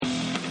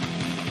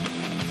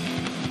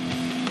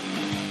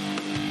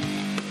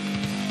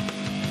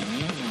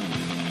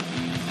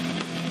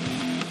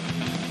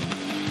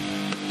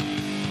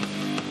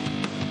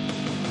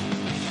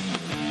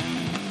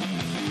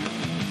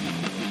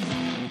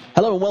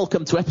Hello and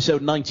welcome to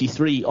episode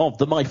 93 of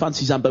the My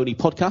Fancy Zamboni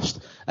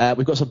podcast.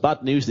 We've got some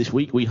bad news this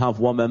week. We have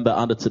one member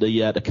added to the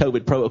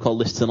COVID protocol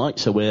list tonight,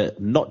 so we're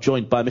not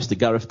joined by Mr.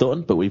 Gareth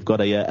Dutton, but we've got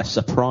a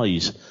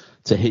surprise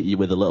to hit you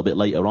with a little bit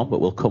later on,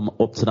 but we'll come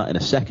up to that in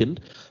a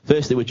second.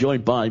 Firstly, we're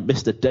joined by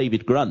Mr.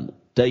 David Grant.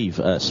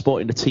 Dave,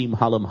 sporting the Team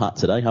Hallam hat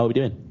today. How are we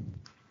doing?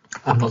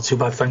 I'm not too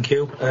bad, thank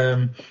you.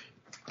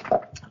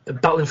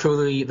 Battling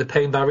through the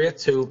pain barrier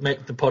to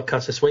make the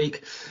podcast this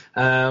week,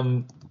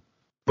 but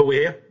we're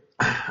here.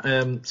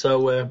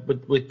 So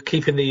we're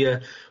keeping the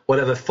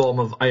whatever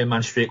form of Iron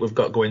Man streak we've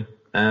got going.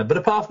 But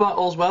apart from that,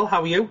 all's well.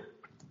 How are you?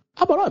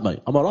 I'm all right, mate.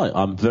 I'm all right.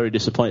 I'm very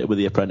disappointed with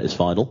the Apprentice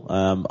final.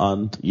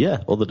 And yeah,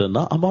 other than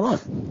that, I'm all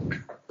right.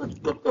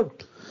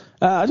 Good.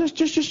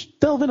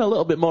 Just delve in a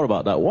little bit more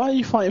about that. Why are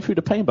you fighting through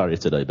the pain barrier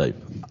today, Dave?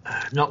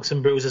 Knocks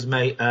and bruises,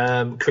 mate.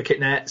 Cricket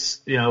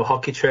nets,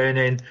 hockey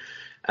training.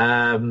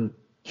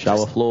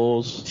 Shower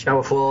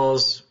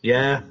floors.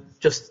 Yeah.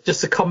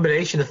 Just a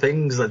combination of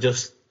things that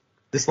just...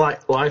 It's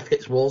like life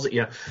hits walls at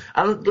you.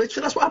 And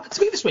literally that's what happened to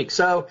me this week.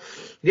 So,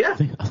 yeah.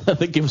 I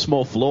think give us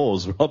more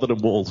floors rather than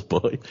walls,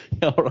 boy.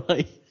 All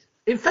right.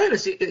 In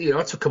fairness,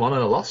 I took them on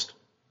and I lost.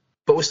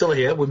 But we're still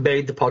here. We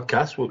made the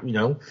podcast.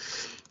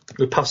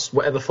 We passed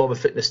whatever form of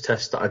fitness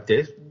test that I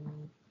did.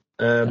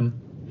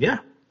 Yeah.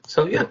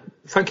 So, yeah.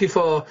 Thank you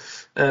for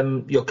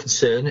your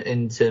concern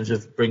in terms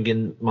of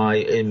bringing my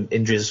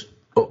injuries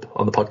up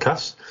on the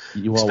podcast.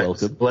 You are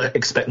welcome.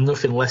 Expect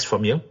nothing less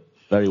from you.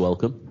 Very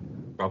welcome.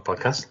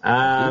 Podcast.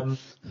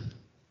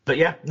 But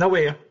yeah, no,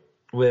 we're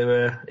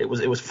here. It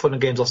was fun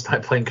and games last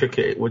night playing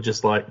cricket. We're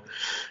just like,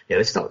 yeah,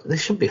 this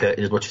shouldn't be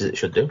hurting as much as it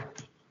should do.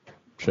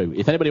 True.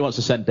 If anybody wants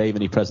to send Dave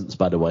any presents,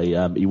 by the way,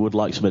 he would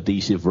like some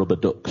adhesive rubber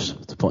ducks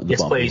to put in the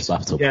bottom of his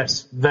bathtub.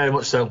 Yes, very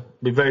much so.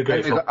 Be very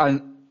grateful. Have you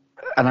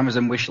got an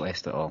Amazon wish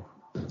list at all?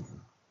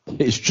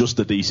 It's just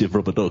adhesive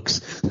rubber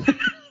ducks.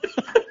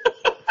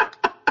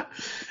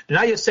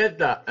 Now you said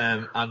that,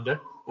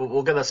 Ander,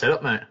 we'll get that set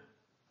up, mate.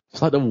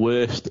 It's like the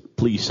worst,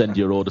 please send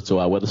your order to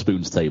our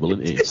Wetherspoons table,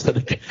 isn't it?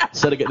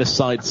 Instead of getting a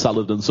side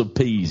salad and some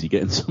peas, you're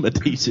getting some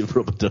adhesive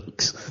rubber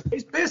ducks.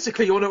 It's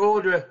basically you want to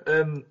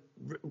order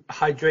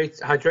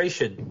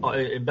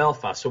hydration in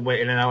Belfast and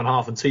waiting an hour and a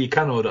half until you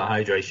can order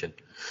hydration.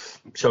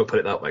 So put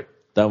it that way.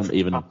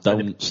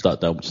 Don't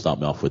start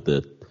me off with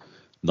the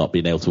not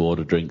being able to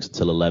order drinks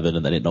until 11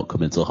 and then it not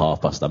coming until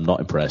past. I'm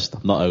not impressed.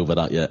 I'm not over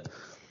that yet.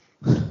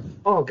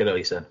 Oh, I'll get what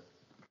you said.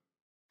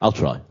 I'll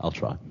try.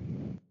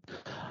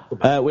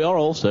 We are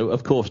also,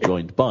 of course,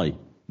 joined by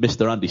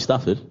Mr. Andy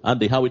Stafford.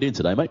 Andy, how are we doing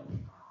today, mate?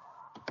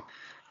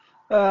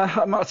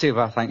 I'm not too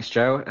bad, thanks,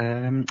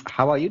 Joe.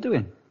 How are you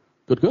doing?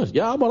 Good.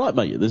 Yeah, I'm all right,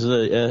 mate. It's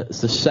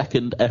the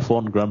second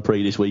F1 Grand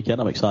Prix this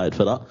weekend. I'm excited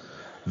for that.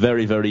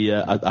 Very, very...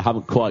 I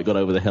haven't quite got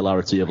over the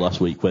hilarity of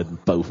last week when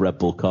both Red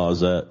Bull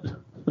cars ran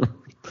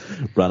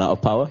out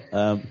of power.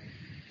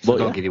 So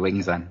don't give you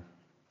wings, then?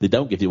 They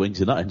don't give you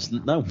wings in that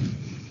instant, no.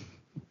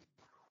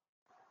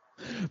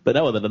 But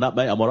no, other than that,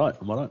 mate, I'm all right.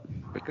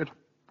 Very good.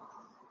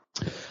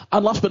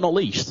 And last but not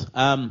least,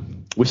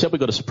 we said we've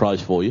got a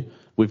surprise for you.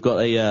 We've got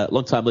a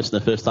long-time listener,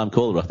 first-time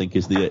caller, I think,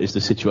 is the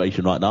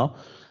situation right now.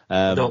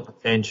 I don't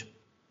like change.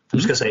 I'm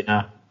just going to say it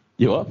now.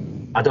 You what?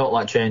 I don't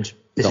like change.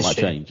 Don't like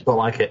change? Don't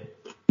like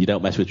it. You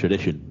don't mess with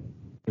tradition?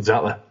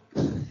 Exactly.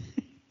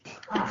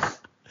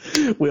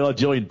 We are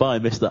joined by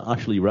Mr.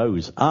 Ashley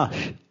Rose.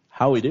 Ash,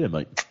 how are we doing,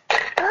 mate?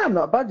 I'm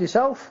not bad.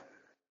 Yourself?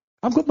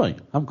 I'm good, mate.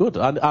 I'm good.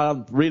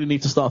 I really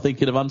need to start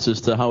thinking of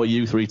answers to how are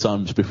you 3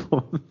 times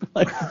before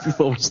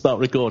we start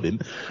recording.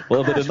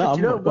 Well, other than that,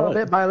 I'm not a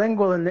bit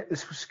bilingual and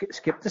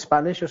skip to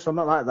Spanish or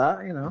something like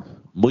that,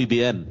 Muy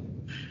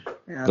bien.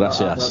 Yeah,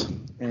 Gracias.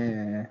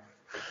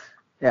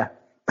 Yeah.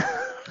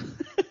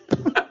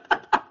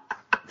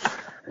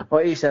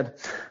 What he said.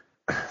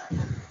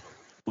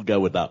 We'll go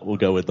with that.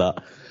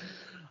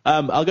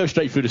 I'll go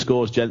straight through the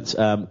scores, gents.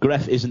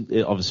 Gref isn't,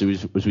 obviously,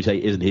 as we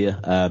say, isn't here.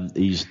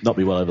 He's not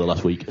been well over the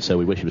last week, so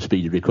we wish him a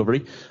speedy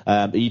recovery.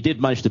 He did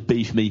manage to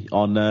beef me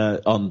on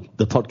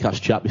the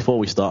podcast chat before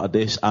we started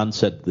this and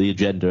said the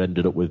agenda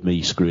ended up with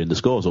me screwing the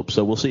scores up.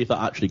 So we'll see if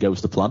that actually goes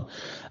to plan.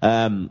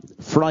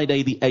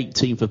 Friday, the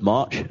 18th of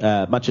March,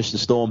 Manchester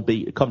Storm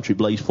beat Coventry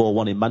Blaze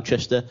 4-1 in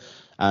Manchester,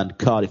 and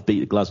Cardiff beat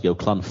the Glasgow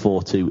Clan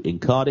 4-2 in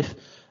Cardiff.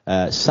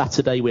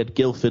 Saturday, we had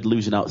Guildford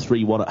losing out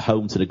 3-1 at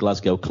home to the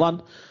Glasgow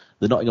Clan.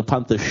 The Nottingham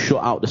Panthers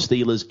shut out the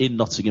Steelers in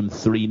Nottingham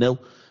 3-0.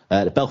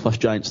 The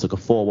Belfast Giants took a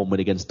 4-1 win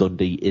against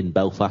Dundee in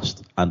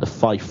Belfast. And the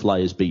Fife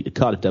Flyers beat the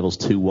Cardiff Devils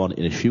 2-1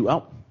 in a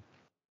shootout.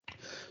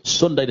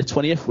 Sunday the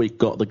 20th, we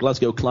got the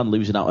Glasgow Clan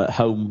losing out at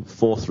home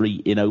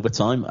 4-3 in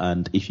overtime.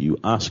 And if you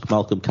ask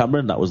Malcolm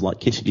Cameron, that was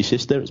like kissing your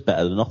sister. It's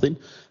better than nothing.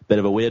 Bit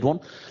of a weird one.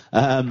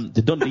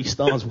 The Dundee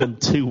Stars won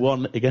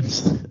 2-1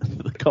 against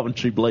the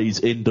Coventry Blaze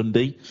in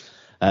Dundee.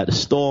 The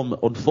Storm,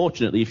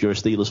 unfortunately, if you're a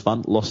Steelers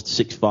fan, lost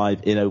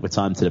 6-5 in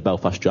overtime to the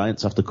Belfast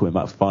Giants after coming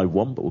back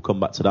 5-1, but we'll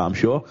come back to that, I'm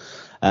sure.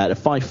 The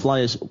Fife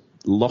Flyers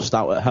lost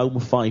out at home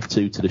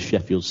 5-2 to the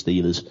Sheffield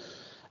Steelers.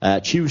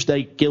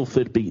 Tuesday,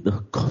 Guildford beat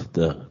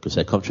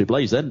the Coventry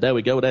Blaze then. There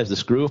we go, there's the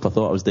screw up. I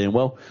thought I was doing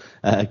well.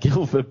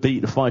 Guildford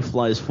beat the Fife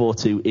Flyers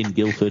 4-2 in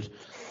Guildford.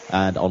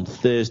 And on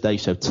Thursday,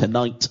 so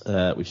tonight,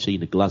 we've seen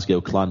the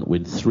Glasgow Clan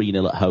win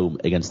 3-0 at home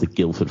against the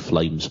Guildford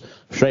Flames.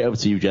 Straight over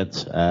to you,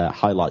 gents.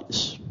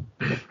 Highlights.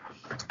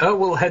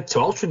 We'll head to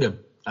Altrincham,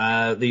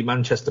 the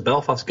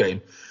Manchester-Belfast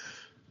game.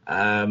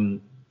 By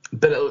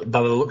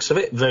the looks of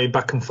it, very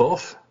back and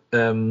forth.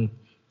 In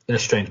a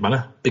strange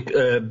manner.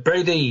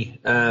 Brady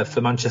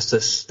for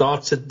Manchester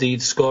started the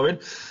scoring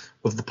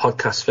with the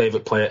podcast's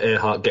favourite player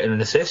Earhart getting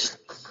an assist.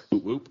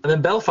 And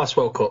then Belfast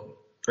woke up.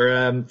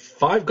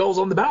 5 goals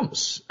on the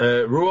bounce.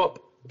 Ruop,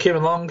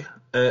 Kieran Long,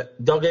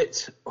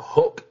 Doggett,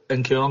 Hook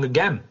and Kieran Long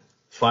again.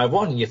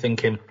 5-1. You're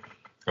thinking,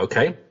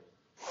 okay,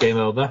 game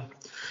over.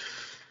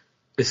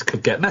 This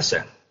could get messy.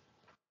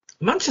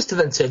 Manchester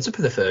then turns up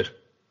in the third.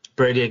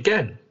 Brady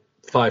again,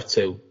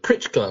 5-2.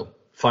 Critchlow,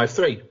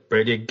 5-3.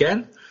 Brady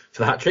again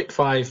for the hat-trick,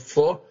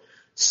 5-4.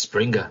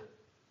 Springer.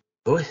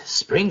 Boy,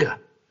 Springer.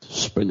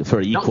 Springer for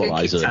an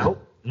equaliser.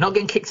 Not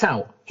getting kicked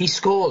out. He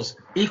scores.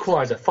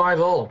 Equaliser,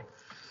 5-all.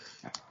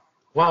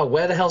 Wow,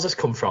 where the hell's this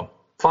come from?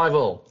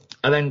 5-all.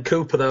 And then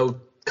Cooper, though,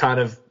 kind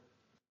of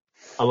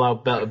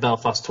allowed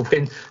Belfast to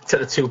win, take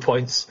the 2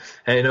 points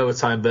in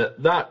overtime.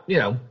 But that,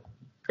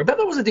 I bet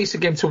that was a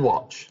decent game to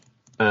watch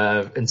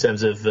in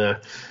terms of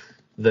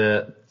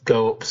the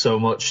go up so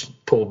much,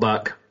 pull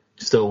back,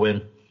 still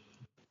win.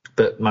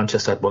 But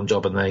Manchester had one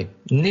job and they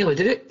nearly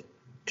did it.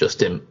 Just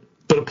didn't.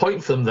 But a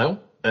point for them, though,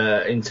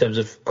 in terms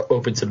of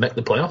hoping to make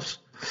the playoffs.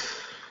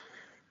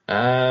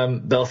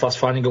 Belfast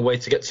finding a way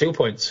to get 2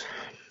 points,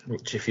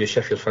 which if you're a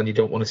Sheffield fan, you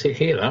don't want to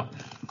hear that.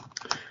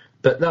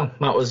 But no,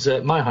 that was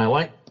my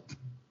highlight.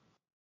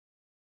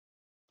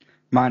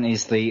 Mine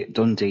is the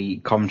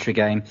Dundee-Coventry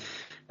game,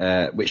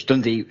 which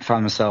Dundee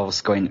found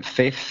themselves going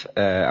 5th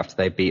after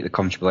they beat the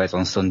Coventry Blaze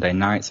on Sunday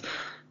night.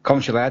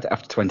 Coventry led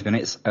after 20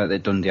 minutes at the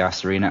Dundee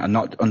Ice Arena and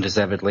not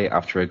undeservedly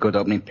after a good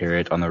opening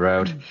period on the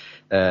road.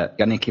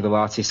 Yannick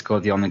Velati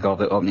scored the only goal of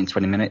the opening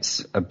 20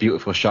 minutes. A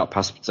beautiful shot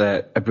past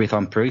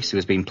Brython Priest, who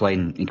has been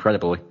playing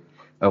incredibly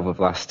over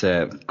the last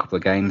couple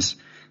of games.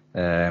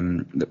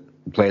 The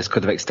players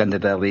could have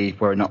extended their lead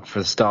were it not for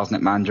the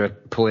Starsnet Mandra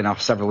pulling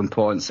off several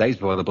important saves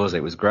before the buzzer.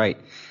 It was great.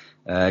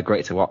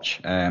 Great to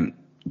watch.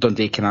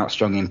 Dundee came out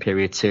strong in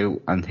period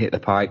 2 and hit the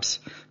pipes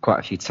quite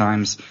a few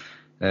times.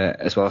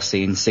 As well as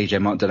seeing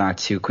CJ Mott deny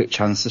 2 quick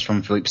chances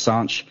from Philippe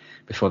Sanche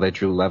before they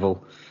drew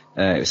level.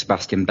 It was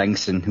Sebastian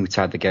Bengtsson who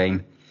tied the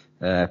game,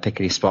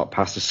 picking his spot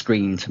past a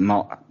screen to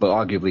Mott, but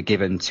arguably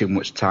given too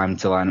much time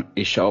to line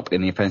his shot up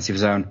in the offensive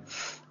zone.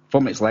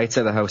 4 minutes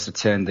later, the hosts had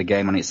turned the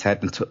game on its head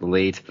and took the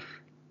lead.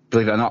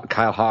 Believe it or not,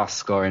 Kyle Haas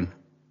scoring.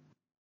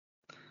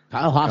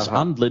 Kyle Haas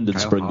and Lyndon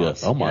Springer.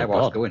 Haas. Oh my God.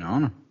 What's going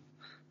on?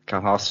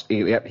 Kyle Haas,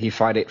 he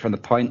fired it from the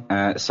point.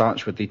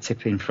 Sanche with the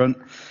tip in front.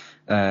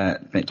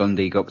 Make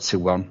Dundee go up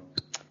 2-1.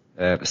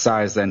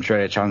 Besides then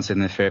traded a chance in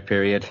the third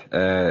period.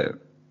 That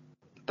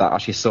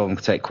actually saw them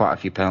take quite a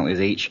few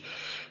penalties each.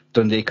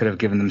 Dundee could have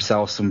given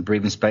themselves some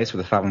breathing space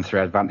with a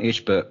 5-on-3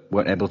 advantage, but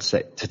weren't able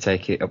to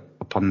take it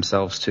upon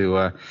themselves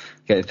to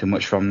get too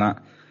much from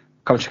that.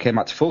 Coventry came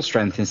back to full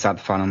strength inside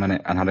the final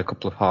minute and had a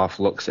couple of half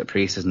looks at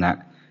Priest's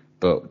net,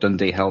 but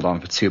Dundee held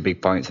on for 2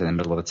 big points in the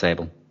middle of the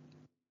table.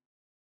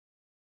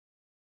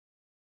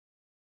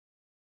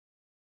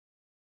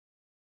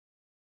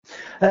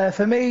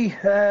 For me,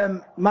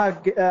 my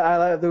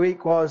highlight of the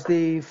week was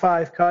the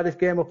Fife Cardiff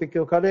game up in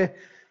Kilcoddy,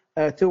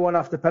 2-1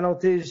 after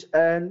penalties,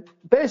 and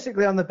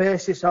basically on the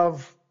basis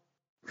of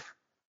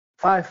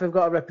Fife have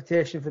got a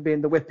reputation for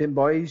being the whipping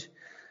boys,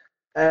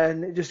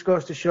 and it just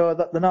goes to show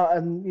that they're not,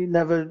 and you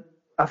never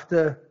have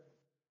to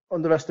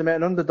underestimate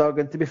an underdog.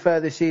 And to be fair,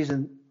 this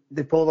season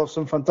they pulled off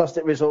some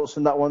fantastic results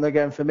in that one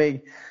again for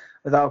me,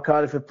 with how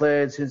Cardiff have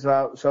played since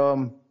about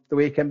the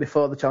weekend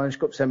before the Challenge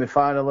Cup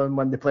semi-final and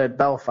when they played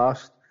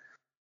Belfast.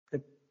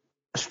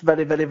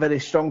 Very, very, very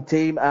strong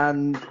team,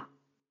 and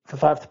for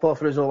Fife to pull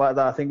off a result like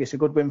that, I think it's a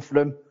good win for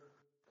them.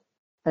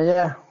 And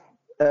yeah,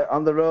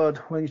 on the road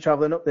when you're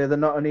travelling up there, they're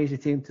not an easy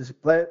team to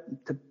play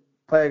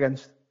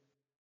against.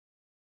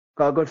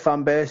 Got a good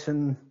fan base,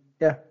 and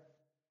yeah.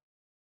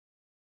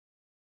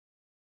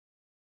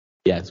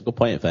 Yeah, it's a good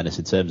point in fairness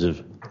in terms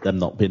of them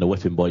not being a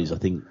whipping boys. I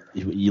think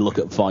if you look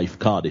at Fife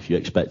Cardiff, you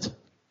expect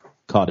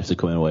Cardiff to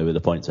come away with the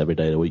points every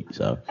day of the week.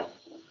 So.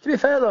 To be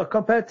fair, though,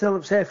 compared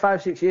to, say,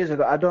 5-6 years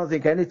ago, I don't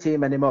think any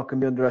team anymore can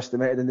be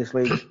underestimated in this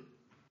league.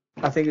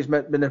 I think it's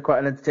been quite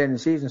an entertaining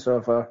season so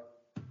far.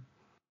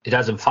 It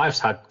has, and Fife's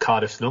had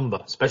Cardiff's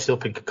number, especially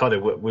up in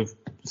Kilcoddy. We've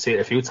seen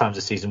it a few times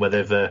this season where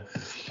they've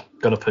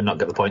gone up and not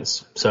get the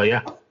points. So,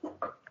 yeah.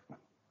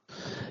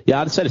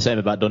 Yeah, I'd say the same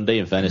about Dundee,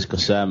 in fairness,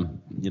 because,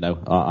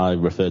 I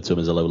referred to them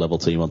as a low-level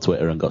team on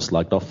Twitter and got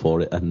slagged off for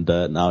it, and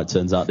now it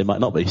turns out they might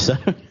not be, so...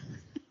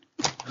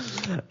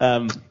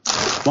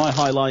 My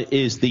highlight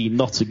is the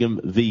Nottingham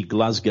v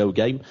Glasgow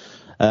game.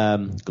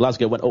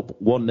 Glasgow went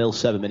up 1-0,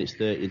 7 minutes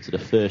 30 into the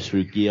first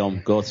through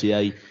Guillaume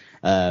Gauthier.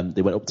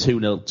 They went up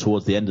 2-0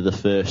 towards the end of the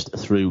first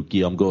through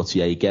Guillaume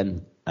Gauthier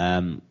again.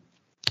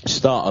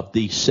 Start of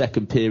the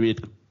second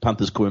period,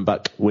 Panthers coming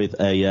back with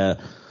a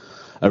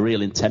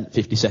real intent.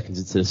 50 seconds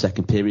into the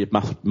second period,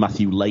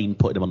 Matthew Lane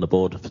putting him on the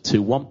board for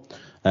 2-1.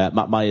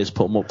 Matt Myers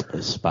put him up about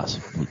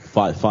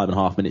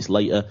 5.5 minutes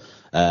later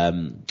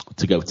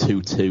to go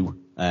 2-2.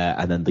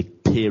 And then the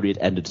period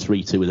ended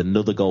 3-2 with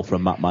another goal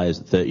from Matt Myers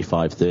at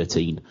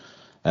 35-13.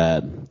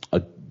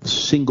 A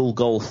single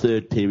goal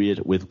third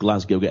period with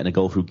Glasgow getting a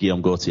goal through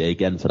Guillaume Gauthier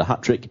again for the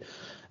hat-trick,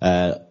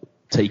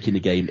 taking the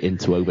game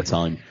into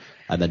overtime.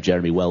 And then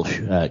Jeremy Welsh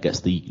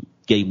gets the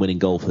game-winning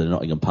goal for the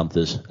Nottingham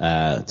Panthers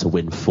to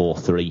win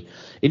 4-3.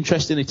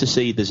 Interestingly to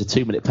see, there's a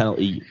 2-minute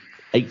penalty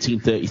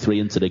 18:33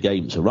 into the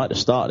game, so right at the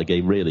start of the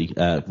game, really.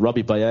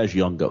 Robbie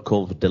Baergian got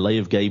called for delay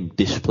of game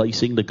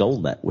displacing the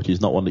goal net, which is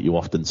not one that you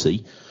often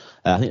see.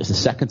 I think it's the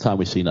second time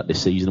we've seen that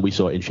this season. We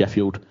saw it in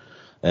Sheffield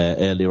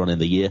earlier on in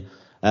the year.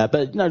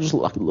 But, just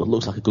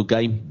looks like a good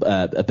game.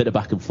 A bit of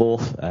back and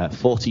forth.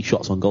 40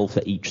 shots on goal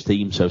for each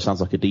team, so it sounds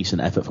like a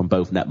decent effort from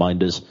both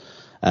netminders.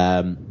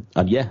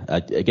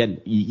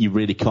 Again, you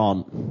really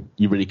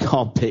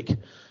can't pick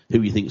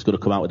who you think is going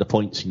to come out with the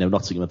points.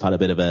 Nottingham have had a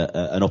bit of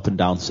an up and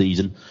down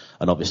season,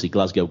 and obviously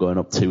Glasgow going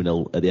up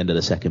 2-0 at the end of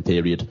the second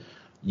period.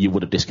 You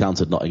would have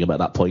discounted Nottingham at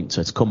that point,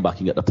 so to come back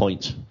and get the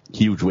points,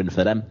 huge win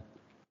for them.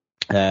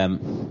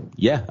 And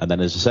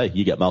then as I say,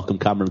 you get Malcolm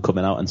Cameron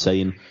coming out and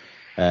saying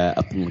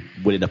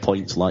winning a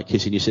point like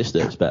kissing your sister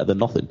is better than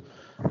nothing,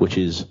 which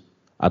is,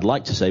 I'd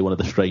like to say, one of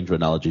the stranger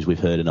analogies we've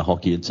heard in a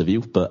hockey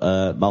interview, but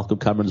Malcolm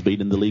Cameron's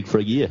been in the league for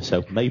a year,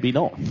 so maybe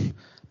not.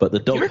 But the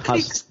dog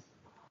has...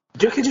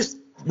 Do you reckon just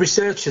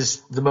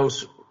researches the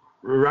most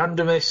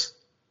randomest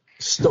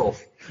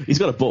stuff? He's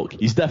got a book.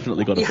 He's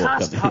definitely got a book. He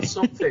has to have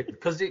something,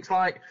 because it's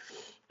like,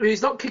 if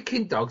he's not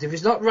kicking dogs, if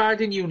he's not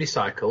riding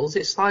unicycles,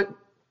 it's like,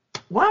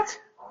 what?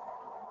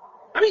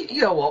 I mean,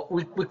 you know what?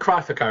 We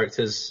cry for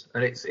characters,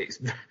 and it's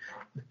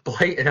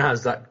blatant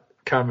as that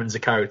Cameron's a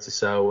character,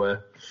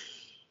 so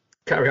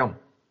carry on.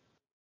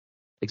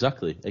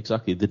 Exactly.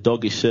 The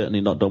dog is certainly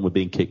not done with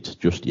being kicked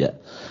just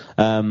yet.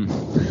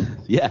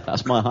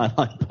 That's my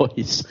highlight,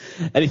 boys.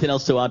 Anything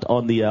else to add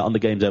on the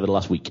games over the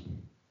last week?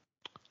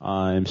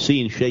 I'm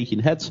seeing shaking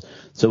heads,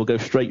 so we'll go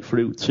straight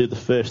through to the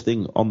first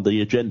thing on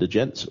the agenda,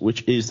 gents,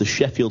 which is the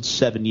Sheffield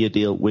 7-year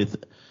deal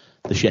with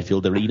the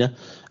Sheffield Arena.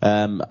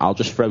 I'll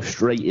just throw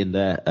straight in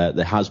there.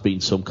 There has been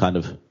some kind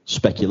of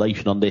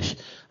speculation on this.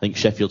 I think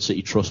Sheffield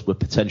City Trust were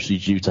potentially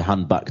due to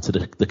hand back to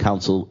the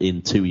council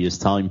in 2 years'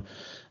 time.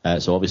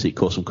 So obviously it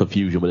caused some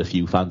confusion with a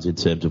few fans in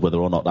terms of whether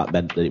or not that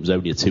meant that it was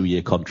only a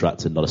 2-year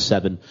contract and not a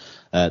 7.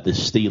 The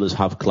Steelers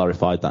have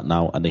clarified that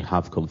now, and they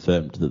have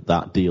confirmed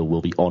that deal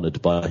will be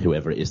honoured by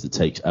whoever it is that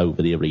takes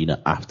over the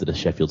arena after the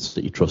Sheffield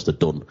City Trust are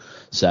done.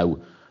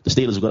 So the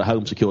Steelers have got a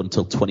home secured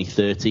until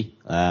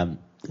 2030.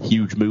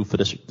 Huge move for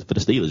the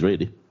Steelers,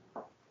 really.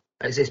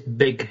 It's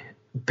big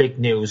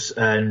news,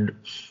 and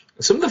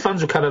some of the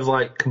fans were kind of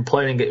like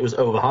complaining it was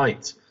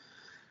overhyped.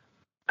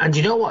 And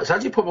you know what? It's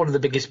actually probably one of the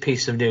biggest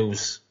pieces of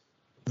news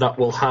that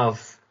we'll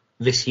have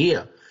this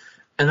year.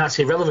 And that's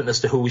irrelevant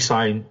as to who we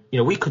sign.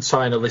 We could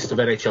sign a list of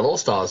NHL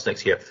All-Stars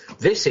next year.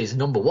 This is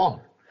number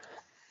one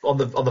on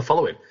the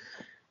following.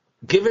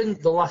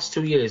 Given the last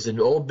 2 years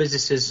and all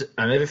businesses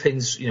and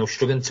everything's,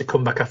 struggling to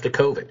come back after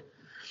COVID,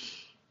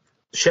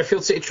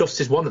 Sheffield City Trust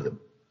is one of them.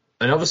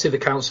 And obviously the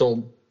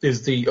council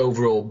is the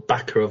overall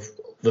backer of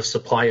the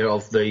supplier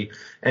of the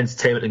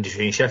entertainment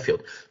industry in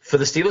Sheffield. For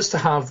the Steelers to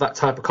have that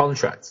type of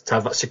contract, to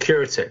have that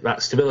security,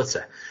 that stability,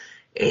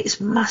 it's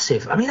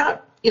massive. I mean, I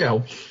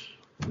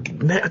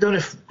don't know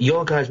if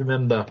your guys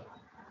remember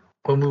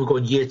when we were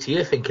going year to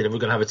year thinking, are we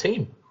going to have a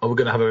team? Are we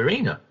going to have an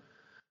arena?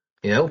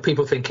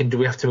 People thinking, do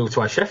we have to move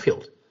to our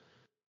Sheffield?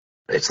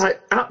 It's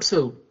like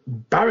absolute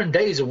barren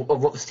days of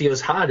what the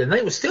Steelers had, and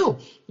they were still,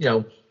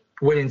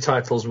 winning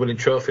titles, winning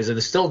trophies, and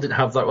they still didn't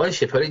have that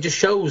relationship. And it just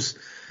shows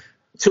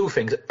two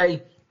things.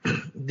 A,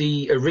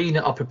 the arena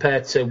are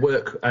prepared to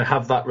work and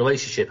have that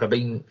relationship. I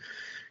mean,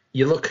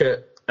 you look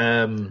at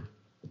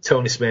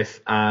Tony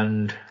Smith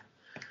and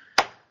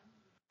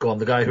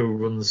the guy who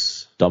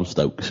runs Dom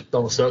Stokes.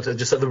 I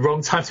just at the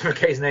wrong time to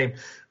forget his name.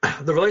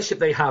 The relationship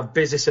they have,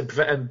 business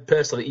and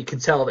personally, you can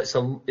tell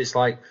that it's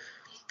like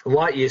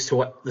light years to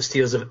what the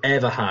Steelers have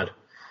ever had.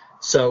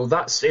 So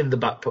that's in the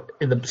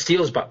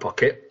Steelers' back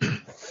pocket,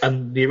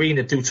 and the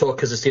arena do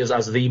talk as the Steelers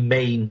as the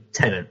main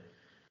tenant.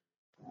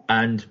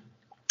 And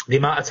the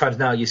amount of times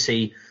now you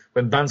see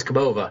when bands come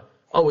over,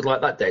 we'd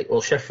like that date.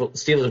 Well, Sheffield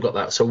Steelers have got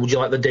that. So would you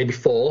like the day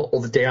before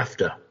or the day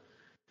after?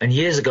 And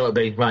years ago it'd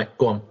be, right,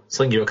 go on,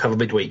 Sling York, have a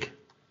midweek.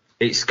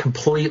 It's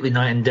completely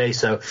night and day.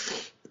 So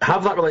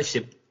have that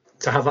relationship,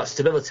 to have that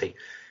stability.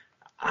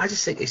 I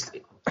just think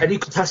and you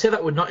could say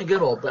that with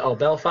Nottingham or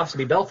Belfast. I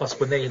mean, Belfast,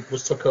 when they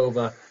was took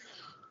over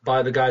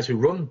by the guys who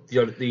run the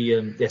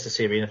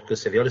SSC Arena,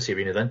 because the Odyssey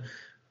Arena then,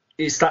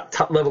 it's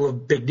that level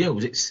of big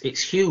news.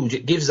 It's huge.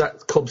 It gives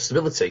that club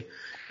stability.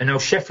 And now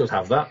Sheffield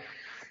have that.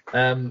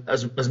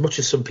 As much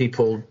as some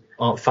people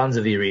aren't fans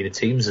of the arena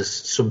teams, as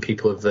some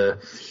people have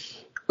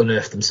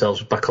unearthed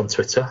themselves back on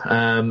Twitter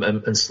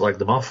and slagged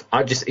them off.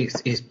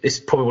 It's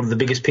probably one of the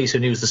biggest pieces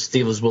of news the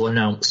Steelers will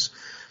announce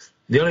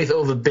The only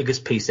other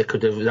biggest piece they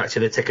could have was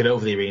actually taken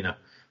over the arena,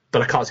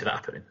 but I can't see that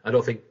happening. I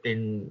don't think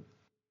in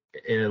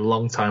a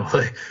long time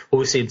will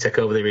we see him take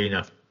over the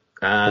arena.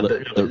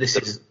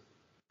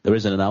 There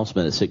is an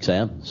announcement at 6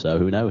 a.m, so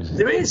who knows?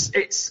 There is.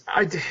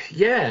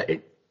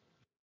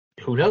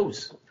 Who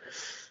knows?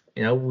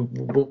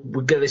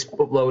 We'll get this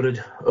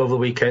uploaded over the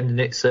weekend, and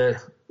it's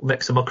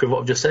makes a mockery of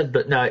what I've just said.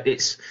 But no,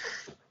 it's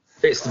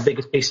the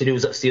biggest piece of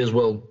news that Steelers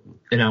will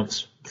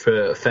announce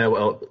for a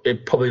farewell.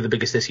 Probably the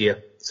biggest this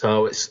year.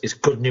 So it's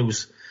good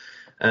news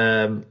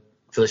for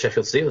the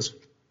Sheffield Steelers.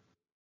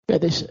 Yeah,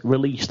 this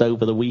released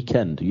over the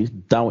weekend. Are you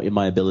doubting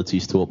my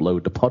abilities to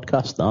upload the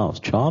podcast? Oh, it's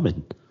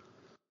charming.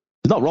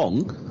 It's not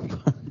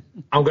wrong.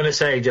 I'm going to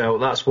say, Joe,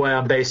 that's where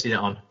I'm basing it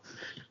on.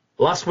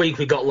 Last week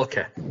we got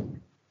lucky.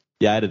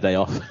 Yeah, I had a day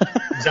off.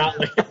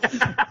 Exactly.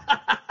 I'm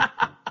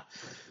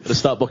going to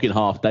start booking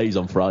half days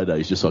on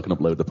Fridays just so I can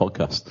upload the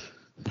podcast.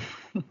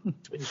 When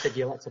you take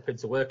your laptop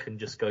into work and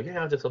just go,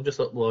 I'm just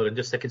uploading,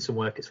 just taking some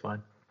work, it's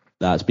fine.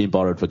 Nah, it's been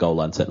borrowed for goal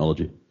line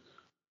technology.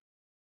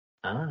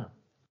 Ah.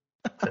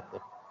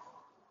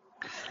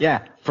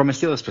 Yeah, from a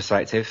Steelers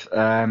perspective,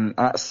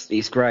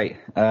 it's great.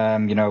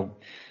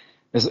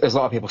 There's a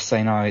lot of people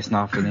saying, "Oh, it's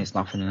nothing,"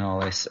 and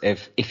all this.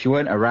 If you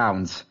weren't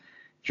around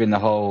during the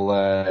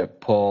whole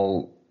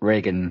Paul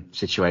Reagan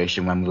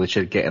situation when we were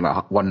getting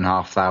like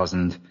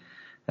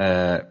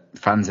 1,500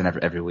 fans in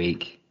every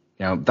week,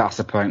 that's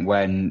the point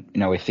when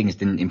if things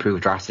didn't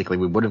improve drastically,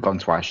 we would have gone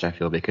twice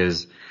Sheffield,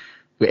 because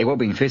it wouldn't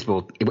be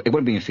feasible. It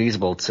wouldn't be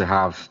feasible to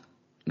have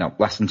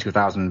less than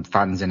 2,000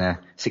 fans in a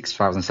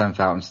 6,000,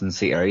 7,000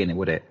 seat arena,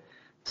 would it?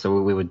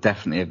 So we would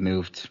definitely have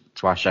moved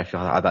to our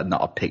Sheffield had that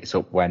not have picked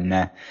up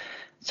when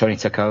Tony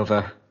took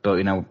over. But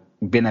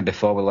we've been there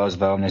before with loads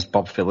of owners,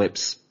 Bob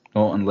Phillips,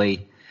 Norton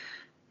Lee.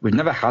 We've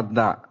never had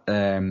that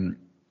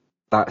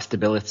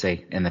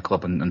stability in the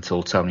club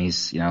until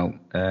Tony's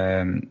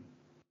Tony's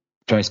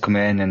come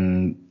in,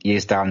 and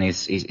years down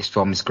he's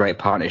formed this great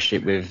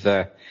partnership with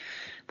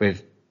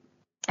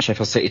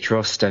Sheffield City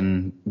Trust,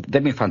 and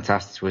they've been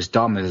fantastic to us.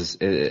 Dom has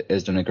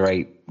done a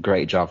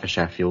great job for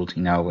Sheffield.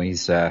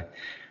 He's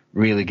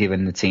really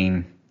given the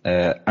team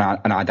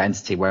an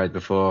identity, whereas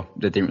before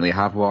they didn't really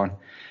have one.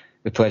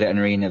 We played at an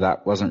arena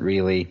that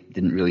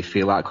didn't really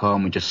feel like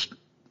home. We just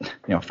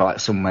felt like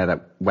somewhere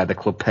where the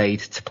club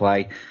paid to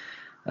play.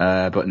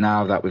 But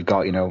now that we've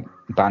got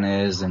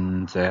banners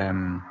and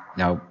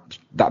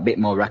that bit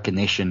more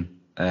recognition,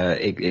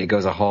 it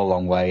goes a whole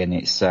long way, and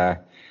it's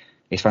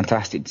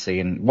fantastic to see.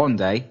 And one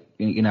day,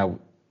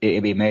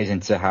 it'd be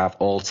amazing to have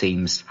all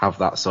teams have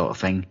that sort of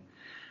thing.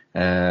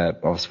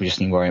 Obviously, we just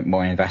need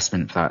more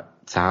investment for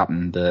that to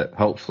happen. But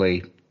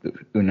hopefully,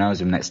 who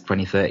knows, in the next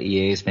 20, 30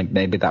 years,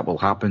 maybe that will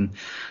happen.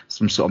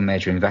 Some sort of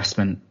major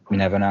investment. We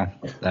never know.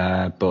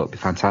 But it'd be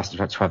fantastic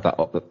to have that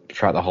up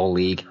throughout the whole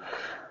league.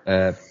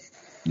 It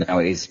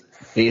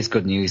is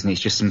good news, and it's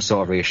just some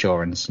sort of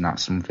reassurance, and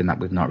that's something that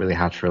we've not really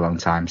had for a long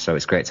time. So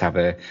it's great to have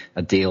a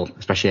deal,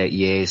 especially 8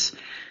 years.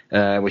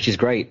 Which is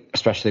great,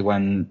 especially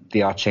when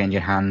they are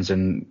changing hands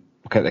and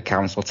look at the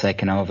council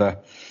taking over.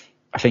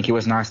 I think it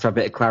was nice to have a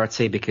bit of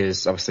clarity,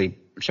 because obviously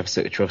Sheffield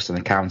City Trust and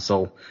the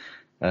council,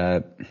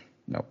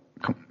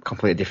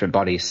 completely different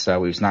bodies.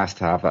 So it was nice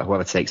to have that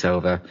whoever takes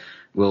over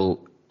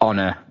will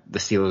honour the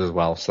Steelers as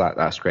well. So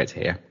that's great to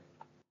hear.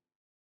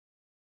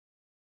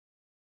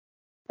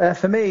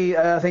 For me,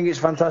 I think it's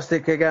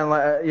fantastic. Again,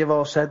 like you've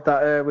all said,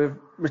 that we've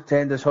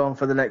retained us home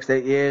for the next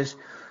 8 years.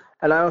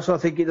 And I also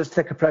think it does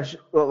take a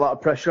lot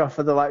of pressure off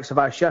of the likes of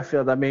Ice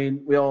Sheffield. I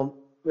mean, we all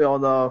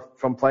know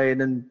from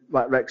playing in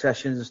like rec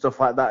sessions and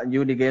stuff like that, and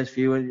uni games for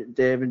you and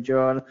Dave and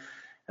John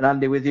and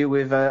Andy with you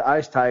with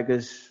Ice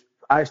Tigers.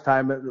 Ice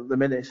time at the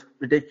minute is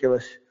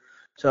ridiculous.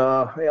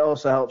 So it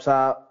also helps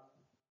out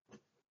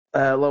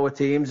lower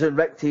teams and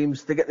rec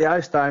teams to get the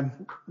ice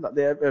time that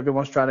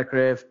everyone's trying to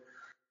crave.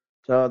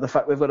 So the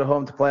fact we've got a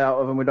home to play out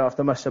of and we don't have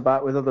to mess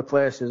about with other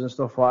places and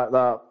stuff like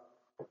that,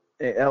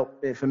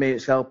 for me,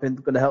 it's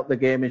going to help the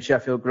game in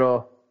Sheffield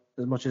grow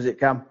as much as it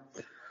can,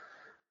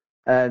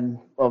 and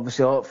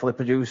obviously, hopefully,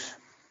 produce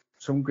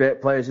some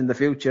great players in the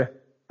future.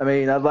 I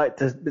mean, I'd like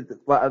to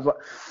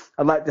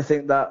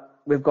think that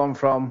we've gone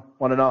from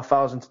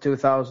 1,500 to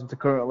 2,000 to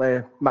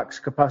currently max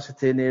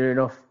capacity near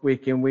enough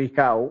week in, week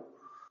out.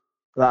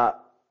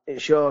 That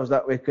it shows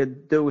that we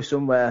could do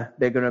somewhere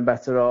bigger and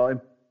better,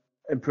 or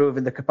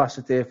improving the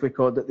capacity if we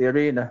could at the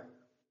arena,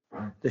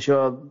 to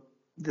show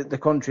the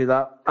country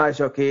that ice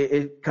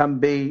hockey can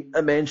be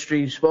a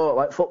mainstream sport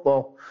like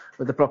football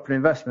with the proper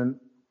investment,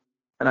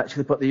 and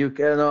actually put the UK.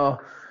 I know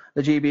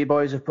the GB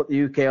boys have put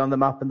the UK on the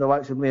map, and the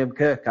likes of Liam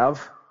Kirk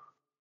have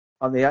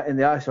in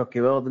the ice hockey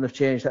world, and have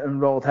changed it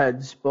and rolled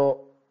heads. But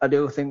I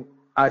do think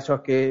ice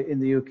hockey in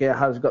the UK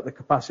has got the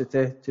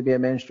capacity to be a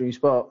mainstream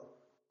sport.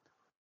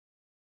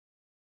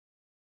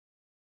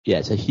 Yeah,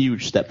 it's a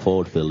huge step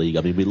forward for the league.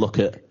 I mean, we look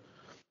at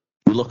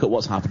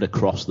what's happened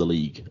across the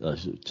league.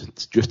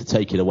 Just to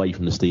take it away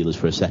from the Steelers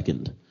for a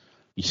second,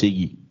 you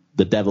see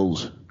the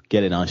Devils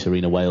getting Ice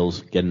Arena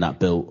Wales, getting that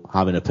built,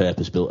 having a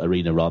purpose-built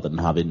arena rather than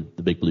having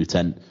the big blue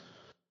tent.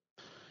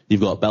 You've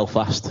got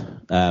Belfast,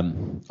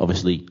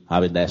 obviously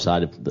having their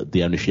side of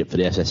the ownership for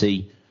the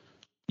SSE.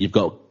 You've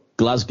got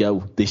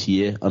Glasgow this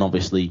year, and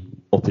obviously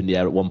up in the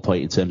air at one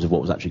point in terms of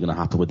what was actually going to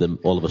happen with them.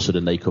 All of a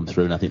sudden they come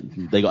through, and I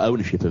think they got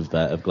ownership of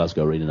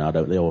Glasgow Arena now,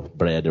 don't they? Or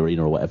Braid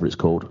Arena or whatever it's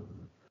called. Do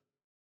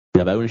you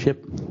have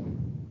ownership?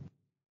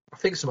 I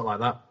think something like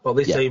that. Well,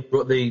 at least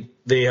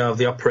they are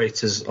the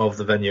operators of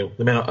the venue.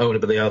 They may not own it,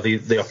 but they are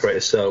the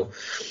operators. So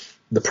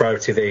the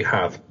priority they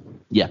have.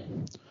 Yeah,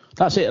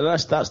 that's it.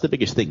 That's the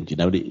biggest thing. You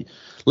know,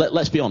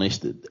 let's be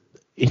honest.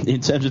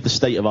 In terms of the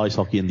state of ice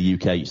hockey in the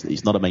UK,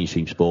 it's not a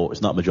mainstream sport.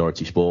 It's not a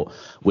majority sport.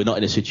 We're not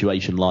in a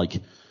situation like,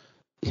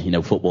 you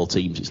know, football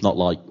teams. It's not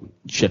like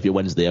Sheffield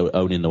Wednesday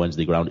owning the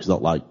Wednesday ground. It's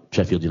not like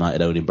Sheffield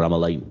United owning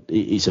Bramall Lane.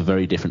 It's a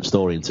very different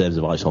story in terms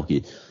of ice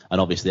hockey. And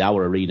obviously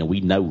our arena,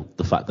 we know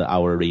the fact that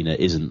our arena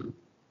isn't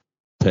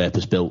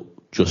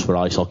purpose-built just for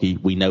ice hockey.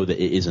 We know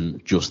that it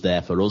isn't just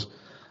there for us.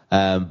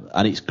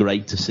 And it's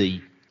great to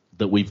see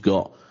that we've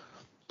got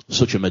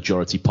such a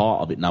majority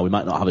part of it now. We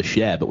might not have a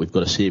share, but we've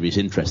got a serious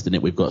interest in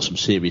it. We've got some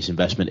serious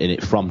investment in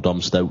it from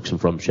Dom Stokes and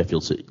from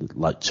Sheffield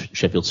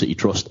City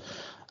Trust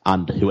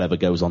and whoever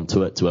goes on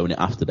to it to own it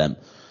after them.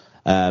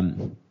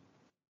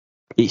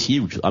 It's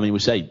huge. I mean,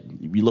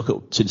 you look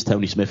at since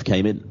Tony Smith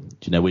came in,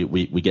 you know,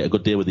 we get a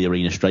good deal with the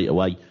arena straight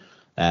away.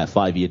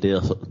 5-year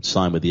deal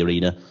signed with the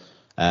arena.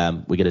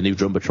 We get a new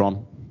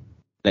Jumbotron.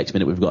 Next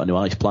minute we've got a new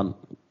ice plant.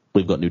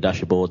 We've got new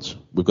dasher boards.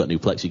 We've got new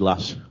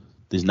plexiglass.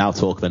 There's now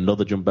talk of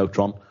another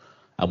Jumbotron.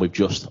 And we've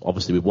just,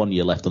 obviously with 1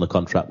 year left on the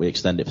contract, we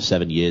extend it for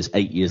 7 years,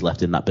 8 years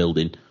left in that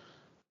building.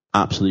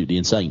 Absolutely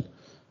insane.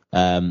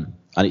 And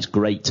it's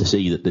great to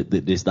see that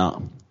there's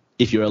that.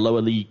 If you're a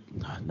lower league,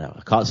 no,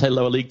 I can't say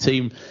lower league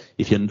team.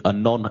 If you're a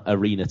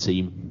non-arena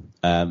team,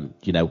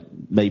 you know,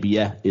 maybe,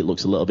 yeah, it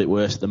looks a little bit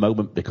worse at the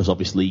moment because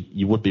obviously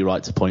you would be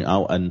right to point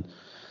out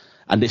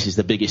and this is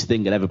the biggest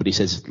thing, and everybody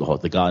says,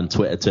 the guy on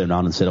Twitter turned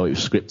around and said, it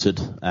was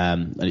scripted,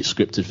 and it's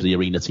scripted for the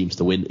arena teams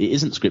to win. It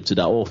isn't scripted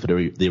at all for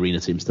the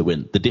arena teams to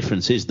win. The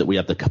difference is that we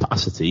have the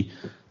capacity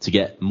to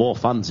get more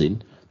fans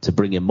in, to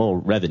bring in more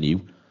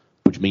revenue,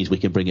 which means we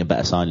can bring in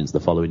better signings the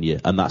following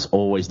year. And that's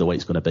always the way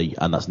it's going to be,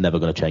 and that's never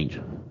going to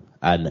change.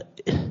 And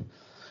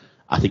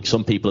I think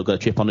some people have got a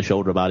chip on the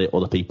shoulder about it,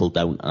 other people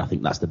don't, and I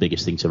think that's the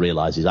biggest thing to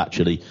realise is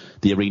actually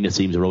the arena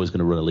teams are always going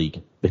to run a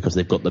league because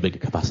they've got the bigger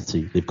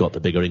capacity, they've got the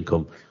bigger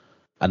income,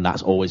 and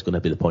that's always going to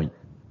be the point.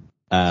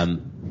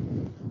 But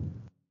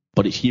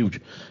it's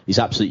huge. It's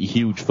absolutely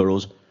huge for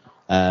us.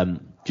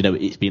 You know,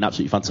 it's been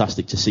absolutely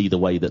fantastic to see the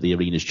way that the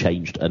arena's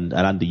changed. And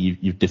Andy,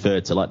 you've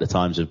deferred to like the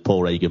times of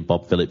Paul Reagan,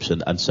 Bob Phillips,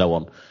 and so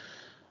on.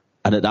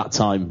 And at that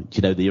time,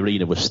 you know, the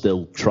arena was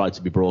still tried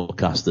to be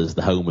broadcast as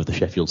the home of the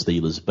Sheffield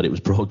Steelers, but it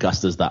was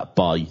broadcast as that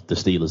by the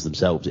Steelers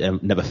themselves.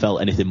 It never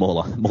felt anything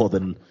more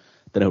than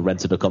a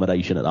rented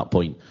accommodation at that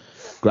point.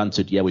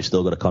 Granted, yeah, we've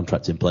still got a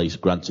contract in place.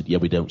 Granted, yeah,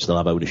 we don't still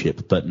have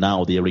ownership. But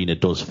now the arena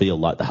does feel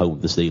like the home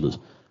of the Steelers.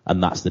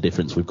 And that's the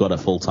difference. We've got a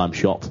full-time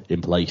shop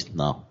in place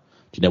now.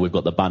 You know, we've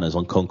got the banners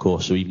on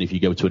concourse. So even if you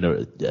go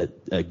to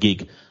a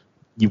gig,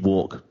 you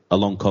walk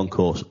along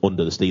concourse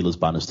under the Steelers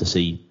banners to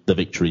see the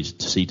victories,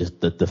 to see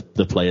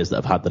the players that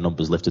have had the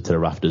numbers lifted to the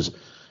rafters.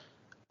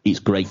 It's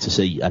great to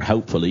see. And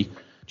hopefully,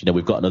 you know,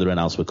 we've got another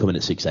announcement coming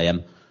at 6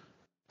 a.m.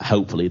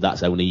 Hopefully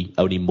that's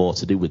only more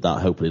to do with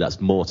that. Hopefully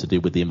that's more to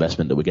do with the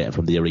investment that we're getting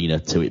from the arena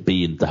to it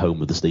being the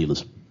home of the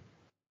Steelers.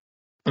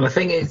 And I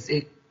think it's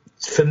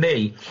for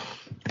me,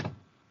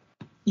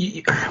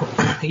 you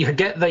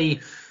get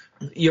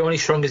you're only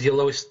strong as your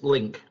lowest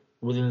link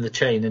within the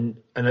chain,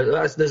 and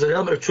there's an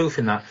element of truth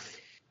in that.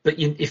 But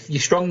if your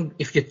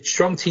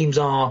strong teams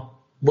are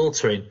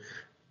weltering,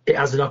 it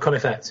has a knock-on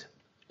effect.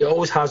 It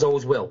always has,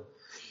 always will.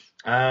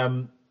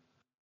 Now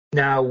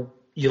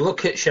you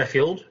look at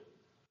Sheffield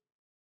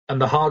and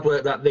the hard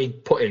work that they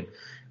put in.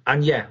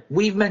 And yeah,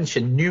 we've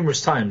mentioned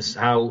numerous times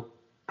how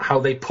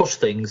they push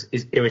things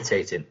is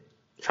irritating.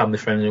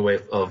 Family-friendly way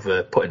of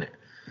putting it.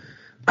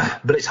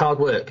 But it's hard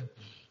work.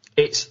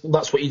 That's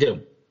what you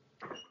do.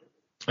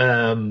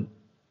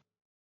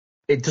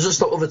 It doesn't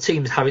stop other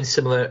teams having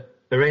similar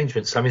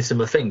arrangements, having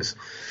similar things.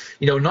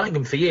 You know,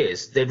 Nottingham for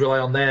years, they'd rely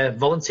on their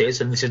volunteers,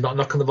 and this is not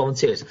knocking the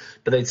volunteers,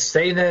 but they'd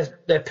stay in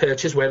their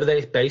perches, wherever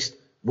they're based,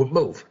 wouldn't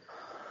move.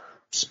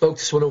 Spoke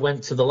to someone who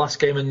went to the last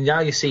game, and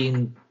now you're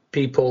seeing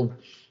people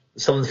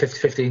selling the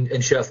 50-50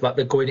 and shirts that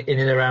they're going in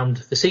and around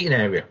the seating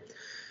area.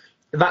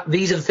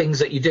 These are the things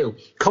that you do.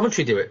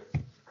 Commentary do it.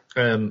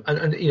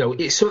 And you know,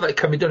 it's something that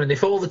can be done. And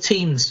if all the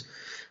teams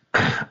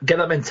get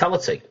that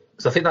mentality,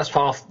 because I think that's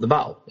half the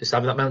battle, is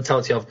having that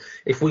mentality of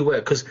if we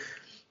work, because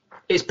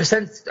it's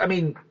percent. I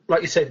mean,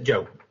 like you said,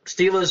 Joe,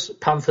 Steelers,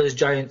 Panthers,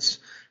 Giants,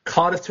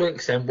 Cardiff to an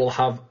extent will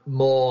have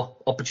more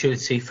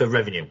opportunity for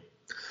revenue.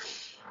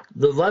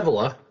 The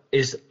leveler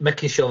is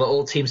making sure that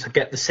all teams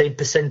get the same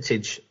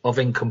percentage of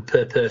income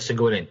per person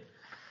going in.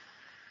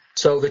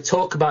 So they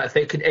talk about if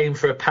they can aim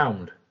for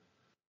 £1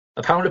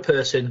 a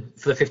person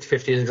for the 50-50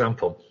 as an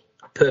example,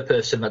 per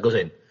person that goes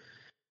in.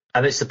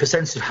 And it's the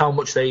percentage of how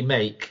much they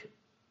make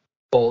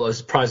or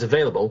as prize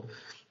available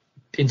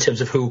in terms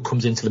of who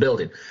comes into the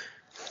building.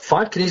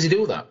 Five can easily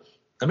do that.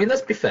 I mean,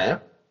 let's be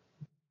fair.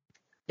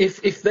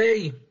 If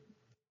they,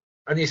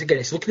 and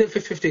it's looking at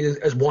 50-50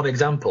 as one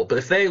example, but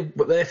if their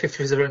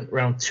 50 is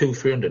around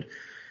 200-300,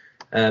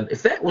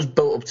 if that was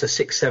built up to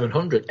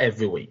 600-700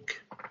 every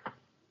week,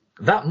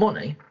 that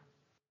money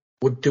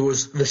would do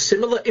us the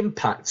similar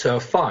impact to a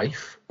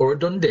Fife or a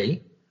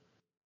Dundee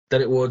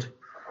than it would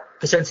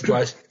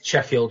percentage-wise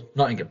Sheffield,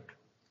 Nottingham.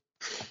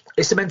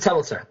 It's the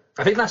mentality.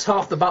 I think that's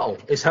half the battle.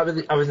 It's having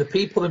the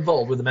people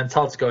involved with the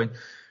mentality going,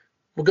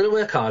 we're going to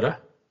work harder.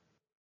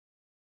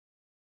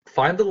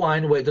 Find the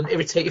line where it doesn't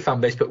irritate your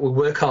fan base, but we'll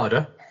work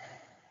harder.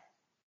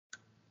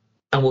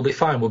 And we'll be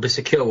fine. We'll be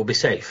secure. We'll be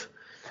safe.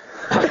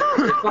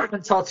 If that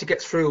mentality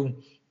gets through,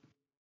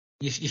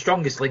 your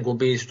strongest link will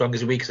be as strong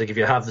as a weakest link if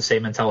you have the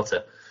same mentality.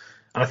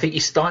 And I think you're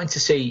starting to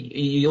see,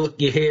 you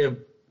hear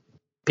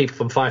people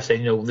from Fife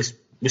saying,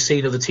 we're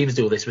seeing other teams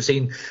do this.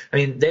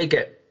 They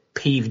get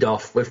peeved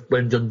off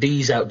when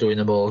Dundee's out doing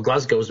them or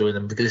Glasgow's doing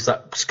them because it's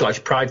that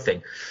Scottish pride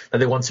thing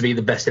and they want to be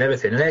the best in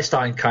everything. And they're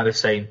starting kind of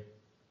saying,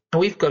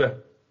 we've got to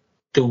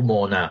do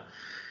more now.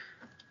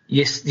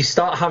 You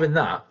start having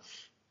that,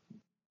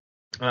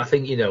 and I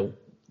think,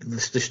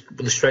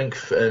 the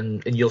strength,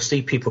 and you'll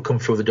see people come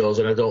through the doors,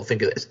 and I don't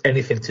think it's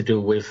anything to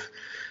do with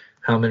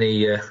how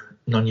many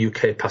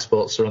non-UK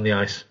passports are on the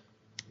ice.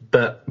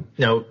 But,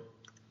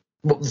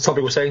 what the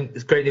topic was saying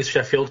is great news for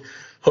Sheffield.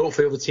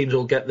 Hopefully other teams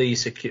will get the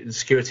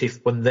security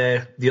when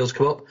their deals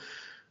come up,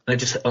 and it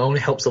just only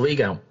helps the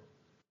league out.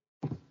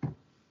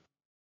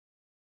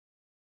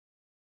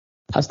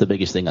 That's the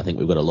biggest thing I think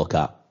we've got to look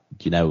at.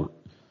 The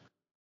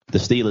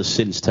Steelers,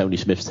 since Tony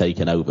Smith's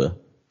taken over,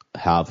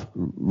 have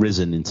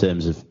risen in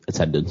terms of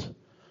attendance.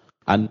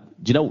 And,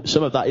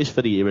 some of that is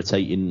for the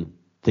irritating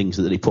things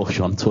that they push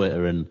on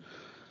Twitter. And,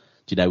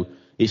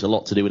 it's a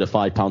lot to do with the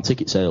 £5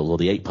 ticket sales or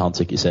the £8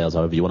 ticket sales,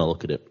 however you want to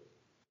look at it.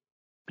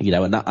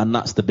 And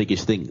that's the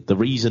biggest thing. The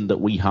reason that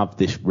we have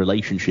this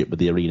relationship with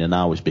the arena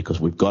now is because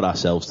we've got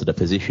ourselves to the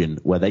position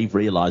where they've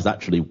realised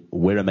actually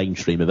we're a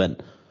mainstream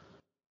event.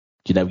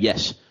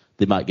 Yes,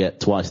 they might get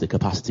twice the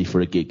capacity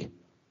for a gig,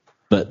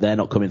 but they're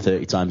not coming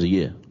 30 times a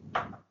year.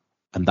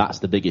 And that's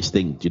the biggest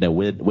thing.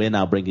 We're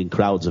now bringing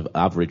crowds of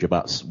average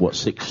about,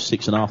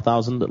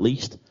 6,500 at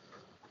least.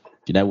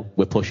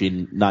 We're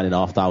pushing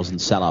 9,500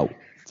 sellout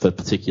for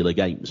particular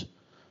games.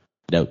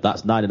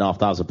 That's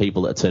 9,500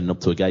 people that are turning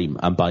up to a game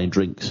and buying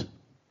drinks,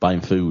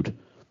 buying food,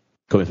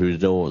 coming through the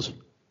doors,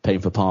 paying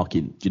for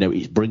parking.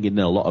 It's bringing in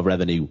a lot of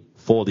revenue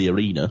for the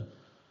arena.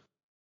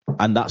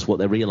 And that's what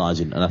they're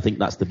realising. And I think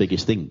that's the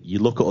biggest thing. You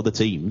look at other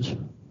teams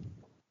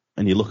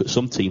and you look at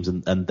some teams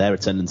and their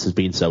attendance has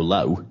been so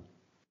low,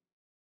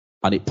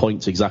 and it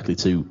points exactly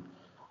to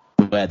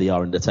where they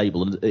are in the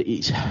table. And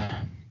it's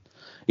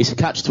a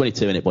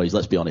catch-22 in it, boys,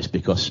 let's be honest,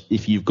 because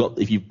if you've got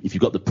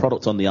the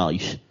product on the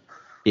ice,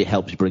 it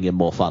helps you bring in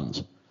more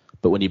fans.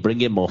 But when you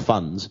bring in more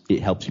fans,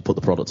 it helps you put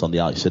the product on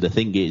the ice. So the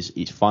thing is,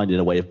 it's finding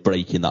a way of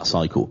breaking that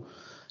cycle.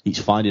 It's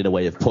finding a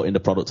way of putting the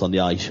product on the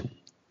ice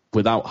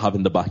without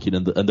having the backing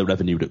and the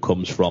revenue that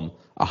comes from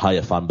a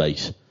higher fan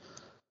base.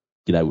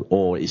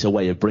 Or it's a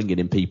way of bringing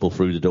in people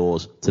through the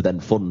doors to then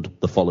fund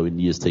the following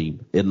year's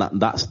team. And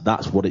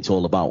that's what it's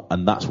all about.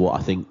 And that's what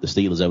I think the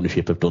Steelers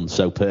ownership have done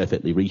so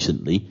perfectly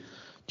recently.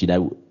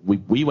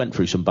 We went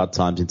through some bad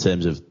times in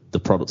terms of the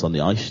product on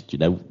the ice.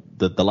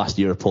 The last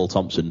year of Paul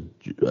Thompson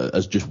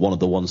as just one of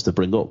the ones to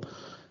bring up,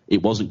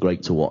 it wasn't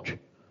great to watch.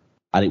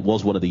 And it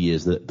was one of the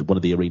years that one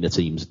of the arena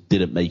teams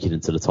didn't make it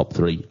into the top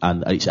three.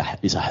 And it's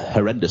a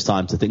horrendous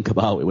time to think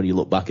about it when you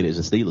look back at it as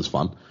a Steelers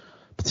fan,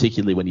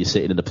 particularly when you're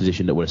sitting in the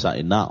position that we're sat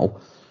in now.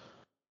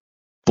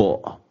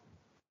 But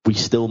we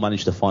still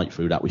managed to fight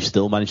through that. We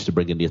still managed to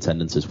bring in the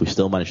attendances. We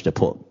still managed to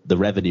put the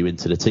revenue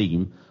into the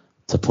team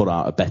to put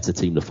out a better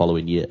team the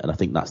following year. And I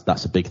think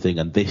that's a big thing.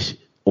 And this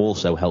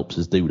also helps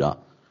us do that.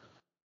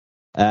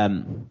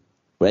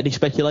 Any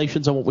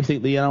speculations on what we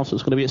think the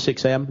announcement's going to be at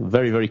 6 a.m?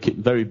 Very, very,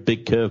 very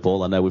big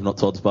curveball. I know we've not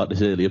talked about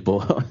this earlier,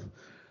 but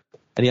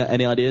any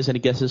ideas, any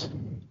guesses?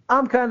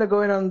 I'm kind of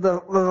going on the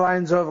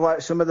lines of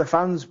like some of the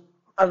fans.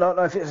 I don't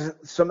know if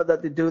it's something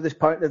that they do this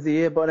point of the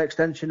year, but an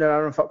extension of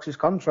Aaron Fox's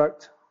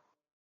contract.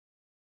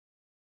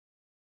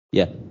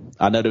 Yeah,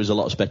 I know there was a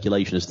lot of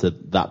speculation as to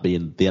that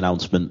being the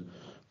announcement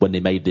when they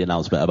made the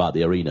announcement about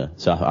the arena.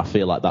 So I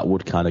feel like that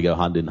would kind of go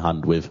hand in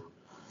hand with,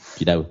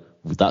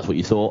 if that's what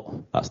you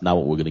thought, that's now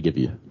what we're going to give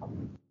you.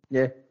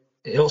 Yeah.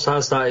 It also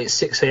has that at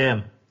 6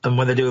 a.m. and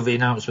when they do the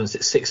announcements,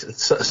 it's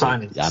 6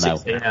 signing. Yeah, I know.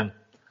 6 a.m.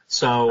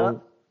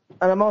 So.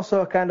 And I'm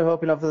also kind of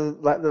hoping of the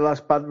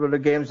last bad run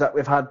of games that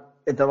we've had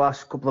in the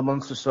last couple of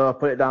months or so,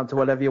 put it down to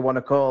whatever you want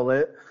to call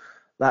it,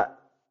 that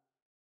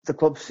the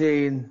club's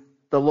seeing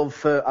the love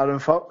for Aaron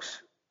Fox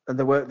and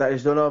the work that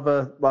he's done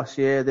over last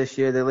year, this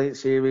year, the Elite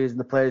Series and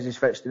the players he's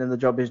fetched in and the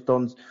job he's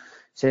done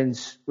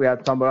since we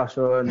had Tom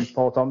Barrasso and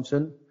Paul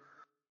Thompson.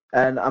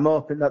 And I'm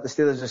hoping that the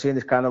Steelers have seen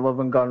this kind of love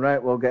and gone,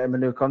 right, we'll get him a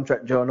new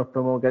contract drawn up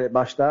and we'll get it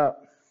bashed out.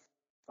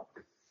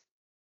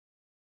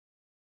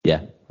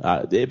 Yeah,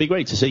 it'd be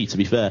great to see, to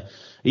be fair.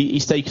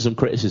 He's taken some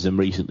criticism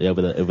recently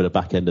over the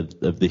back end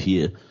of this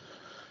year.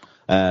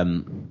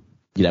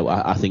 you know,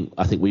 I think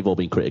we've all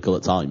been critical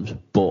at times,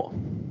 but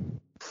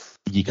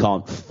you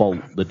can't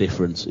fault the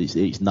difference.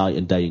 It's night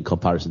and day in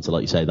comparison to,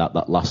 like you say,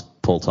 that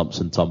last Paul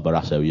Thompson, Tom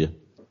Barrasso year.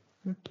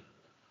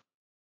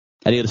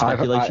 Any other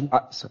speculation?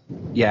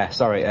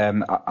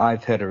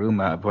 I've heard a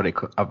rumour of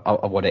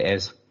what it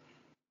is.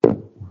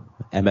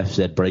 MF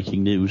said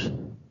breaking news.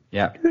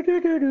 Yeah.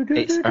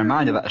 It's a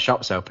reminder that the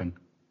shop's open.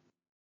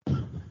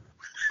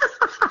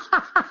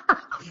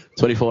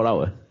 24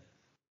 hour.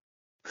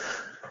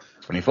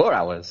 24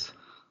 hours.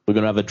 We're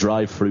going to have a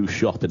drive-through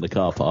shop in the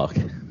car park.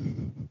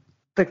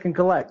 Pick and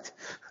collect.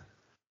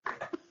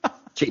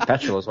 Cheap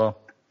petrol as well.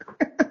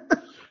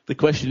 The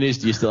question is,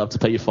 do you still have to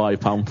pay your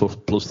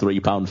 £5 plus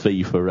 £3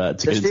 fee for to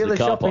get into the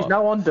car shop park? Is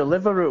now on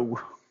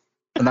Deliveroo.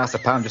 And that's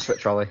 £1 just for a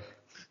trolley.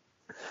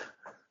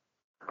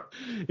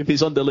 If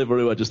it's on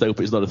Deliveroo, I just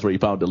hope it's not a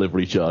 £3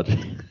 delivery charge.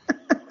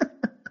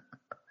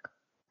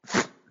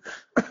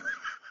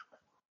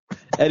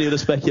 Any other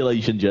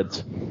speculation,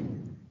 gents?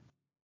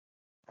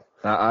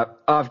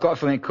 I've got a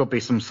feeling it could be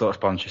some sort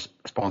of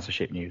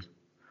sponsorship news.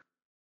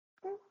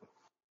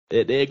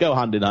 It go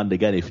hand in hand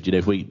again.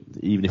 If we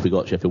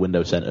got Sheffield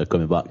Window Centre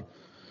coming back,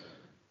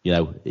 you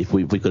know, if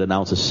we could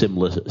announce a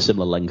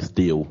similar length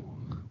deal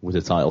with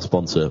a title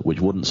sponsor,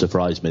 which wouldn't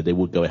surprise me, they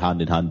would go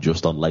hand in hand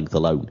just on length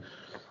alone.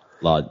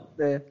 Like,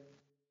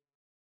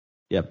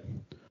 yeah.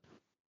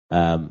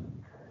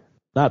 I'm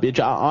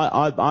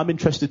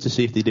interested to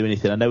see if they do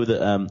anything. I know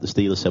that the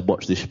Steelers said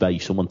watch this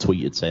space. Someone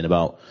tweeted saying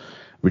about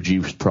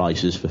reduced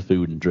prices for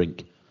food and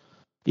drink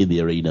in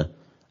the arena,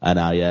 and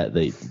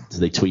they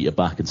tweeted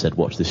back and said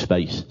watch this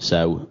space.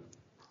 So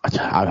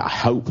I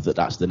hope that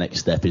that's the next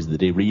step, is that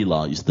they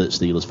realise that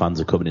Steelers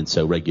fans are coming in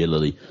so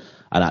regularly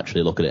and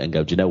actually look at it and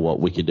go, do you know what,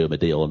 we can do them a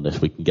deal on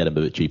this. We can get them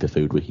a bit cheaper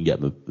food. We can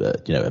get them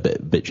a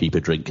bit cheaper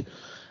drink.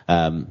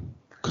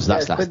 Because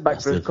that's the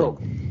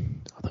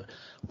thing.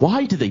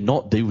 Why do they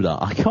not do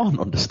that? I can't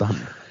understand.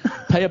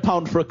 Pay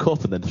 £1 for a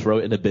cup and then throw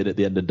it in a bin at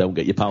the end and don't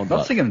get your £1 back.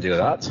 I think I'm doing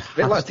that.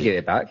 They'd like to get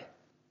it back.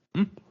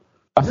 I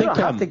think I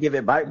have to give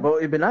it back, but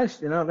it'd be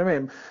nice, you know what I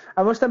mean?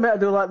 I must admit, I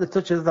do like the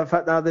touch of the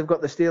fact now they've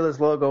got the Steelers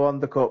logo on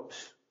the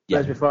cups.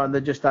 Whereas before, and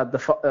they just had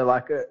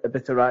the a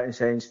bit of writing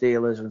saying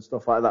Steelers and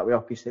stuff like that with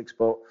hockey sticks.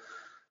 But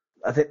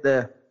I think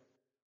the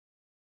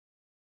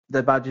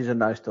badge is a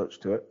nice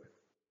touch to it.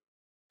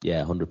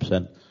 Yeah,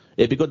 100%.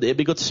 It'd be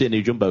good to see a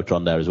new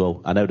Jumbotron there as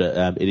well. I know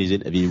that in his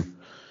interview,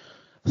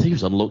 I think it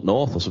was on Look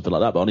North or something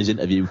like that, but on his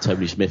interview,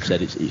 Tony Smith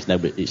said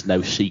it's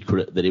no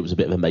secret that it was a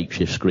bit of a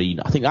makeshift screen.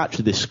 I think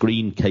actually this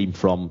screen came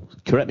from,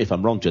 correct me if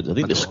I'm wrong, gents, I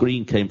think the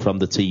screen came from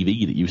the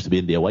TV that used to be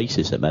in the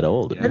Oasis at Meadow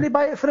Hall. Did they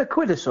buy it for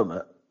 £1 or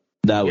something?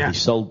 No,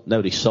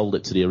 they sold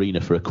it to the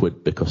arena for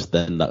 £1 because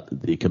then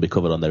it can be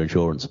covered on their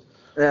insurance.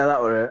 Yeah,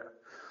 that was it.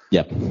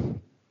 Yeah.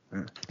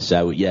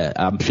 So yeah,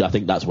 I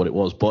think that's what it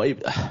was.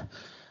 But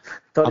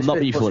I'm not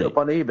being funny. Up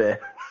on eBay.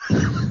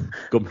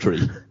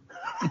 Gumtree.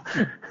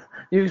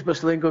 Used but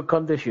still in good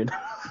condition.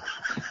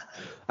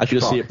 I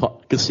could see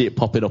it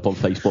popping up on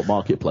Facebook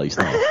Marketplace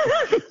now.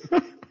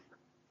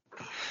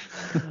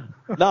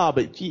 No,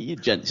 but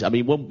gents, I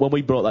mean, when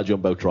we brought that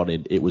Jumbotron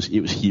in, it was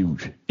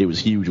huge. It was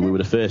huge. We were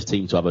the first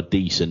team to have a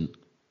decent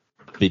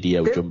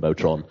video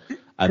Jumbotron.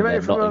 And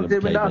then Nottingham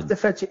did we came not have to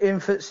fetch it in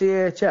for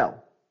CHL?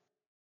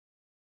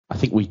 I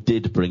think we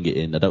did bring it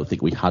in. I don't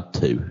think we had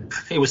to.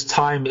 It was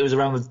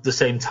around the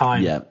same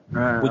time. Yeah.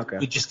 Okay.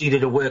 We just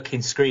needed a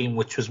working screen,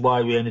 which was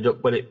why we ended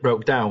up, when it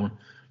broke down.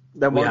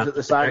 Then ones at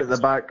the side, at the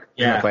back.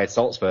 Yeah. We played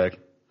Salzburg.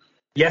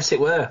 Yes,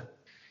 it were.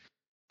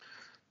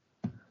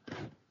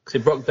 Because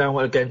it broke down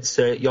against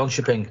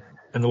Jönköping,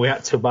 and we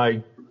had to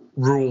buy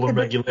rule and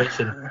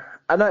regulation.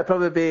 I know it'd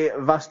probably be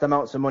vast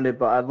amounts of money,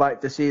 but I'd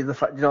like to see the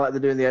fact, like they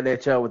do in the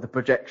NHL with the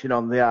projection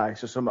on the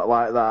ice or something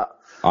like that.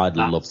 I'd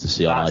love to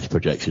see on ice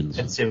projections.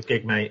 Expensive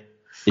gig, mate.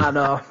 I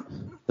know.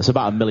 It's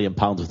about £1 million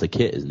worth of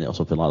kit, isn't it, or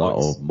something like that,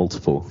 or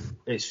multiple?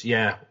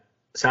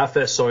 So I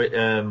first saw it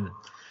on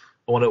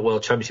one at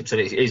World Championships,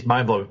 and it's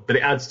mind blowing. But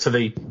it adds to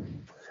the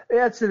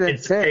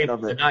entertainment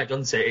of the it. night,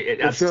 doesn't it?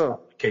 It adds to the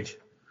package.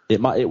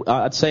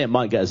 I'd say it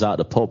might get us out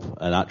of the pub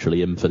and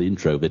actually in for the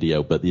intro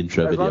video, but the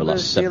intro video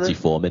lasts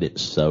 74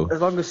 minutes. So as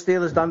long as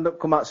Steelers stand-up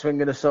come out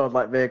swinging a sword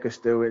like Vegas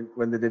do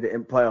when they did it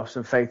in playoffs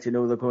and fighting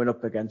who they're going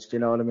up against, you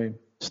know what I mean?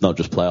 It's not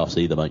just playoffs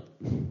either, mate.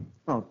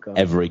 Oh, God.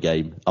 Every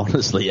game.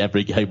 Honestly,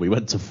 every game. We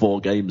went to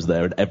 4 games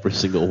there, and every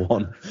single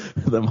one,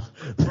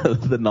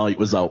 the night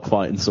was out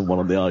fighting someone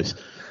on the ice.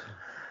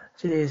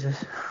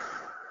 Jesus.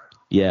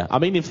 Yeah, I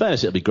mean, in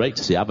fairness, it'll be great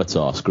to see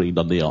Avatar screened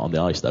on the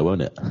ice, though,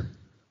 won't it?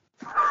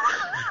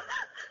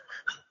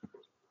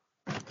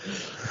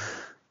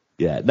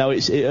 Yeah, no,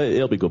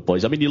 it'll be good,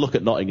 boys. I mean, you look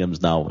at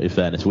Nottingham's now, in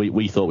fairness.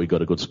 We thought we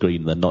got a good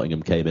screen, and then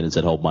Nottingham came in and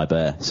said, hold my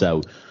bear.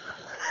 So,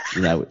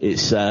 you know,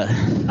 it's...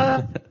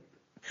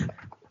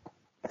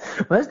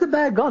 Where's the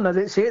bear gone? I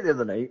didn't see it the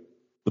other night.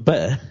 The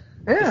bear?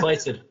 Yeah.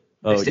 Deflated.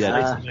 Oh, it's yeah.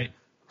 deflated, mate.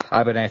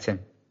 Hibernating.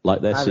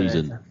 Like their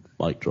season,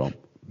 mic drop.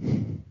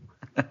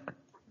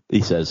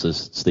 He says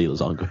as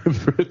Steelers aren't going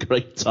for a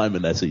great time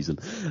in their season.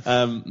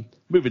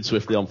 Moving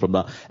swiftly on from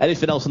that.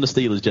 Anything else on the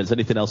Steelers, gents?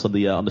 Anything else on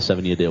the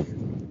 7-year deal?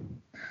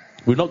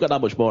 We've not got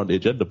that much more on the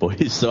agenda,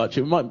 boys, so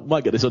actually we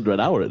might get this under an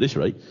hour at this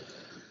rate.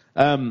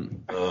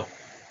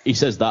 He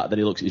says that, then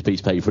he looks at his piece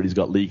of paper and he's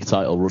got league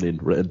title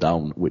written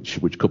down, which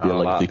could be a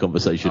lengthy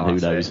conversation. Who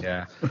knows?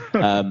 Yeah.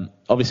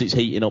 Obviously, it's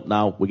heating up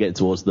now. We're getting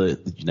towards the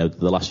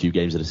last few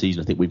games of the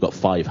season. I think we've got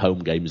 5 home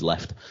games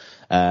left,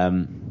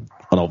 and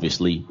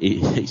obviously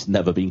it's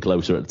never been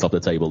closer at the top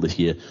of the table this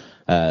year.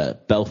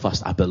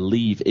 Belfast, I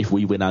believe, if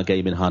we win our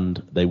game in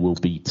hand, they will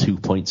be 2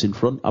 points in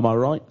front. Am I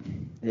right?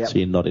 Yeah.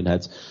 Seeing nodding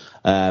heads.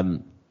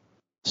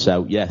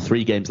 So,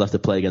 3 games left to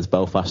play against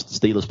Belfast.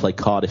 Steelers play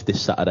Cardiff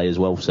this Saturday as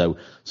well, so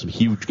some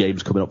huge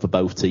games coming up for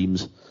both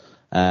teams.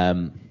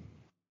 What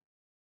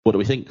do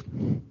we think?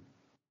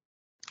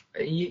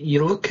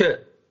 You look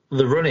at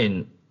the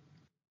running,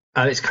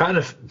 and it's kind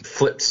of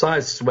flipped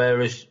sides,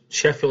 whereas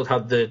Sheffield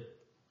had the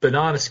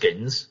banana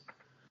skins,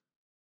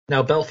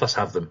 now Belfast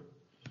have them.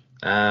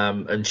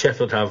 And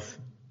Sheffield have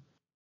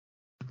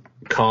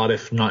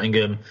Cardiff,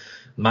 Nottingham,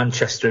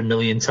 Manchester a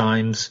million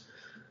times.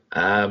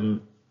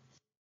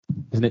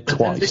 Isn't it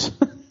twice?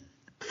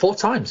 4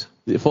 times.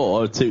 Is it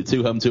 4 or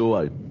 2 home, 2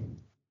 away?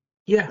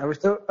 Yeah. Have we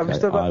still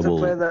got to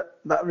play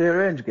that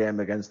rearranged game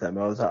against them,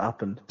 or has that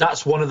happened?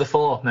 That's one of the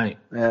 4, mate.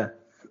 Yeah.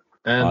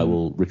 I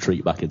will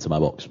retreat back into my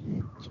box.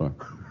 Sorry.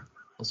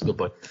 That's a good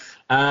boy.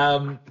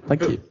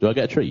 Thank you. Do I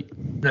get a treat?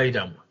 No, you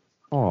don't.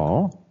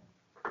 Aww.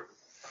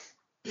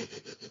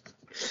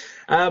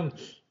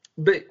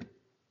 But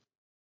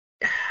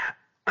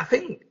I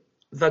think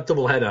that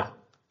doubleheader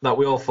that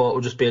we all thought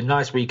would just be a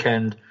nice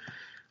weekend,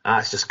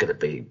 it's just going to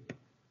be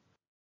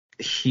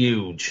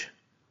huge.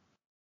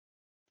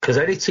 Because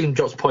any team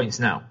drops points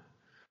now,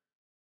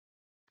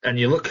 and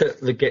you look at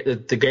the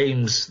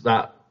games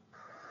that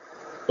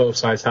both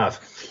sides have.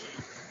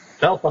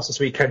 Belfast this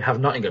weekend have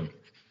Nottingham.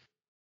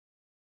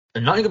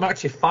 And Nottingham are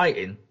actually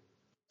fighting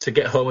to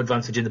get home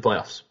advantage in the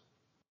playoffs.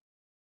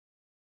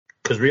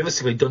 Because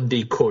realistically,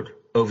 Dundee could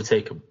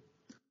overtake them.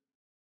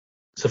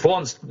 So for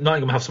once,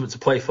 Nottingham have something to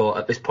play for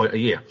at this point of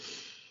the year.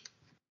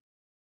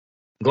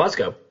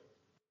 Glasgow,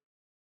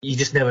 you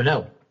just never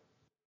know.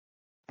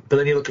 But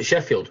then you look at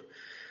Sheffield.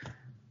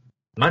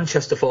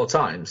 Manchester 4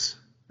 times,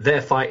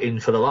 they're fighting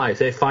for their lives.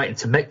 They're fighting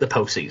to make the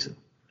postseason.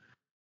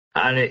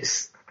 And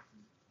there's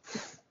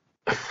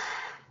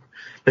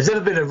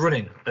never been a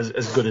running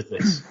as good as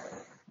this.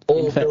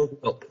 All building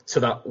up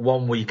to that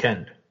one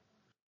weekend.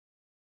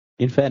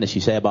 In fairness,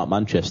 you say about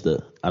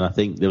Manchester, and I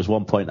think there was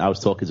one point I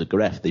was talking to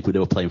Gref, they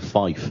were playing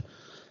Fife,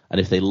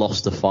 and if they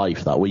lost to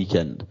Fife that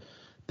weekend,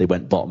 they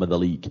went bottom of the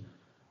league.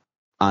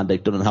 And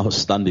they've done an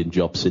outstanding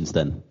job since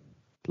then.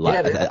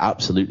 An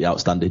absolutely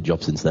outstanding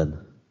job since then.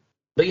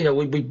 But,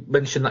 we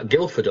mentioned that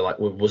Guildford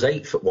was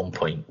 8th at one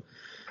point.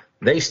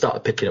 They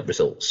started picking up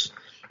results.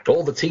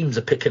 All the teams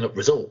are picking up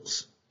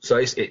results. So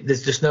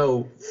there's just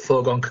no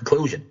foregone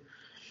conclusion.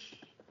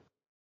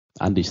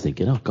 Andy's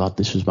thinking, oh, God,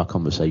 this was my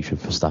conversation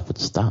for Stafford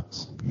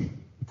Stats.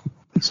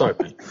 Sorry,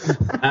 mate.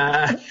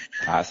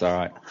 That's all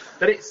right.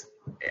 But it's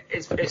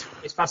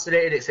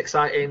fascinating. It's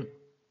exciting.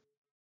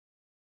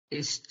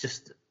 It's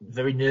just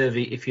very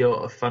nervy if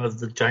you're a fan of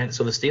the Giants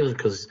or the Steelers,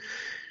 because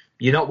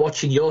you're not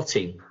watching your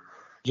team.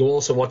 You're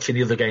also watching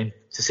the other game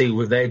to see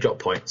where they drop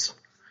points.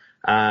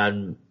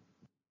 And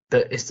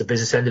it's the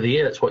business end of the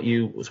year. It's what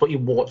you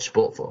watch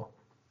sport for.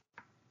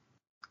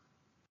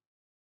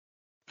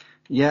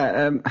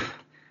 Yeah,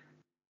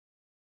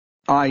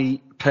 I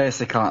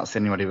personally can't see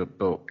anybody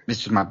but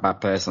this is my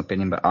personal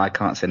opinion, but I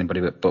can't see anybody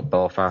but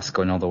Belfast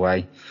going all the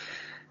way.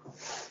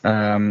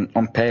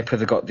 On paper,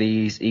 they've got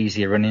these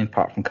easier running,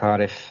 apart from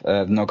Cardiff.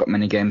 They've not got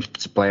many games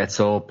to play at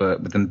all,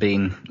 but with them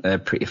being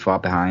pretty far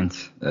behind,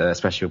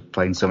 especially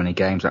playing so many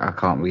games, I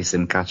can't really see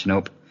them catching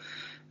up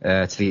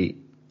to the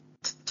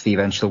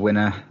eventual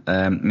winner.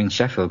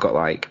 Sheffield got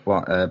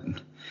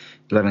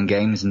 11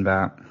 games in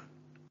about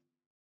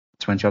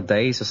 20 odd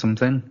days or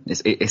something.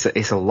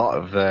 It's a lot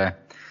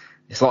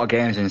of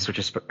games in such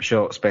a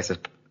short space of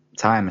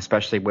time,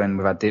 especially when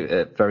we've had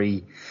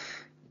very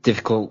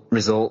difficult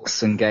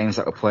results and games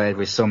that were played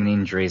with so many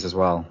injuries as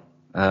well.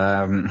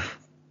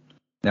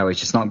 It's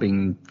just not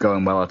been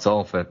going well at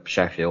all for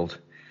Sheffield.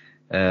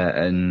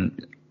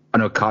 And I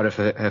know Cardiff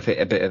have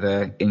hit a bit of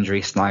an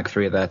injury snag.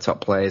 3 of their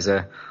top players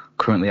are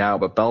currently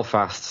out, but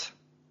Belfast,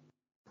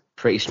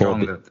 pretty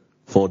strong.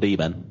 4D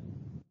men.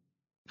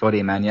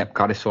 4D men, yep.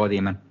 Cardiff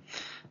 4D men.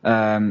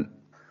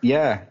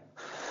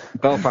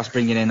 Belfast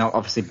bringing in,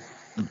 obviously,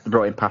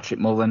 brought in Patrick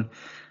Mullen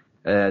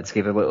to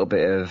give a little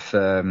bit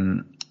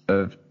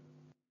of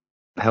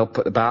help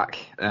at the back,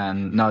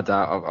 and no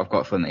doubt I've got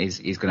a feeling that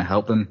he's going to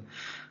help them.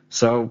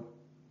 So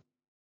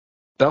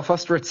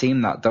Belfast are a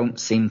team that don't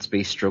seem to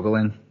be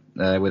struggling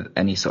with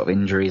any sort of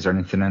injuries or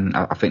anything, and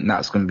I think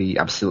that's going to be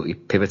absolutely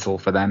pivotal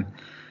for them.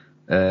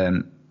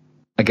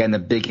 Again, the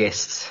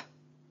biggest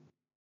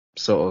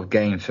sort of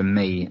game for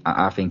me,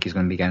 I think, is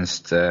going to be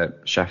against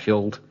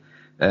Sheffield.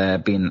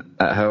 Being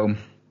at home,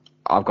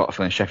 I've got a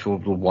feeling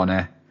Sheffield will want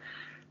to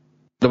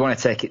They want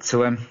to take it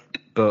to him,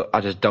 but I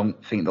just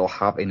don't think they'll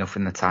have enough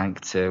in the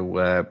tank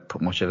to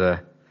put much of an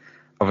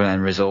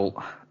end result.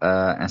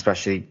 And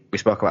especially, we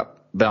spoke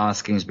about banana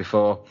skins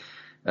before.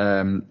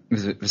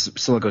 There's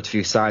still a good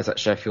few sides that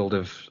Sheffield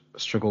have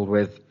struggled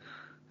with.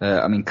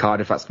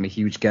 Cardiff, that's going to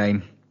be a huge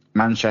game.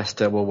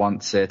 Manchester will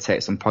want to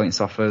take some points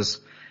off us.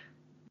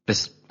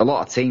 There's a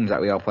lot of teams that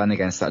we are playing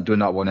against that do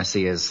not want to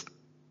see us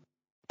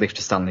lift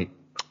a Stanley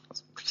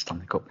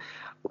Cup.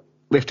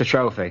 Lift a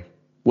trophy.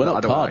 Well,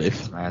 I don't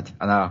Cardiff. Want that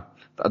I know.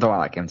 I don't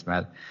want that game to my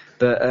head.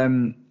 But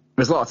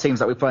there's a lot of teams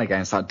that we play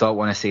against that don't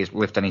want to see us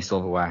lift any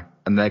silverware.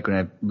 And they're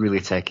going to really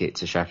take it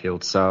to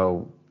Sheffield.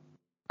 So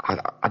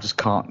I just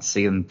can't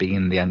see them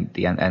being the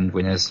end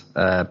winners.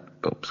 But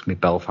it's going to be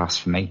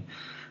Belfast for me.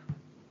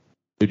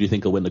 Who do you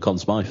think will win the Conn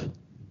Smythe?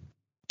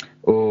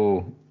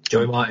 Oh,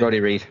 Joey Martin.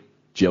 Brodie Reid.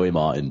 Joey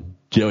Martin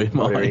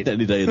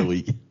any day of the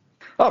week.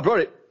 Oh,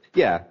 Brodie.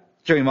 Yeah.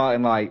 Joey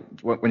Martin, like,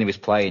 when he was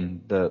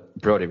playing, the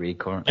Brodie Reid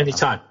current.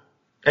 Anytime.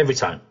 Every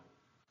time.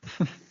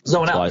 There's no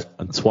one else.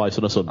 And twice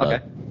on a Sunday.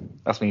 Okay.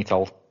 That's me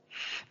told.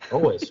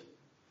 Always.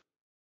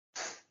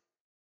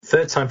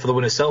 Third time for the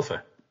winner's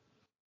selfie.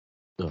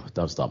 Oh,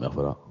 don't start me off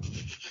with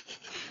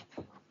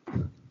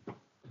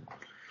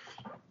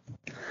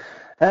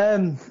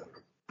that.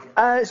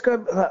 It's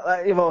going,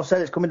 like you've all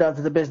said, it's coming down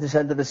to the business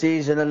end of the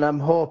season, and I'm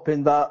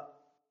hoping that,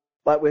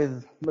 like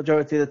with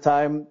majority of the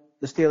time,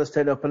 the Steelers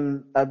turn up,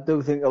 and I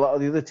do think a lot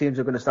of the other teams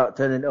are going to start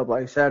turning up.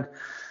 Like I said,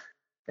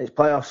 it's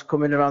playoffs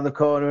coming around the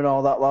corner and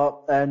all that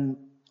lot, and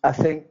I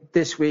think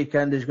this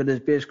weekend is going to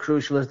be as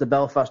crucial as the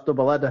Belfast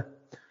doubleheader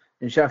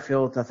in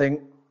Sheffield. I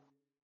think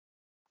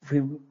if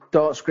we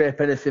don't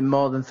scrape anything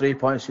more than 3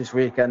 points this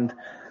weekend,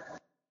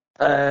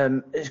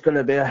 it's going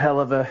to be a hell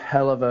of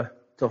a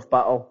tough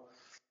battle.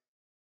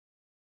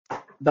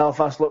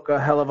 Belfast look a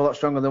hell of a lot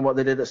stronger than what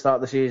they did at the start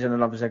of the season,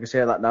 and obviously I can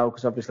say that now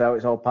because obviously how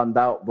it's all panned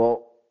out, but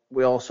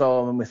we all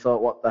saw them and we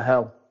thought, what the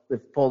hell?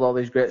 They've pulled all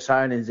these great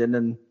signings in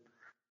and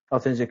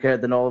nothing's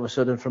occurred, then all of a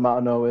sudden from out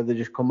of nowhere they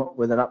just come up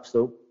with an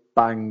absolute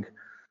bang.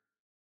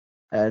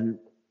 And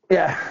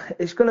yeah,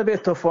 it's going to be a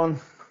tough one.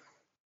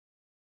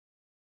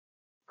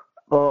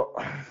 But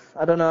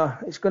I don't know,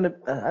 it's going to,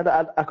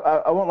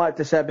 I won't like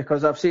to say,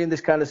 because I've seen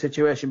this kind of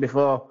situation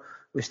before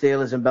with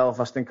Steelers and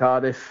Belfast and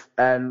Cardiff,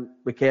 and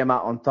we came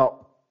out on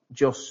top.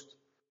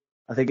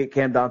 I think it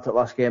came down to the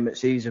last game of the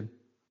season.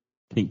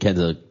 I think it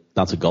came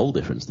down to goal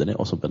difference, didn't it,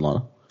 or something like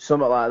that?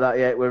 Something like that,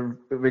 yeah. It was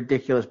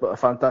ridiculous, but a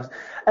fantastic.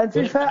 And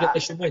to be fair,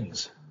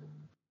 wins.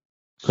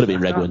 Could have been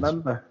Red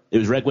Wins. It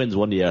was Red Wins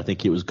one year. I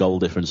think it was goal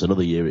difference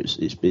another year. It's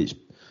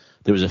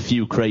there was a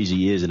few crazy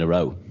years in a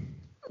row.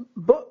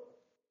 But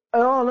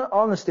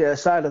honestly,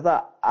 aside of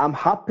that, I'm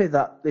happy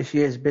that this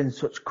year's been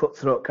such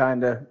cutthroat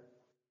kind of.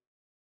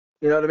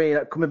 You know what I mean?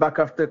 Coming back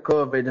after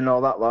COVID and all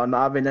that lot, and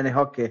not having any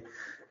hockey.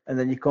 And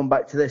then you come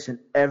back to this and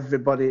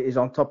everybody is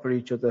on top of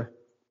each other,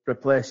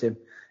 replacing.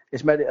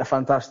 It's made it a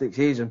fantastic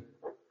season.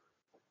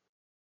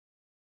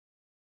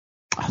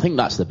 I think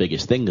that's the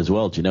biggest thing as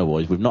well, do you know,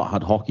 boys? We've not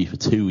had hockey for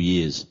 2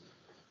 years.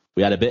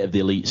 We had a bit of the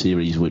Elite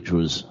Series, which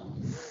was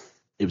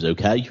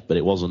okay, but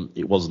it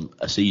wasn't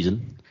a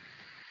season.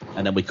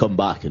 And then we come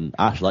back and,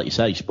 Ash, like you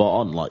say,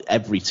 spot on. Like,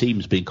 every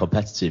team's been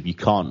competitive. You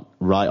can't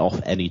write off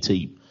any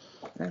team.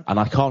 Yeah. And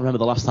I can't remember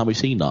the last time we've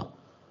seen that.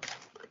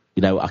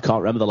 You know, I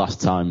can't remember the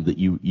last time that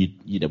you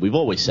know, we've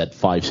always said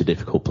Fife's a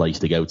difficult place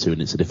to go to and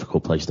it's a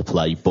difficult place to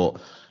play, but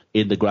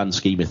in the grand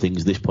scheme of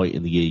things, this point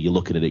in the year, you're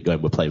looking at it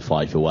going, we're playing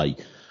Fife away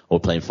or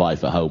playing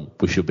Fife at home,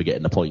 we should be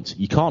getting the points.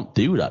 You can't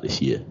do that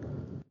this year.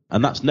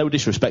 And that's no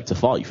disrespect to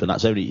Fife, and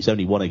it's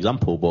only one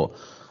example, but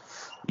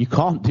you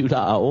can't do that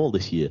at all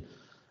this year.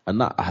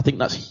 And I think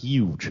that's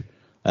huge.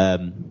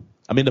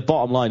 The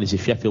bottom line is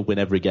if Sheffield win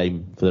every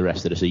game for the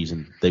rest of the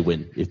season, they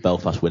win. If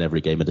Belfast win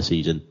every game of the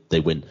season, they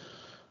win.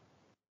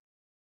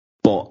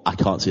 But I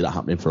can't see that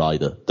happening for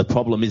either. The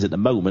problem is at the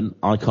moment,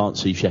 I can't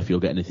see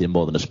Sheffield getting anything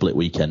more than a split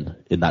weekend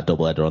in that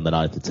doubleheader on the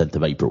 9th and 10th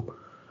of April.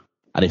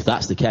 And if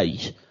that's the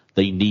case,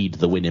 they need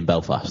the win in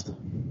Belfast.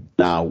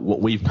 Now,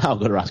 what we've now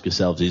got to ask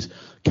ourselves is,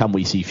 can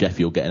we see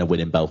Sheffield getting a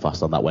win in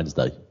Belfast on that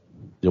Wednesday? Is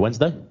it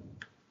Wednesday?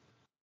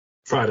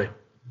 Friday.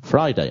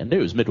 I knew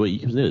it was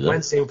midweek.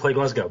 Wednesday we'll play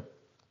Glasgow.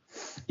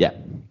 Yeah.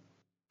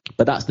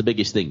 But that's the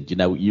biggest thing. You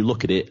know, you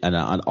look at it, and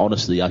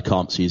honestly, I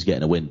can't see us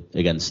getting a win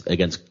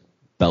against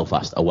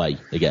Belfast away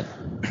again.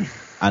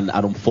 And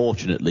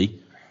unfortunately,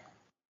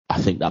 I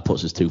think that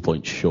puts us 2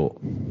 points short.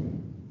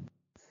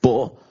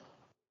 But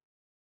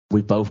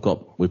we've both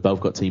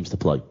got teams to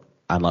play.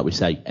 And like we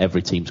say,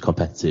 every team's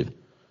competitive.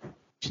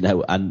 You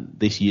know, and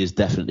this year's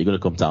definitely going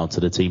to come down to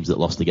the teams that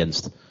lost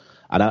against.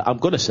 And I'm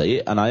going to say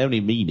it, and I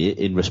only mean it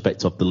in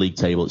respect of the league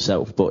table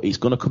itself, but it's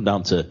going to come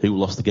down to who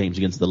lost the games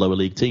against the lower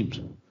league teams.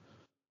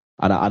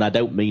 And I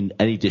don't mean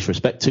any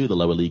disrespect to the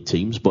lower league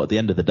teams, but at the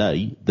end of the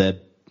day, they're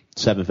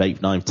 7th, 8th,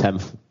 9th,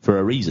 10th for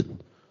a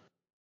reason.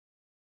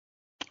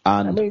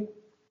 And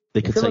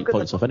they can take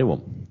points off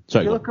anyone.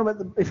 Sorry,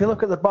 if you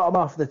look at the bottom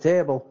half of the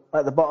table,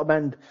 like the bottom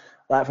end,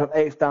 like from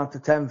 8th down to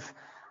 10th,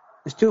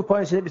 There's 2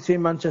 points in it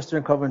between Manchester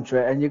and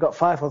Coventry, and you've got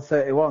 5 on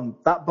 31.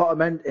 That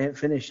bottom end ain't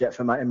finished yet,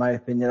 in my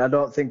opinion. I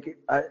don't think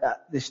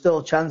there's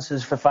still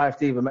chances for 5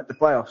 to even make the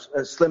playoffs.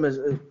 As slim as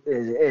it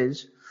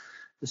is,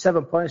 there's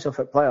 7 points off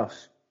at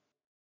playoffs.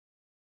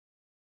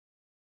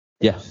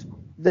 Yes.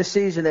 This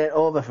season ain't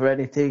over for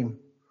any team.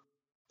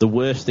 The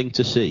worst thing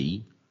to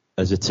see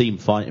as a team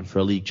fighting for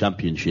a league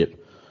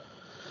championship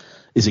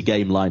is a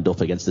game lined up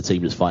against a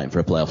team that's fighting for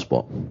a playoff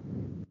spot.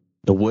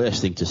 The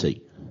worst thing to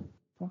see.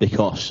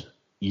 Because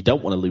you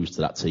don't want to lose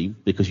to that team,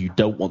 because you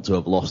don't want to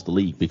have lost the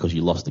league because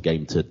you lost the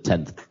game to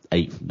 10th,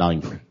 8th,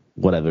 9th,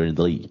 whatever in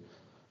the league.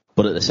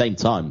 But at the same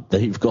time,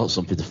 they've got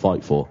something to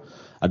fight for.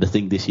 And the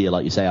thing this year,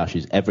 like you say, Ash,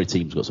 is every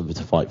team's got something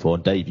to fight for.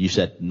 And Dave, you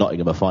said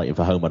Nottingham are fighting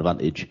for home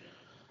advantage.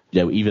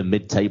 You know, even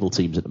mid-table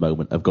teams at the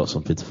moment have got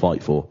something to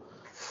fight for.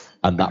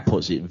 And that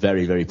puts it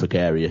very, very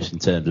precarious in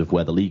terms of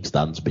where the league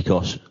stands,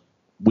 because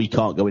we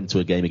can't go into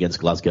a game against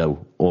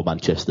Glasgow or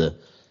Manchester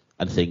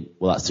and think,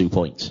 well, that's 2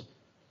 points.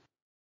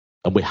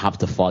 And we have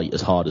to fight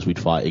as hard as we'd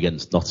fight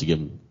against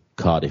Nottingham,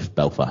 Cardiff,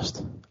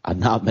 Belfast.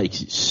 And that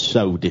makes it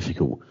so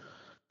difficult.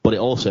 But it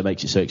also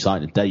makes it so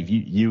exciting. Dave,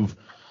 you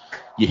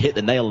hit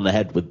the nail on the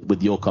head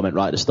with your comment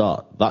right at the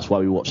start. That's why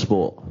we watch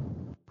sport.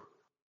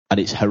 And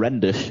it's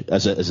horrendous,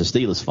 as a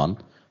Steelers fan,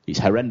 it's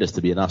horrendous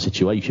to be in that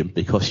situation,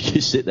 because you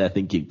just sit there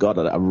thinking, God,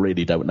 I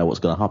really don't know what's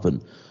going to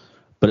happen.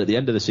 But at the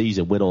end of the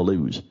season, win or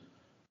lose,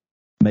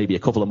 maybe a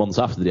couple of months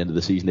after the end of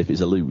the season, if it's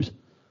a lose,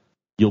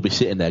 you'll be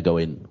sitting there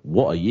going,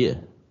 what a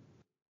year.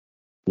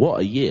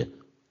 What a year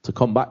to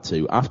come back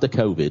to after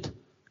COVID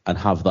and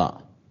have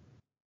that.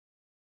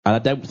 And I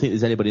don't think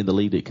there's anybody in the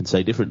league that can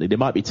say differently. There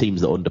might be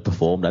teams that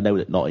underperformed. I know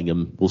that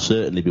Nottingham will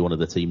certainly be one of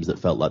the teams that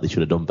felt like they should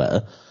have done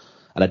better.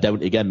 And I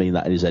don't, again, mean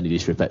that is any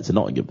disrespect to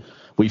Nottingham.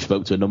 We've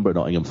spoke to a number of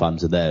Nottingham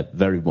fans, and they're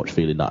very much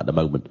feeling that at the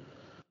moment.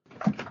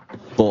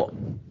 But,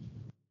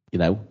 you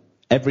know,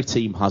 every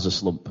team has a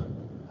slump.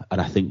 And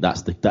I think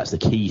that's the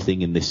key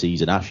thing in this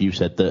season. Ash, you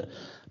said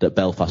that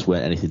Belfast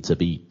weren't anything to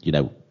be, you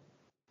know,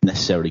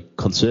 necessarily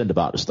concerned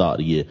about at the start of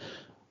the year.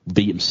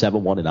 Beat them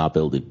 7-1 in our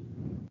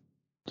building.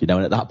 You know,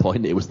 and at that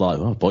point it was like,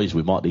 oh boys,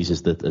 we mark these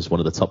as one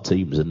of the top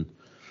teams, and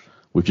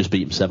we've just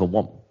beat them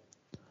 7-1.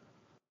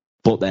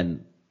 But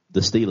then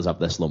the Steelers have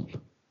their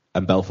slump,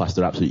 and Belfast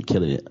are absolutely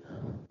killing it.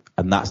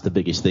 And that's the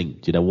biggest thing.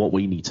 Do you know what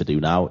we need to do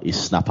now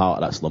is snap out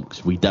of that slump, because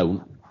if we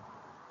don't,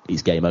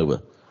 it's game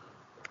over.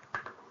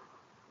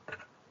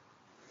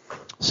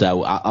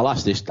 So I'll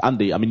ask this,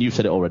 Andy. I mean, you've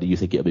said it already. You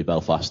think it'll be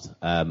Belfast.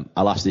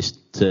 I'll ask this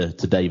to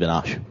Dave and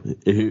Ash.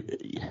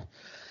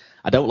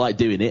 I don't like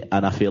doing it,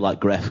 and I feel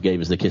like Greff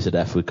gave us the kiss of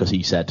death, because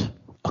he said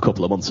a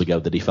couple of months ago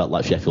that he felt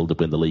like Sheffield would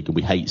win the league, and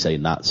we hate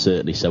saying that,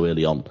 certainly so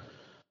early on.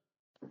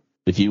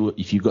 If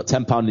you've got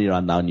 £10 in your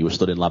hand now and you were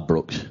stood in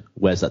Ladbrokes,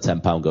 where's that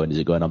 £10 going? Is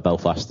it going on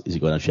Belfast? Is it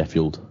going on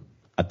Sheffield?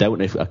 I don't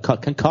know if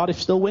can Cardiff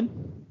still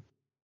win?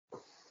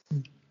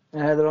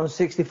 They're on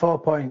 64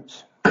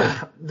 points.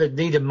 They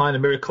need a minor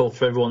miracle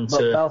for everyone but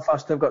to.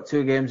 Belfast have got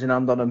 2 games in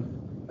hand on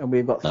them, and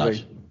we've got 3.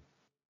 Nice.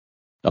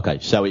 Okay,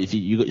 so if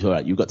you've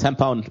got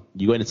 £10,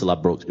 you're going into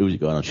Ladbrokes. Who's it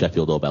going on,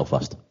 Sheffield or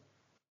Belfast?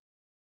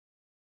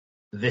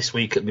 This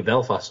week it'll be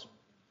Belfast,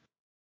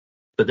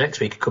 but next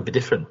week it could be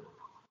different.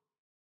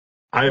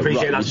 I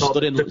appreciate that's not.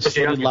 Stood in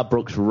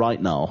Ladbrokes right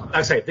now.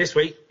 I say this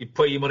week you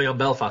put your money on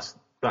Belfast.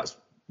 That's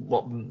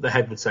what the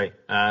head would say.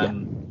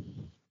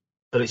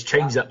 But it's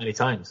changed that many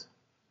times.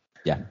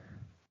 Yeah.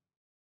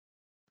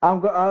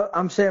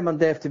 I'm same on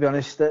Dave, to be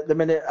honest. At the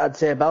minute, I'd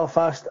say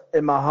Belfast.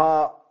 In my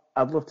heart,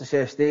 I'd love to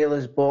say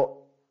Steelers, but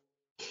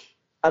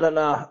I don't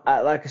know.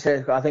 Like I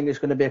said, I think it's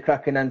going to be a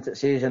cracking end to the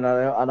season,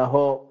 and I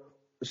hope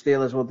the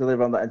Steelers will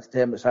deliver on that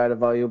entertainment side of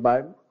value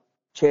by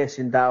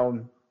chasing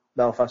down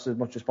Belfast as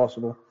much as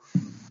possible.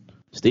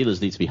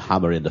 Steelers need to be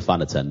hammering the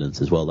fan attendance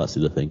as well. That's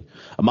the other thing.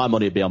 And my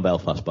money would be on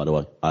Belfast, by the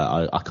way.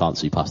 I can't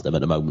see past them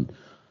at the moment.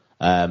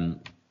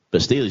 But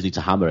Steelers need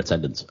to hammer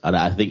attendance. And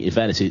I think, in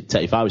fairness,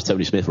 if I was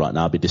Tony Smith right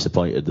now, I'd be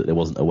disappointed that there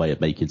wasn't a way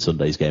of making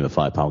Sunday's game a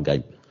 £5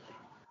 game.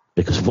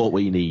 Because what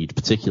we need,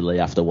 particularly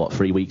after,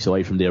 3 weeks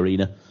away from the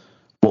arena,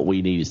 what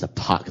we need is to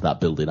pack that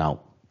building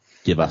out,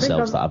 give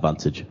ourselves that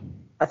advantage.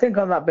 I think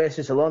on that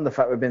basis alone, the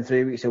fact we've been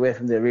 3 weeks away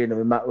from the arena,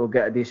 we'll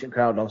get a decent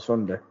crowd on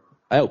Sunday.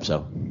 I hope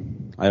so.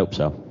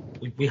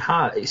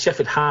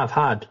 Sheffield have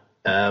had,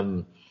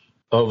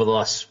 over the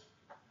last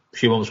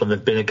few months when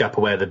there's been a gap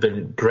away, there've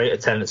been great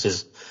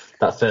attendances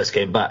that first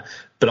game back.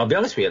 But I'll be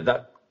honest with you,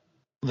 that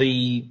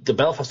the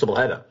Belfast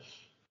doubleheader,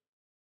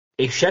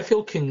 if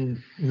Sheffield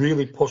can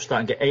really push that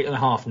and get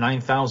 8,500,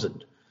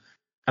 9,000,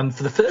 and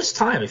for the first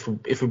time,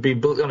 if we're being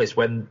brutally honest,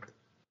 when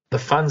the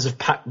fans have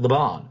packed the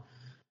barn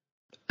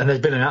and there's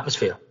been an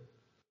atmosphere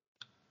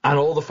and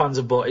all the fans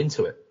have bought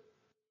into it.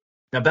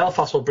 Now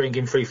Belfast will bring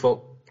in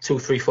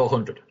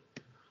 400.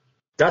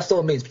 That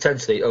still means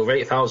potentially over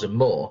 8,000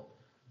 more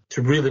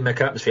to really make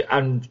an atmosphere,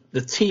 and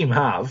the team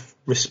have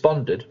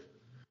responded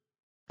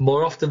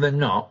more often than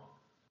not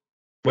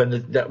when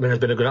there's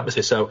been a good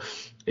atmosphere. So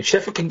if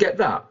Sheffield can get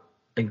that,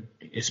 and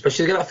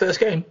especially get that first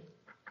game,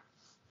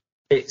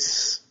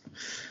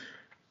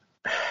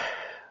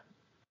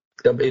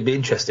 It'd be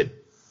interesting.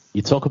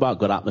 You talk about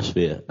good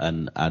atmosphere,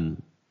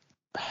 and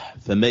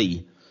for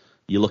me,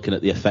 you're looking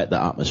at the effect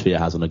that atmosphere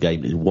has on a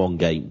game. There's one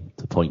game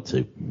to point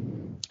to,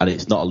 and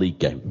it's not a league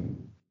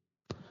game.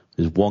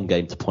 There's one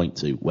game to point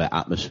to where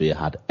atmosphere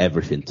had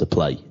everything to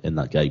play in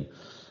that game,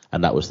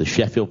 and that was the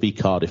Sheffield v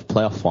Cardiff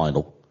playoff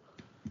final.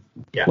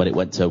 Yeah. When it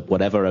went to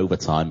whatever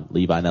overtime,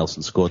 Levi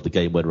Nelson scored the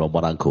game winner on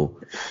one ankle.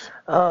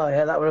 Oh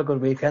yeah, that was a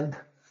good weekend.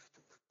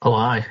 Oh,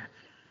 aye.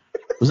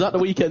 Was that the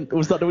weekend?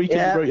 You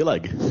broke your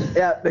leg?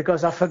 Yeah,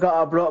 because I forgot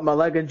I broke my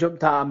leg and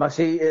jumped out of my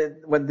seat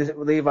when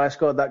Levi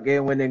scored that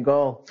game-winning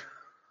goal.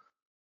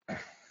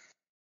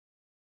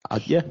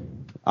 Yeah.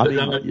 I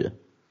remember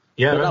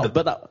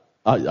that.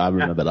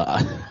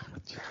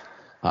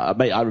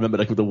 Mate, I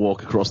remember the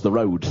walk across the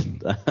road.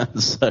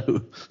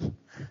 So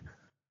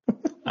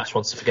I just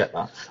want to forget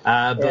that.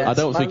 Yeah, I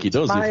don't think he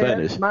does, in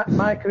fairness.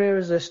 My career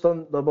as a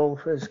stunt double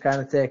is kind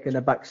of taking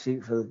a back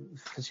seat for the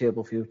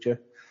foreseeable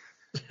future.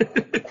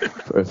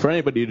 For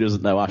anybody who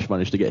doesn't know, Ash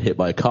managed to get hit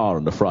by a car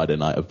on the Friday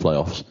night of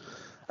playoffs.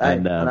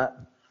 And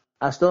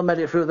I still made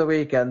it through the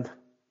weekend.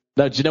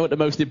 Now, do you know what the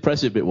most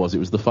impressive bit was? It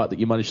was the fact that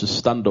you managed to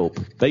stand up.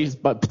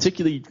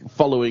 Particularly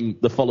following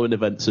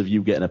events of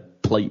you getting a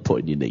plate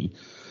put in your knee,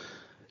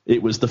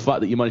 it was the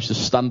fact that you managed to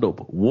stand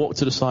up, walk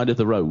to the side of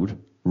the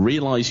road,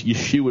 realise your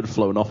shoe had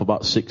flown off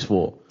about 6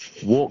 foot,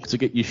 walk to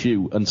get your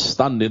shoe, and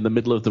stand in the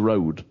middle of the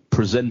road,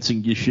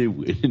 presenting your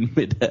shoe in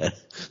midair.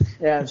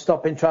 Yeah, and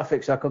stopping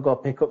traffic so I could go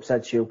pick up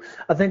said shoe.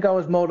 I think I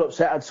was more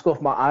upset I'd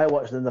scuffed my eye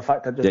watch than the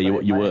fact I just... Yeah,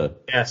 you were.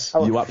 Yes.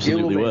 You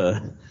absolutely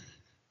were.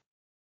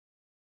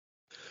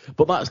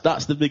 But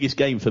that's the biggest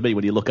game for me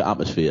when you look at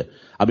atmosphere.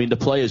 I mean, the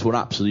players were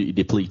absolutely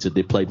depleted.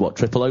 They played,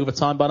 triple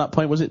overtime by that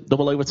point? Was it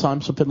double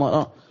overtime, something like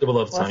that? Double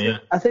overtime, yeah.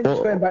 I think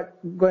just going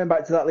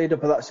back to that lead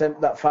up of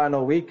that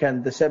final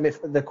weekend,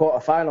 the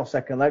quarter-final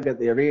second leg at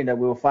the arena,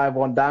 we were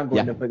 5-1 down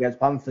going up against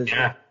Panthers.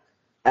 Yeah.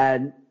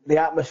 And the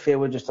atmosphere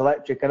was just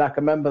electric. And I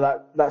can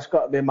remember that's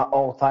got to be my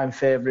all-time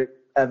favourite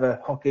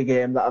ever hockey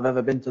game that I've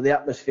ever been to. The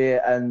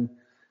atmosphere and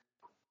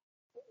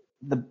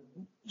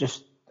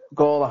just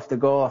goal after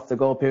goal after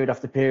goal, period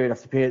after period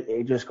after period,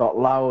 it just got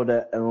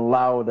louder and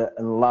louder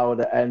and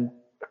louder. And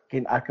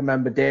I can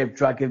remember Dave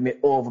dragging me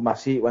over my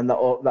seat when that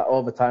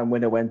overtime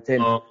winner went in.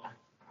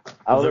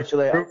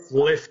 The roof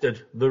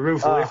lifted when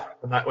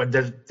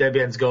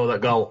Debian scored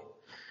that goal.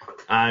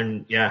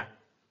 And yeah,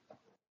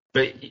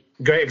 but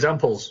great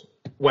examples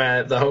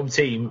where the home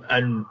team,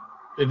 and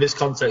in this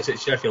context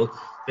it's Sheffield,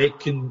 they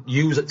can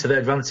use it to their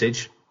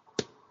advantage.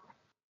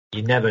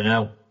 You never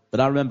know. But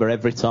I remember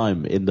every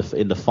time in the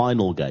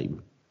final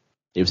game,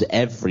 it was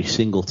every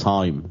single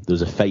time there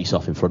was a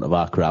face-off in front of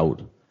our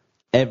crowd.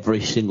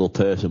 Every single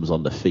person was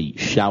on their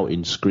feet,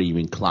 shouting,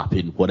 screaming,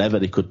 clapping, whatever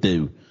they could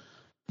do.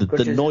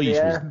 The noise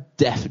was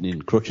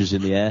deafening, crutches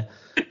in the air.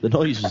 The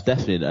noise was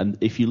deafening, and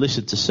if you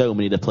listen to so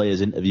many of the players'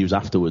 interviews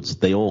afterwards,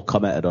 they all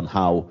commented on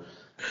how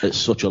at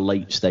such a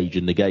late stage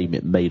in the game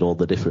it made all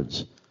the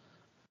difference.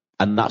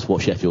 And that's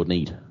what Sheffield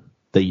need.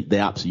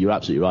 You're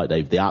absolutely right,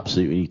 Dave. They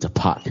absolutely need to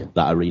pack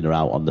that arena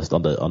out on the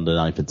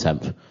 9th and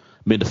 10th. I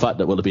mean, the fact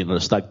that we'll have been on a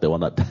stag do on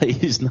that day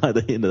is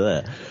neither here nor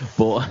there.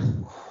 But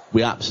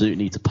we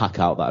absolutely need to pack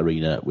out that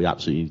arena. We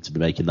absolutely need to be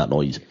making that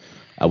noise.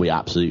 And we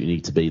absolutely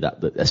need to be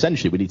that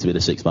essentially, we need to be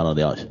the sixth man on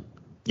the ice.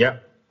 Yeah.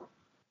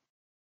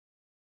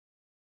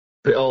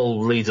 It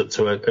all leads up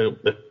to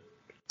a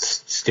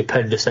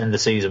stupendous end of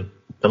season.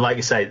 And like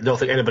you say, I don't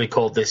think anybody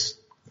called this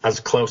as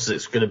close as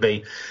it's going to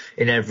be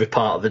in every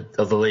part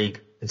of the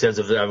league. In terms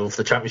of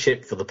the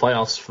championship, for the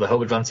playoffs, for the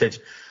home advantage.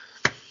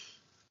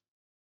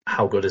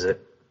 How good is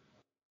it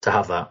to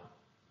have that?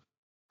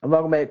 How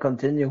long may it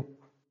continue?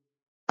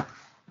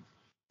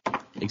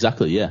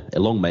 Exactly, yeah.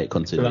 How long may it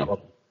continue?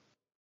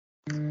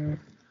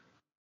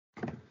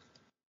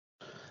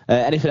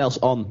 Anything else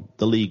on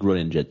the league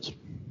running, gents?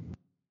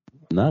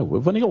 No,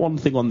 we've only got one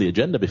thing on the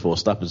agenda before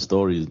Stafford's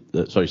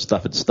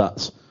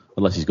stats,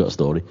 unless he's got a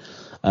story.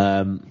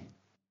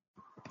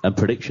 And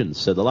predictions.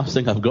 So the last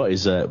thing I've got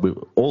is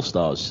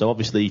All-Stars. So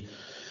obviously,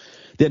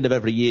 at the end of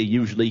every year,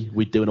 usually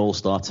we do an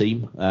All-Star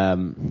team.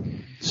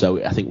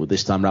 So I think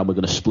this time round we're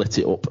going to split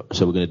it up.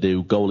 So we're going to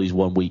do goalies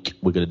 1 week,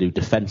 we're going to do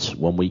defence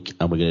 1 week,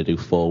 and we're going to do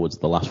forwards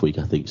the last week,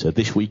 I think. So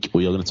this week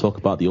we are going to talk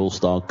about the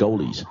All-Star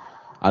goalies.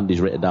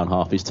 Andy's written down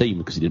half his team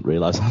because he didn't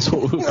realise that's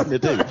what we were going to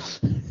do.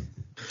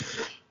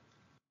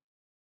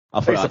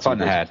 It's a fun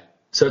ahead.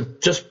 So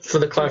just for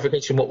the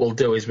clarification, what we'll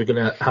do is we're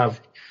going to have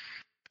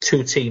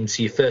 2 teams,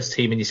 so your first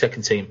team and your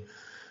second team,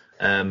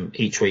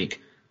 each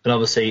week. And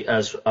obviously,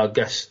 as our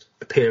guest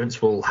appearance,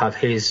 will have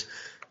his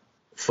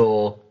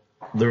for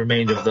the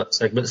remainder of that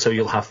segment. So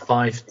you'll have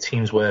 5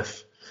 teams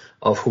worth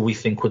of who we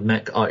think would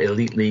make our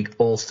Elite League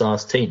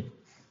All-Stars team.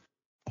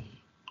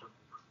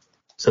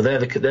 So they're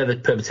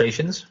the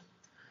permutations.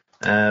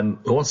 Who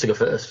wants to go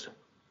first?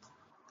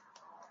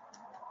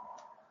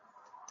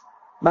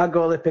 My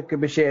goalie pick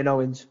could be Shane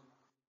Owens.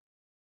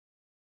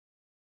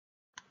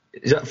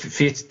 Is that for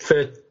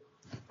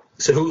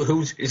so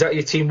who's is that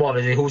your team 1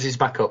 and who's his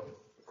backup?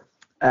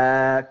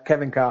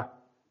 Kevin Carr.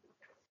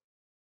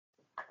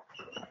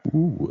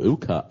 Ooh,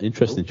 Ucat.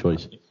 Interesting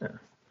choice. Yeah.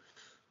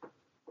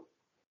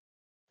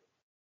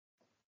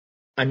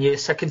 And your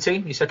second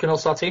team, your second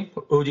All-Star team,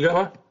 who would you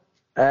go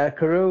for?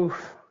 Carew.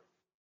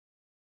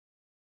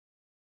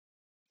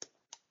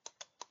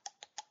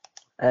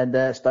 And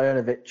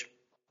Stojanovic.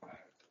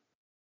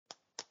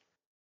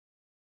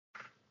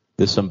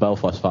 There's some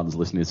Belfast fans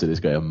listening to this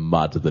going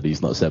mad that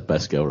he's not said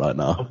Besko right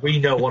now. We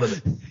know one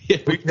of them.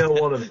 We know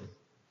one of them.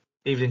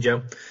 Evening,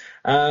 Joe.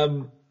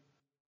 I'll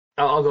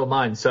go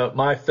mine. So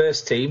my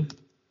first team.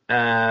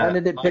 I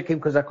didn't pick him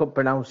because I couldn't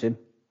pronounce him.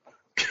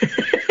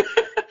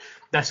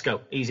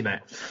 Besko, easy mate.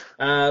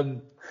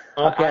 Okay,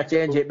 I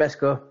change it,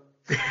 Besko.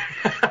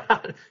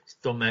 It's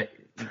done, mate.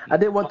 I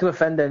didn't want to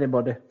offend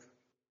anybody.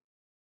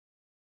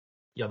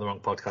 You're on the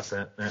wrong podcast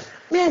there.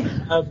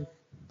 Yeah.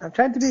 I'm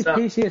trying to be as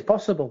PC as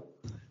possible.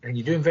 And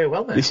you're doing very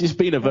well there. This has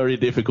been a very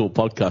difficult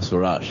podcast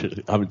for Ash,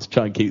 having to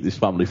try and keep this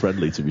family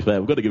friendly, to be fair.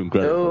 We've got to give him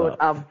credit for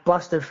that. I've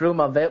blasted through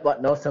my vape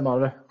like no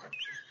tomorrow.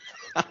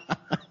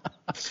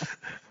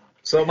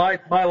 So my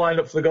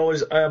lineup for the goal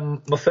is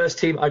my first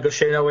team, I go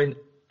Shane Owen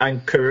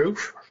and Carew.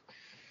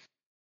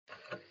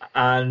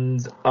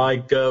 And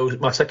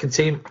my second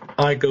team,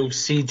 I go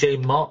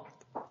CJ Mott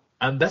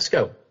and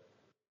Besko.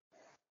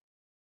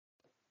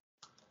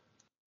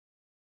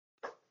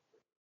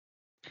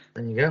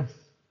 There you go.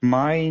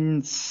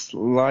 Mine's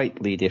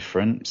slightly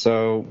different.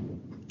 So,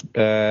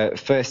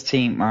 first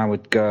team, I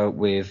would go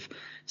with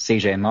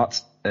CJ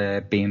Mott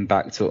being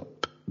backed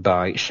up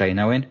by Shane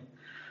Owen.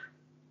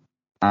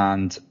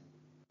 And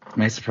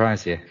may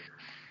surprise you,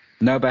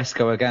 no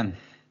Besko again.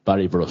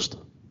 Barry Brust.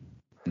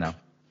 No.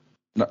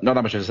 Not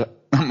that much of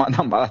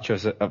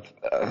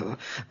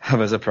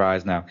a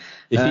surprise now.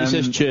 If he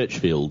says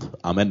Churchfield,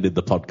 I'm ending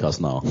the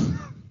podcast now.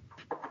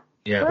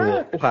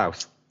 Yeah, Full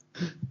house.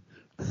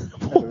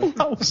 Full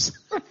house.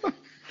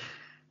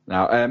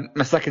 Now,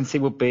 my second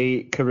team would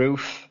be Carew,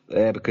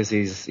 because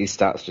his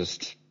stats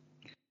just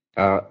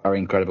are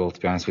incredible, to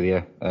be honest with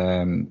you.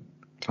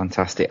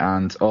 Fantastic.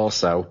 And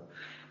also,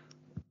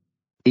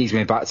 he's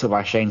been backed up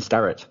by Shane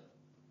Starrett.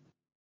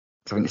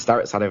 So I think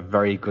Starrett's had a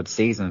very good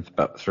season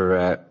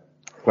for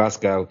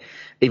Glasgow,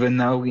 even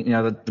though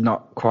they're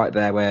not quite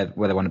there where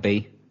they want to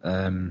be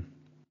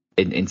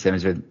in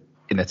terms of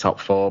in the top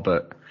four.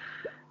 But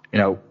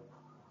they've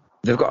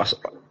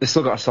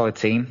still got a solid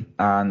team,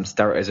 and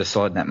Starrett is a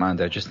solid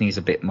netminder. Just needs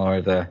a bit more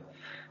of a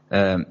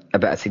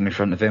better team in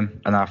front of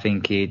him, and I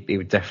think he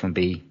would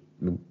definitely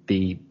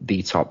be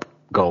the top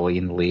goalie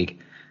in the league.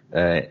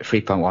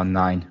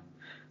 3.19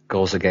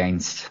 goals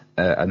against,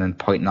 and then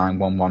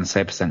 0.911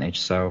 save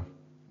percentage. So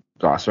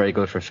that's very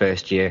good for a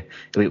first year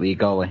elite league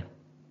goalie.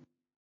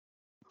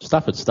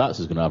 Stafford Stats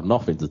is going to have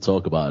nothing to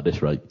talk about at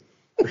this rate.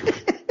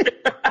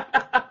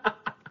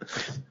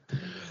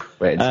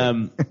 Wait,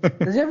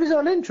 Does he have his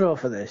own intro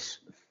for this?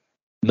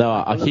 No,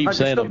 I keep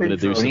saying I'm going to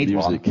do some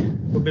music.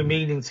 We've been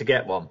meaning to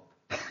get one.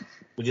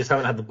 We just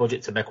haven't had the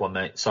budget to make one,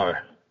 mate. Sorry.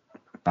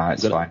 No,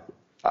 it's fine.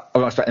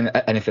 I'm not expecting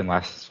anything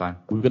less. It's fine.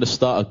 We're going to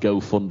start a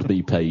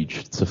GoFundMe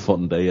page to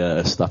fund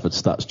a Stafford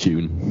Stats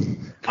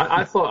tune.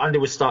 I thought Andy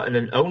was starting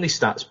an Only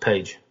Stats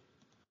page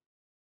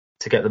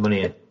to get the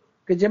money in.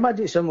 Could you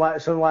imagine some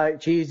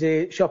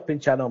cheesy shopping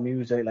channel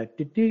music like?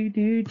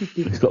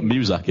 It's got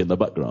Muzak in the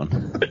background.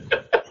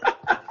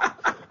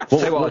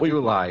 What do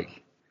you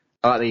like?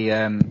 I like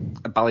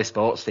the Bally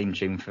Sports theme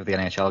tune for the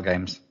NHL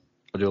games.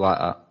 I do like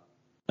that.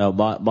 No,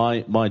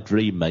 my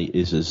dream, mate,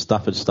 is as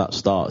Stafford Stats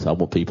starts, I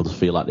want people to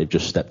feel like they've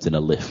just stepped in a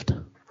lift.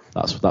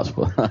 That's what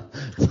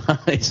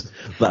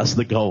that's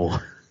the goal.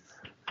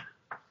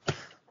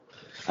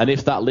 And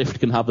if that lift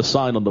can have a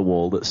sign on the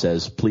wall that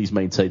says "Please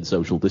maintain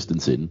social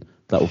distancing,"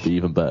 that would be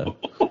even better.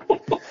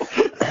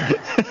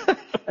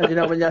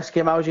 And when you ask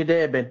him how's your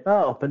day been?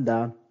 Oh, up and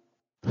down.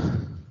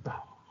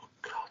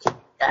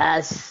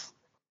 Yes.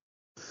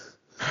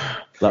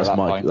 That's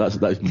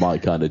my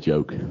kind of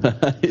joke.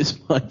 It's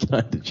my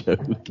kind of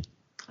joke.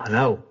 I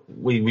know.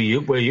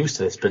 We're used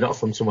to this, but not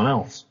from someone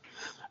else.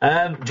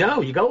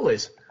 Joe, your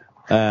goalies.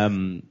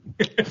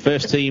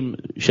 First team,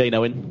 Shane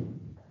Owen.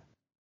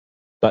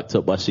 Backed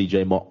up by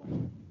CJ Mott.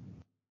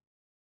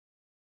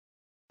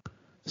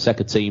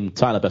 Second team,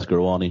 Tyler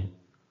Beskorowany.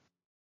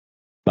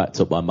 Backed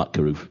up by Matt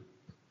Carew.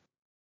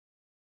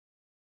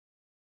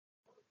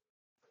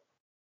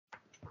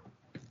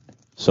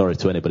 Sorry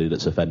to anybody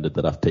that's offended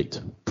that I've picked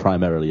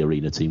primarily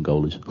arena team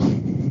goalies.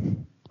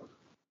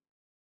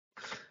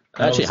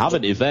 I actually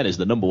haven't, in fairness.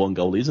 The number one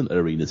goalie isn't an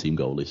arena team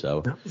goalie,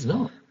 so... No, it's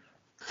not.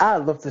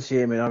 I'd love to see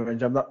him in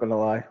orange, I'm not going to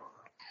lie.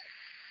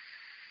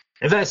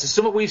 In fairness, it's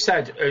something we've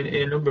said in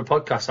a number of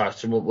podcasts,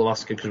 actually, we'll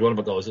ask you, because one of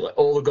my goals, like,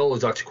 all the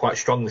goalies are actually quite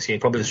strong this year,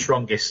 probably the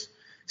strongest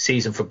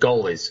season for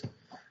goalies.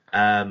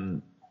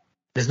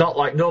 There's not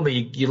like,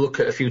 normally you look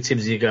at a few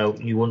teams and you go,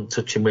 you wouldn't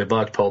touch him with a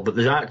barge pole, but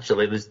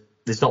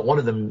there's not one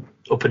of them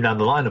up and down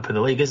the lineup in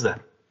the league, is there?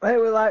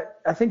 Well,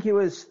 I think it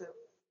was,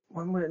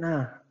 when was it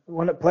now?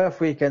 One at playoff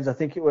weekends, I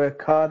think it were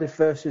Cardiff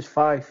versus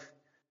Fife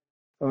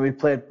when we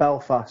played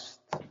Belfast.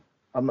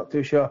 I'm not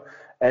too sure.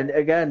 And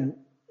again,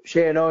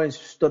 Shane Owens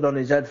stood on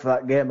his head for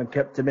that game and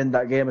kept him in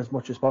that game as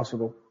much as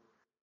possible.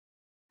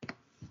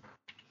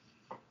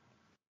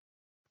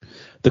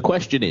 The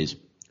question is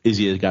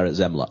he a Gareth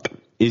Zemlak?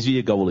 Is he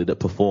a goalie that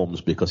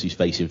performs because he's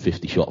facing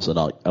 50 shots a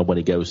night, and when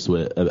he goes to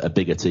a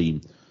bigger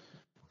team,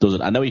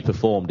 doesn't? I know he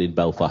performed in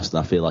Belfast, and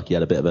I feel like he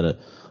had a bit of an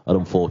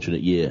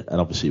unfortunate year, and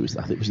obviously it was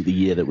the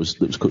year that was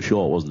cut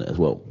short, wasn't it, as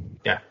well?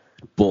 Yeah.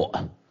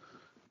 But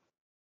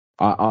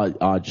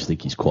I just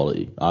think he's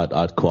quality.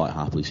 I'd quite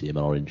happily see him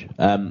in Orange.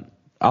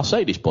 I'll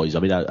say this, boys. I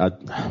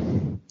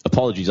mean,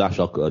 apologies, Ash,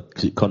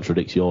 because it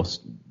contradicts your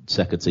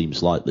second team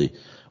slightly.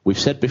 We've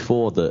said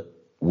before that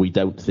we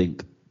don't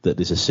think that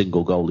there's a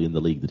single goalie in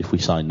the league that if we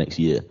sign next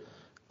year,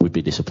 we'd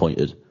be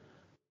disappointed.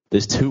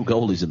 There's 2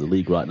 goalies in the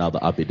league right now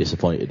that I'd be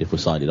disappointed if we're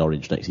signing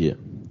Orange next year.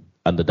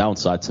 And the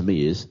downside to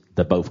me is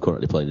they're both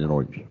currently playing in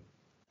Orange.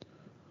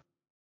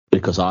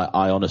 Because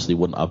I honestly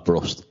wouldn't have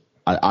Brust.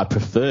 I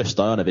prefer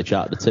Stojanovic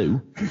out of the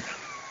 2.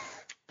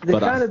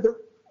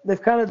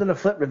 They've kind of done a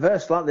flip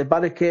reverse, haven't they?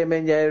 Baddy came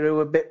in,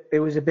 he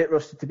was a bit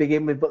rusty to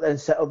begin with, but then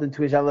settled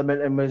into his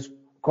element and was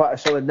quite a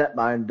solid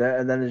netminder,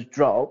 and then has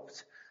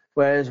dropped.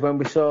 Whereas when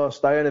we saw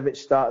Stojanovic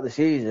start the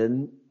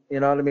season,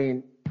 you know what I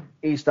mean,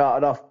 he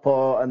started off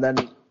poor and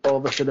then all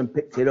of a sudden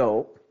picked it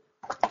up.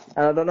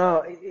 And I don't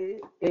know,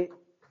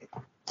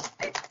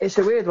 it's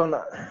a weird one.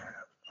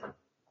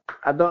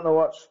 I don't know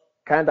what's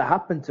kind of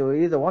happened to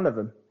either one of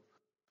them.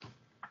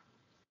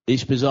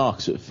 It's bizarre.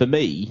 For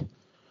me,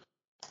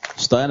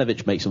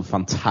 Stojanovic makes some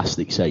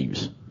fantastic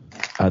saves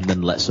and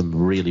then lets some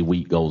really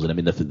weak goals. And I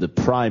mean, the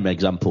prime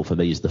example for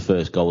me is the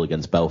first goal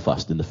against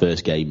Belfast in the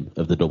first game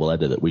of the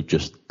double-header that we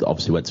just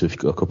obviously went to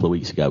a couple of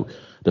weeks ago.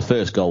 The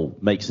first goal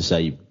makes the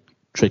save,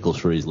 trickles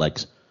through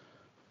his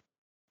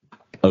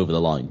over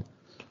the line.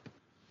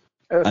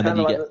 And then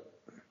you get...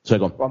 Sorry,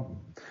 go on.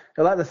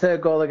 Like the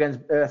third goal against...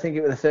 I think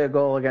it was the third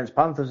goal against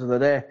Panthers the other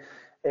day.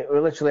 It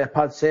was literally a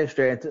pad save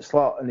straight into the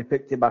slot, and he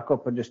picked it back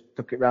up and just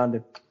took it round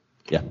him.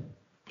 Yeah.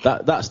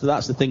 That's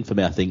the thing for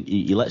me. I think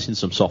he lets in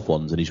some soft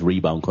ones, and his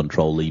rebound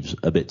control leaves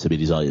a bit to be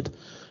desired.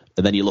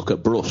 And then you look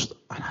at Brust,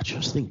 and I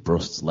just think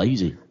Brust's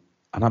lazy.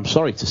 And I'm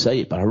sorry to say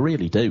it, but I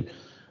really do.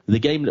 The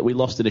game that we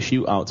lost in a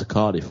shootout to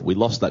Cardiff, we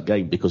lost that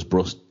game because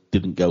Brust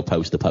didn't go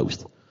post to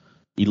post.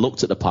 He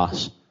looked at the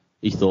pass,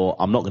 he thought,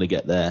 I'm not going to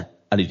get there,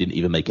 and he didn't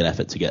even make an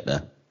effort to get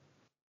there.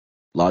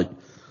 I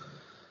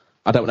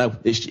don't know.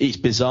 It's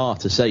bizarre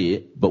to say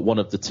it, but one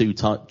of the 2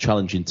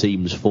 challenging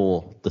teams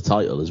for the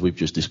title, as we've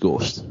just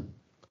discussed,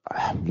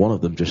 one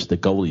of them, just the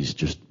goalies,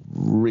 just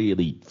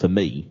really, for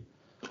me,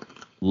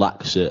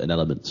 lack certain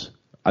elements.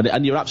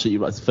 And you're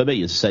absolutely right. For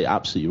me, as I say,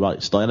 absolutely right.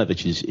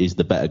 Stojanovic is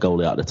the better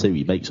goalie out of the 2.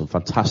 He makes some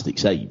fantastic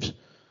saves.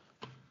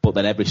 But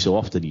then every so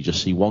often you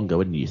just see one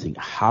go in and you think,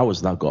 how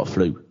has that got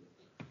through?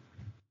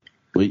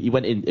 He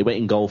went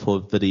in goal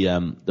for the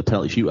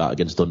penalty shootout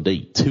against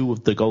Dundee. 2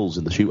 of the goals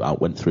in the shootout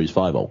went through his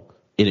 5-0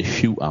 in a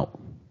shootout.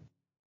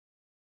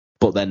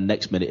 But then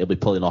next minute he'll be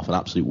pulling off an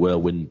absolute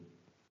whirlwind,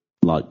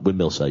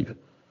 windmill save.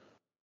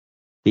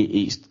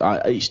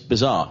 It's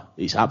bizarre.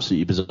 It's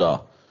absolutely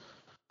bizarre.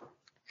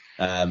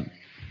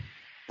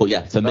 But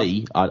yeah, for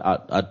me,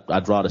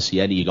 I'd rather see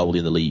any goalie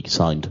in the league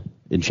signed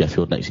in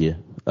Sheffield next year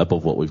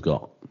above what we've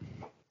got.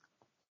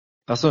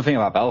 That's the thing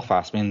about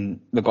Belfast. I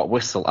mean, they've got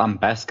Whistle and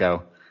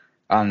Besco,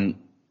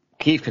 and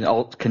Keith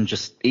can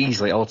just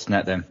easily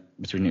alternate them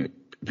between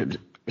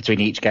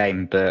each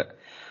game. But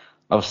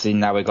obviously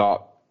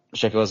now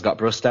Sheffield's got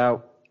Brust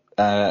out,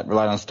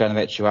 relying on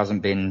Stojanovic, who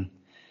hasn't been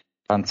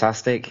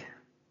fantastic.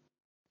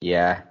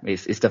 Yeah,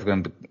 it's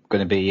definitely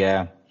going to be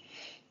a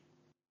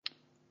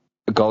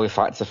goalie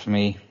factor for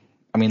me.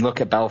 I mean,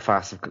 look at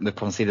Belfast; they've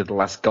conceded the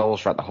less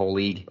goals throughout the whole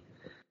league,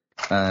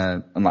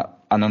 and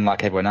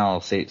unlike everyone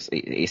else, it's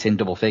in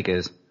double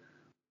figures.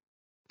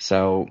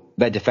 So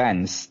their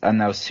defence and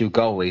those 2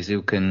 goalies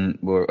who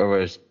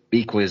are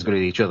equally as good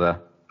as each other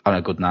on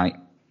a good night.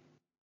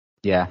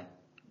 Yeah,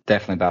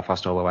 definitely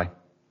Belfast all the way.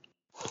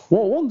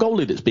 Well, one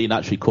goalie that's been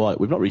actually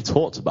we've not really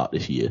talked about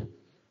this year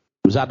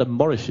was Adam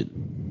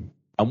Morrison.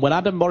 And when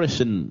Adam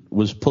Morrison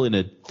was pulling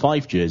a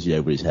 5 jersey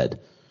over his head,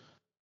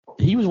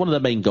 he was one of the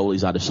main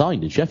goalies I'd have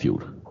signed in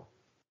Sheffield.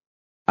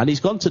 And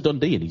he's gone to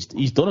Dundee, and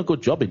he's done a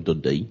good job in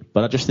Dundee,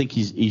 but I just think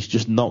he's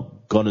just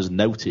not gone as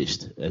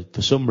noticed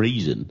for some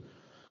reason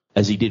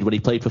as he did when he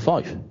played for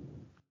Fife.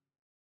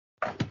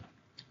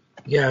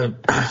 Yeah,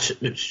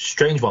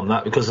 strange one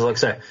that, because like I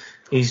say,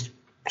 he's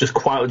just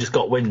quietly just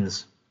got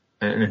wins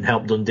and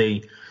helped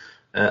Dundee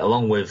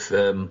along with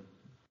the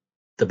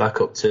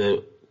backup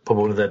to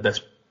probably one of their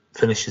best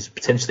finishes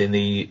potentially in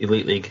the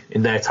Elite League,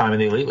 in their time in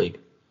the Elite League.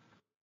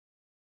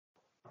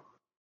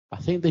 I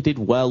think they did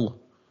well.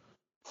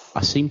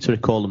 I seem to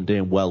recall them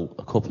doing well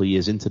a couple of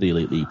years into the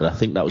Elite League, but I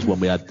think that was when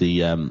we had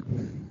the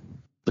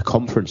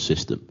conference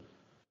system.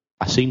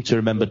 I seem to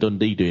remember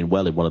Dundee doing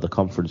well in one of the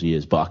conference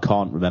years, but I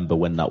can't remember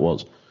when that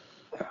was.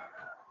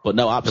 But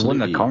no, absolutely.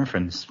 They won the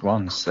conference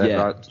once.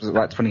 Yeah. Was it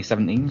like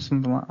 2017,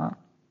 something like that?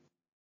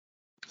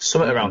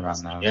 Something around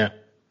now. Yeah.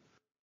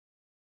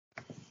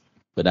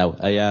 But no,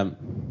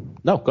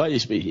 No, God,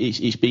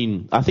 he's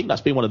been. I think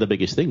that's been one of the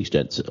biggest things,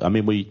 gents. I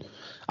mean,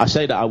 I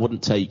say that I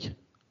wouldn't take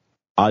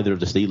either of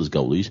the Steelers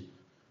goalies,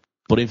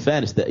 but in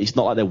fairness, it's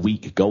not like they're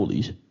weak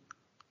goalies. Do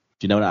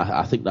you know?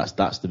 I think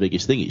that's the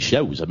biggest thing. It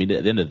shows. I mean,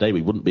 at the end of the day,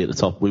 we wouldn't be at the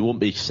top. We wouldn't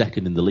be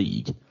second in the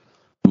league.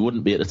 We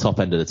wouldn't be at the top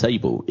end of the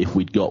table if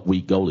we'd got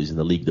weak goalies in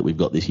the league that we've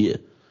got this year.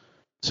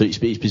 So it's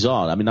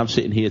bizarre. I mean, I'm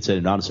sitting here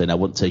turning around and saying I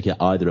wouldn't take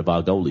either of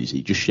our goalies.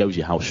 It just shows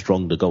you how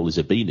strong the goalies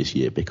have been this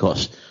year,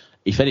 because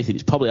if anything,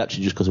 it's probably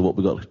actually just because of what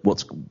we've got.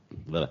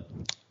 I'll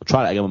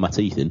try that again with my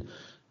teeth in.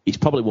 It's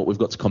probably what we've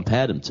got to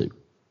compare them to.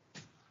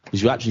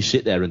 Because you actually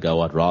sit there and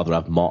go, I'd rather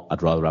have Mott,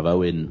 I'd rather have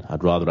Owen,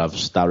 I'd rather have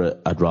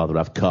Starrett, I'd rather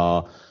have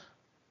Carr,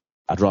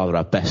 I'd rather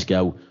have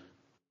Besko.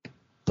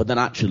 But then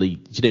actually,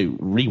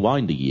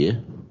 rewind a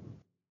year,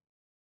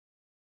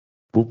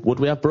 would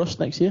we have Brust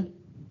next year? Do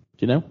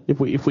you know? If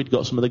we'd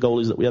got some of the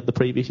goalies that we had the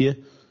previous year?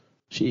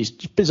 It's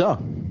just bizarre.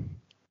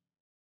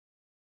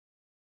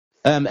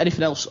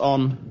 Anything else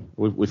on?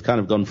 We've kind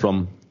of gone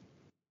from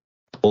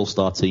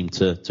all-star team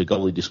to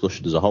goalie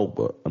discussion as a whole,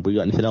 but have we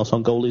got anything else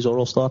on goalies or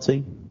all-star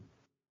team?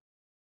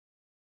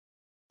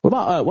 What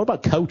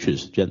about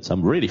coaches, gents?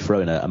 I'm really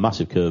throwing a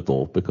massive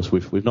curveball because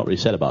we've not really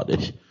said about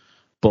this,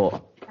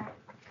 but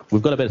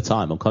we've got a bit of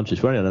time. I'm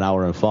conscious. We're only on an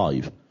hour and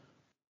 5.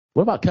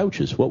 What about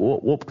coaches? What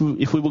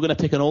if we were going to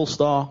pick an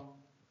all-star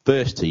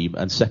first team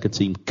and second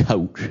team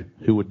coach?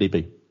 Who would they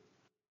be?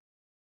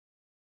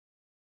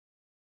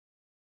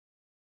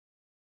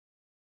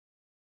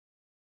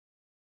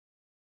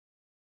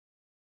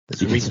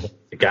 There's a reason for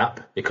the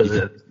gap, because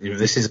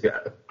this is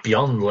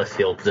beyond left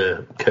field,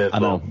 the curveball. I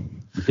know.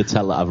 You could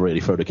tell that I've really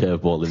thrown a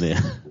curveball in here.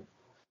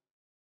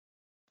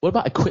 What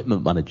about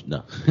equipment manager?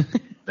 No.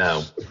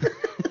 No.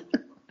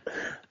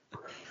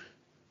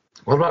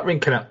 What about ring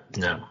connect?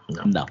 No.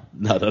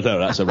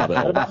 That's a rabbit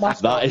hole.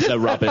 That is a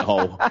rabbit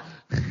hole.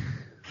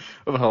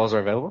 Other holes are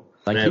available.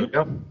 Thank there you. We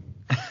go.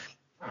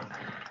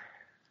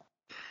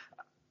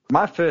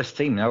 My first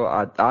team,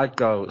 I'd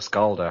go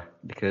Scalder,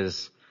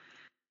 because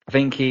I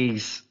think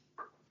he's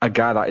a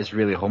guy that is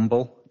really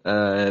humble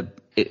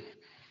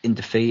in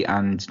defeat,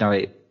 and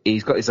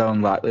he's got his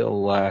own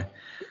little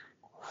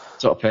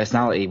sort of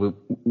personality.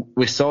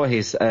 We saw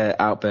his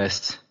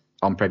outburst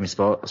on Premier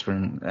Sports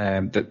when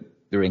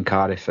they were in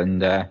Cardiff,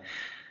 and there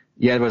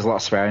was a lot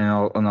of swearing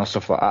and all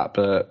stuff like that.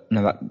 But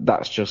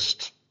that's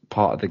just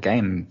part of the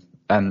game,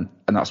 and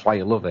that's why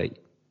you love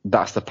it.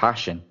 That's the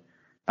passion,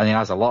 and he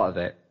has a lot of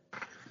it.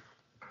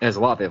 There's a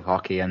lot of it of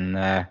hockey, and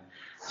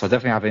so I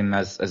definitely have him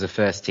as a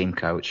first team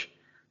coach.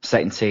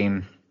 Second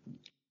team,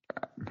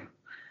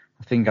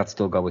 I think I'd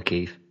still go with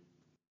Keith.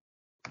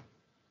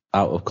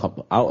 Out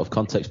of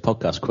context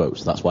podcast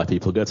quotes. That's why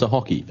people go to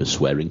hockey, for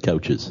swearing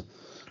coaches.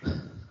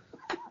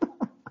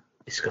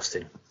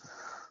 Disgusting.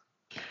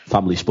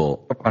 Family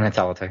sport.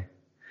 Mentality.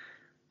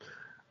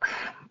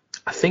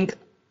 I think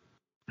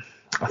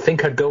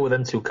I'd go with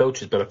them two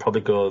coaches, but I'd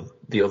probably go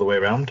the other way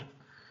around.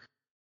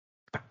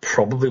 I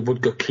probably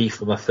would go Keith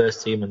for my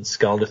first team and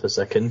Scalder for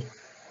second.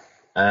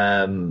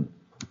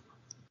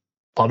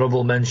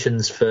 Honourable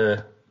mentions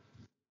for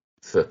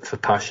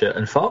Pasha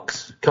and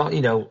Fox.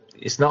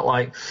 It's not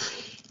like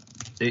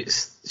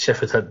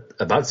Sheffield had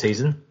a bad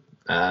season,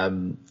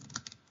 so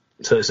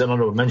it's an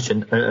honourable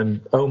mention.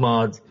 And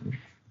Omar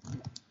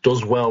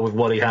does well with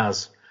what he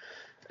has,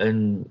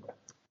 and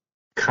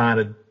kind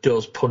of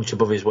does punch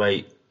above his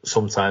weight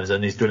sometimes,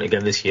 and he's doing it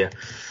again this year.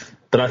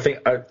 But I think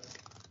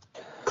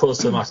close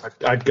to the mass,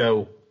 I'd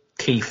go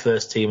Keith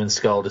first team and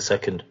Scalder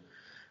second.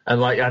 And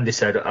like Andy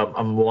said,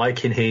 I'm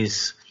liking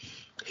his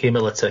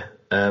humility,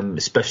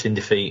 especially in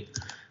defeat.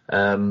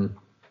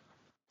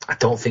 I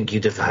don't think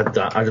you'd have had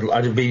that.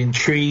 I'd have been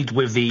intrigued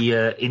with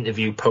the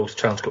interview post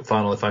Challenge Cup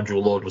final if Andrew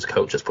Lord was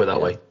coach. Let's put it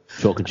that way.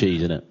 Chalk and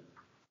cheese, isn't it?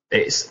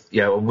 It's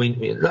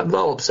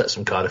that'll upset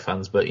some Cardiff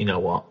fans, but you know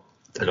what?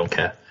 I don't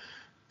care,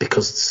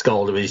 because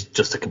Scalder is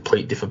just a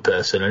complete different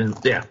person. And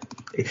but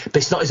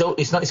it's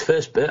not his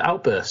first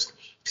outburst.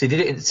 Because he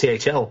did it in the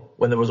THL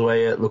when there was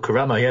away at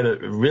Lucarama. He had a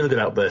really good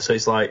outburst. So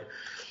it's like,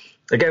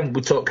 again,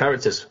 we talk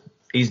characters.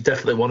 He's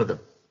definitely one of them,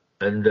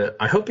 and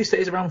I hope he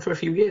stays around for a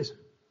few years.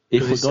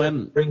 If we're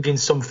going bringing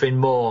something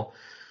more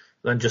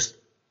than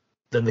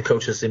the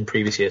coaches in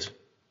previous years.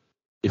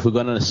 If we're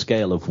going on a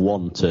scale of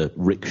 1 to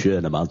Rick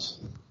Schoenemans,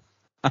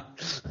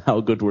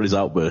 how good were his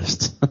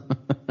outbursts?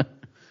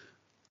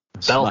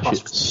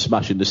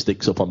 Smashing the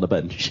sticks up on the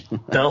bench.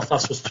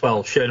 Belfast was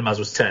 12. Schoenemans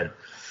was 10.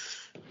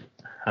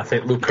 I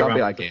think Luke around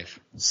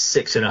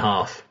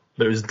 6.5,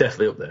 but it was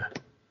definitely up there.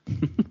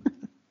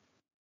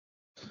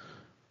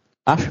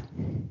 Ash?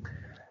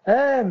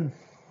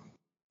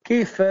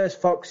 Keith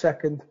first, Fox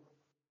second.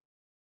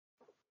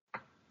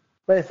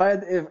 But if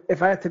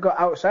I had to go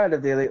outside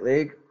of the Elite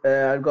League,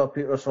 I'd go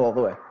Pete Russell all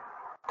the way.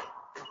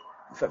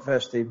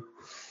 First team.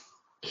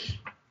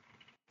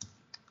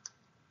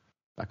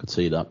 I could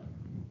see that.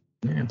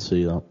 Yeah. I could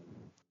see that.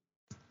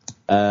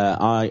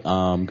 I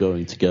am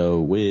going to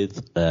go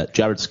with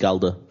Jared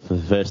Scalder for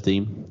the first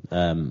team.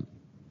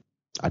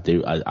 I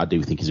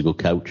do think he's a good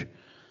coach.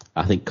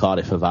 I think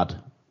Cardiff have had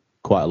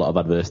quite a lot of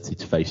adversity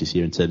to face this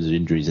year in terms of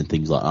injuries and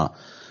things like that.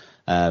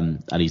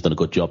 And he's done a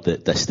good job.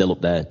 They're still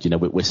up there. You know,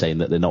 we're saying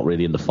that they're not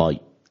really in the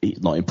fight. It's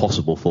not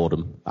impossible for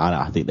them, and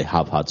I think they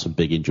have had some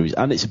big injuries.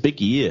 And it's a big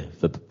year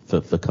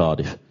for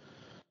Cardiff.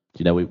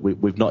 You know,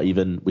 we've not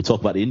even, we talk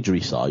about the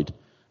injury side.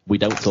 We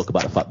don't talk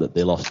about the fact that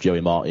they lost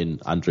Joey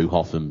Martin, Andrew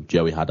Hoffman,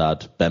 Joey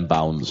Haddad, Ben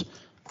Bounds.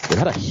 They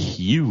had a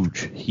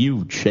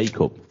huge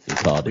shake-up in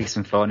Cardiff.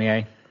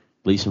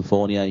 Leeson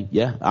Fournier,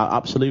 yeah,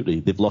 absolutely.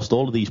 They've lost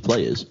all of these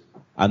players,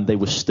 and they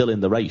were still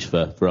in the race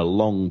for a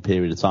long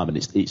period of time, and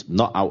it's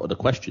not out of the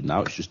question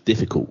now. It's just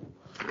difficult.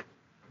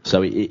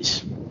 So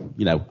it's,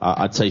 you know,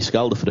 I'd say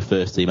Scalder for the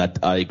first team.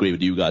 I agree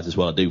with you guys as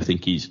well. I do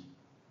think he's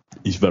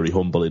very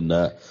humble in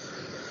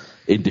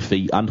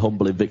defeat and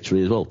humble in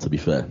victory as well, to be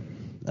fair.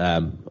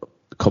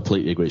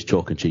 Completely agree. It's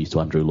chalk and cheese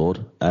to Andrew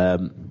Lord.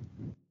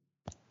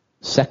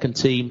 Second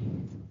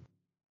team,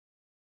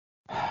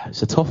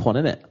 it's a tough one,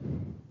 isn't it?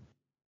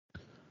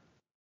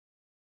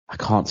 I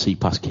can't see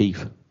past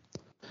Keith.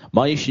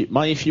 My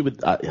issue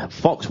with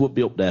Fox would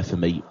be up there for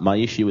me. My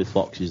issue with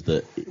Fox is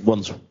that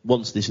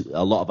once there's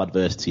a lot of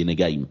adversity in a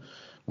game,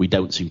 we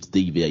don't seem to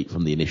deviate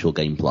from the initial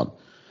game plan.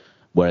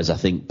 Whereas I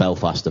think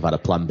Belfast have had a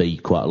plan B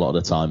quite a lot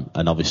of the time,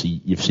 and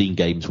obviously you've seen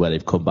games where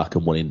they've come back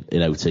and won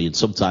in OT, and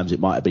sometimes it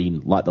might have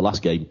been like the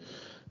last game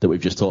that we've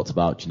just talked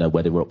about, you know,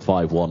 where they were up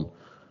 5-1,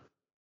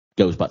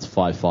 goes back to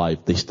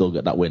 5-5, they still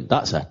get that win.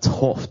 That's a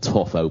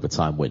tough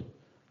overtime win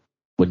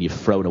when you've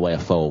thrown away a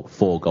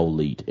 4-goal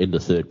lead in the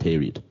third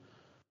period.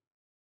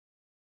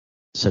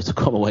 So to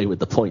come away with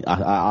the point,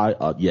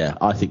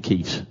 I think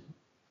Keith's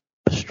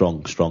a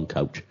strong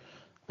coach.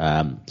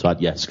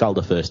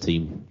 Scalder first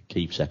team,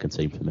 Keith second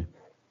team for me.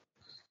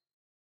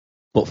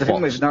 But the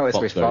thing we've noticed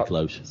Fox with very Fox,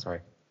 close.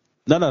 Sorry.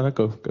 No,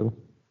 go.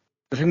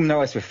 The thing we've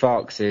noticed with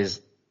Fox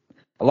is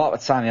a lot of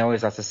the time he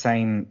always has the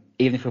same.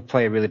 Even if we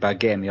play a really bad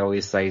game, he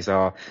always says,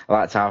 "Oh, I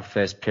liked our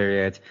first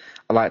period.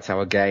 I liked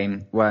our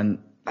game."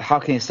 How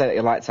can you say that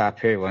you liked our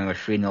period when we were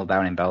 3-0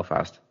 down in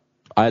Belfast?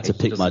 I had to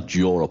pick my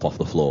jaw up off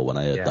the floor when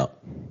I heard that.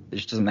 It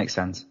just doesn't make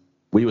sense.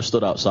 We were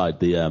stood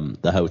outside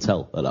the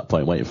hotel at that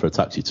point, waiting for a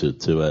taxi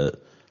to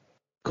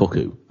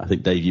Cuckoo. I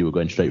think, Dave, you were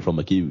going straight from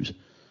McHugh's,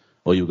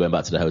 or you were going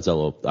back to the hotel,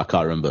 or I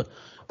can't remember.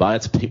 But I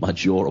had to pick my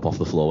jaw up off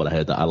the floor when I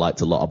heard that. I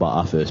liked a lot about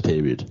our first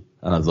period.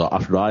 And I thought,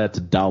 after I had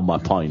to down my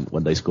pint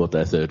when they scored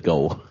their third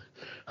goal,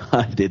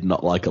 I did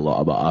not like a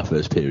lot about our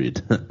first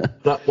period.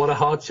 What a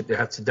hardship you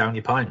had to down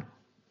your pint.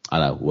 I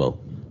know, well,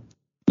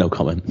 no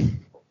comment.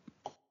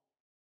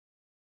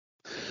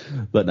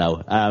 But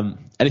no.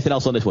 Anything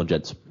else on this one,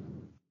 gents?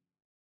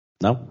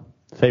 No?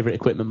 Favourite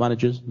equipment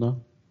managers?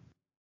 No?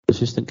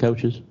 Assistant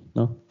coaches?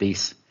 No?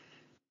 These.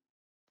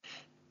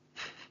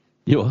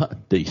 You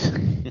what?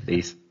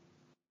 These.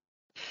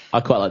 I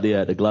quite like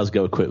the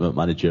Glasgow equipment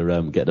manager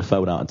getting the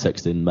phone out and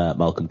texting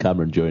Malcolm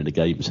Cameron during the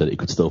game so that he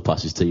could still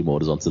pass his team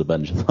orders onto the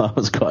bench. That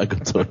was quite a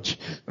good touch.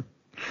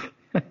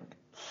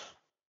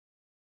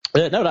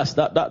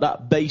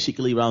 That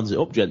basically rounds it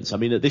up, gents. I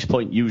mean, at this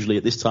point, usually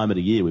at this time of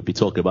the year, we'd be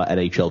talking about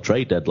NHL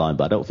trade deadline,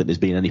 but I don't think there's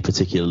been any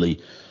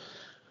particularly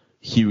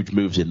huge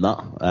moves in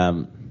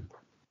that.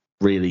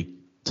 Really,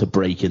 to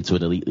break into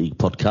an Elite League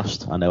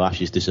podcast. I know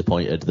Ash is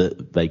disappointed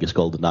that Vegas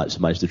Golden Knights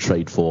managed to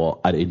trade for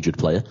an injured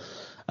player.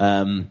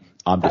 I'm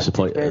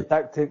disappointed.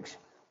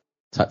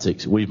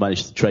 Tactics. We've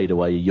managed to trade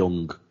away a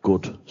young,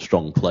 good,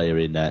 strong player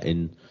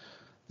in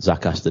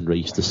Zach Aston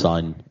Reese to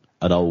sign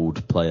an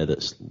old player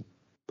that's,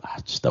 I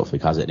just don't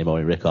think has it anymore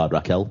in Ricard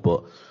Raquel.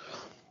 But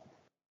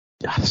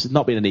there's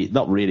not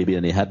really been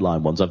any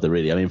headline ones, have there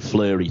really? I mean,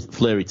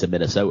 Fleury to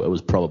Minnesota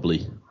was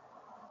probably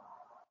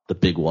the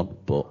big one,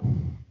 but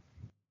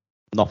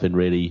nothing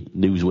really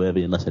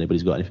newsworthy unless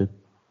anybody's got anything.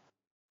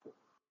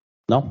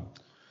 No?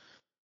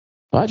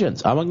 All right,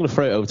 gents. I'm going to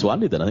throw it over to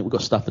Andy then. I think we've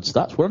got Stafford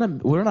stats. We're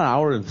on an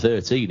hour and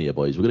 13 here,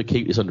 boys. We're going to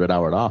keep this under an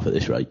hour and a half at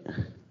this rate.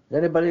 Has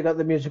anybody got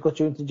the musical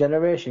tune to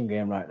Generation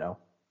game right now?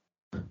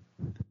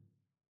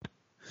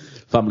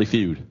 Family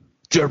Feud.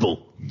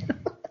 Gerbil.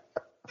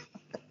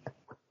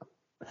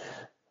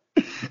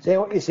 Say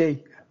what you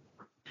see.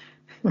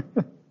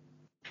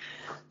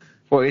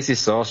 What is this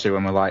sorcery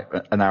when we're like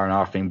an hour and a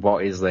half in?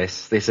 What is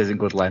this? This isn't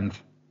good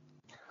length.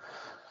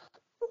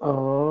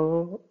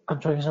 Oh,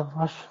 control yourself,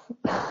 Ash.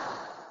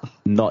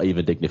 Not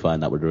even dignifying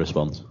that with a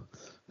response.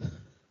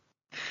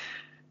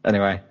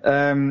 Anyway,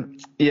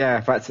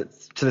 back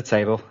to the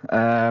table.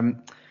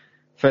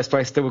 First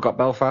place still we've got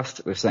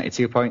Belfast with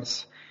 72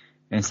 points.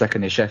 In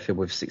second is Sheffield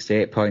with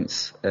 68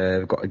 points.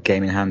 We've got a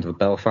game in hand with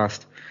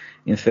Belfast.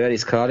 In third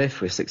is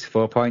Cardiff with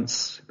 64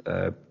 points.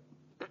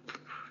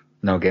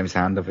 No games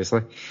in hand,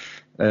 obviously.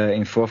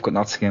 In fourth got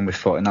Nottingham with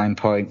 49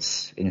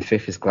 points. In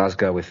fifth is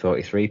Glasgow with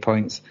 43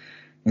 points.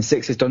 In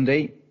sixth is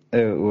Dundee,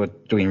 who are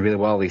doing really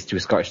well, these two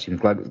Scottish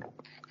teams.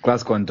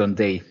 Glasgow and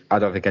Dundee, I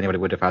don't think anybody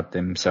would have had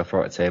them so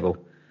far at the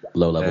table.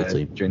 Low-level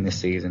team. During this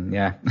season,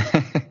 yeah.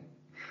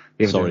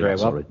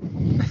 Sorry.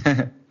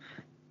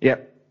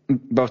 Yep.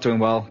 Both doing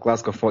well.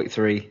 Glasgow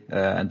 43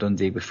 and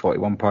Dundee with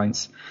 41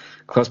 points.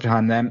 Close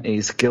behind them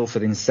is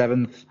Guildford in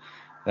seventh.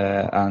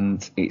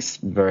 and it's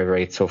very,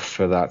 very tough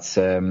for that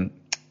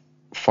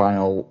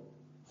final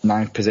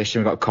 9th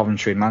position. We've got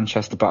Coventry and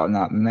Manchester battling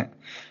that minute.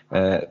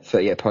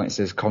 38 points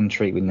is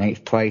Coventry with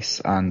 8th place,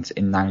 and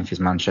in 9th is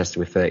Manchester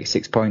with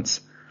 36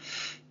 points.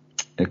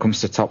 When it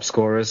comes to top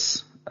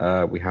scorers,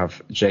 we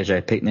have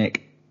JJ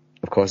Picnic.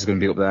 Of course, he's going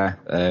to be up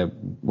there.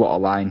 What a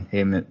line,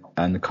 him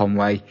and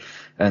Conway.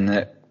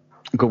 And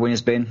good win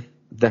has been.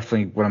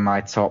 Definitely one of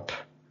my top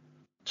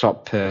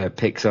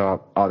picks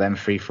are them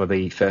three for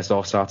the first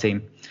All-Star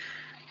team.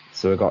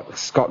 So we've got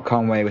Scott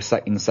Conway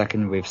in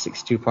second with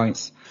 62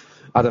 points.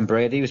 Adam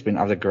Brady has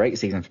had a great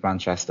season for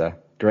Manchester.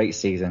 Great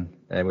season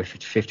with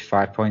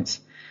 55 points.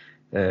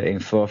 In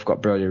fourth, we've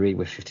got Brody Reed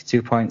with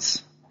 52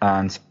 points.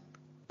 And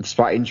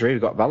despite injury,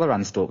 we've got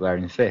Valorant still up there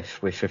in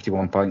fifth with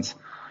 51 points.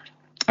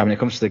 And when it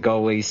comes to the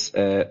goalies,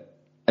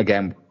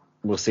 again,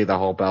 we'll see the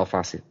whole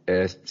Belfast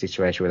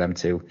situation with them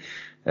too.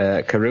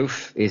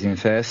 Carruth is in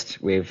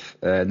first with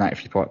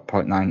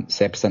 93.9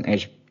 save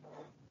percentage.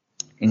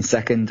 In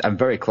second, and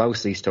very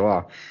close these two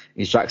are,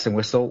 is Jackson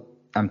Whistle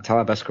and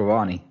Talib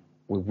Escrawani,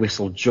 with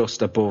Whistle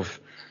just above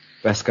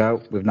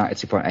Besko with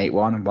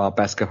 92.81, while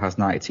Besko has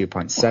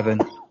 92.7.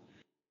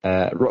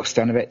 Rok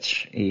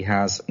Stanovic, he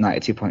has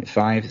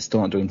 92.5,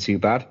 still not doing too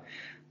bad.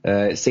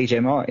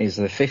 CJ Moore is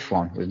the fifth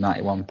one with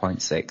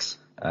 91.6.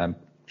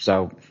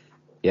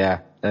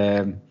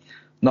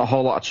 Not a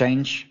whole lot of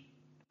change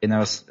in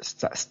those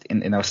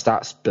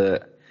stats,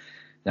 but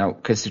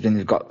considering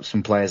they've got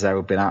some players there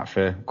who've been out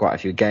for quite a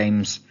few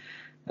games,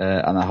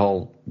 and the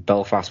whole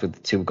Belfast with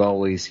the two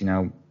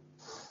goalies,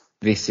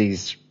 this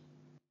is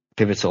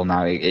pivotal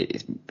now.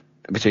 It's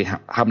between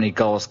how many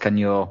goals can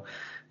your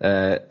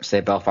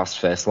say Belfast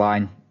first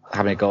line,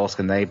 how many goals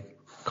can they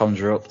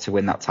conjure up to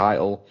win that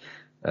title?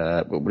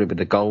 Would it be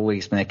the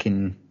goalies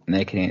making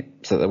it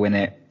so that they win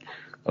it,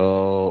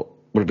 or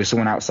would it be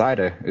someone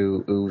outsider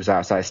who's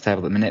outside this table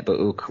at the minute, but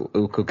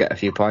who could get a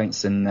few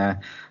points and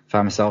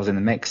find themselves in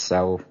the mix?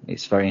 So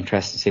it's very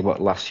interesting to see what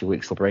the last few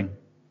weeks will bring.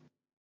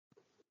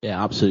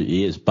 Yeah,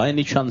 absolutely is. By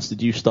any chance,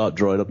 did you start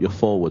drawing up your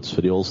forwards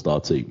for the All-Star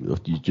team? Or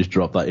did you just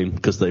drop that in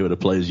because they were the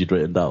players you'd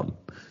written down?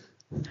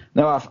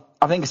 No,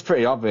 I think it's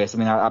pretty obvious. I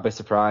mean, I'd be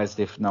surprised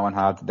if no one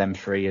had them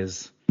three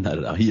as...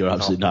 No, you're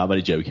absolutely not. I'm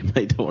only joking,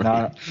 mate. Don't worry.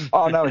 No.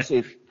 Oh, no, it's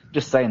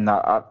just saying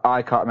that.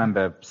 I can't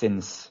remember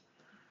since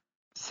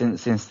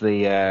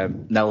the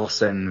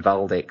Nelson,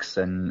 Valdix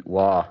and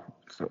War.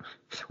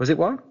 Was it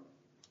War?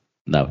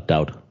 No,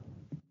 Dowd.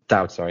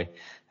 Dowd, sorry.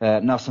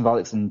 Nelson,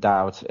 Valdix and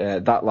Dowd.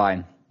 That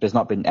line, there's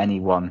not been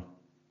anyone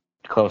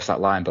close to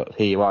that line, but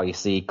here you are. You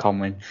see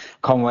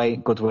Conway,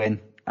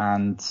 Goodwin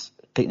and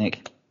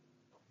Picnic.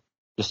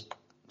 Just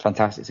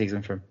fantastic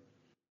season for him.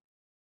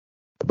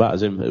 About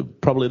as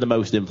probably the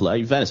most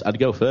influential. Venice, I'd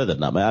go further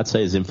than that, mate. I'd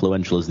say as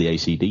influential as the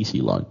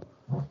AC/DC line.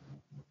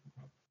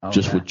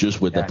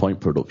 With their point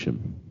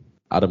production.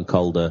 Adam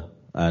Calder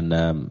and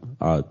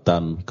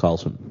Dan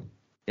Carlson.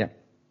 Yeah.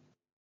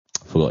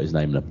 Forgot his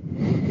name now.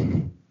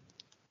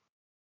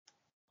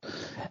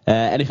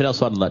 Anything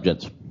else on that,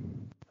 gents?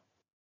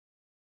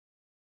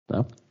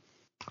 No.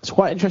 It's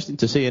quite interesting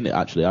to see, isn't it?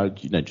 Actually,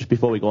 just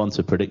before we go on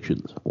to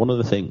predictions, one of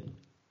the things,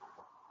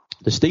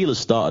 the Steelers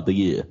started the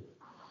year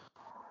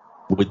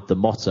with the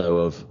motto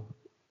of,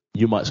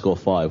 you might score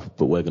 5,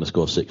 but we're going to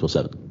score 6 or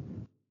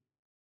 7.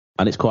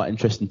 And it's quite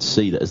interesting to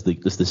see that as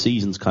the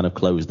season's kind of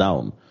closed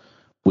down,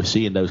 we're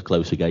seeing those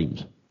closer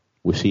games.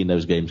 We're seeing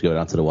those games go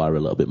down to the wire a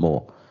little bit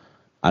more.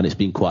 And it's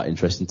been quite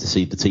interesting to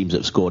see the teams that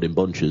have scored in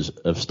bunches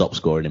have stopped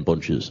scoring in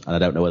bunches. And I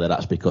don't know whether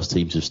that's because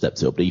teams have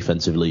stepped it up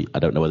defensively. I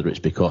don't know whether it's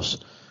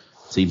because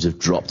teams have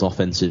dropped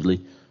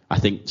offensively. I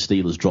think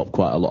Steelers dropped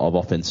quite a lot of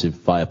offensive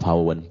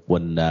firepower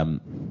when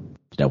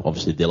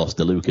obviously they lost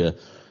DeLuca.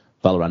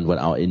 Valorant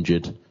went out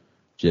injured.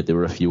 There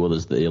were a few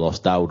others that they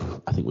lost.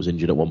 Dowd, I think, was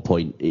injured at one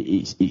point.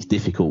 It's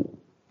difficult.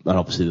 And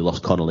obviously they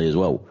lost Connolly as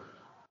well.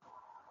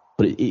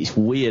 But it's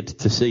weird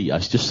to see.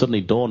 It's just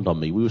suddenly dawned on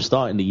me. We were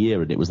starting the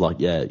year and it was like,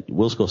 yeah,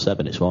 we'll score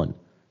 7, it's fine.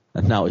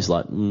 And now it's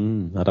like, I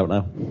don't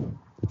know.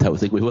 I don't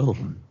think we will.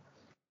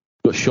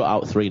 We got shot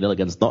out 3-0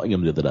 against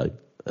Nottingham the other day.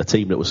 A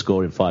team that was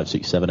scoring 5,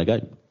 6, 7 a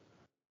game.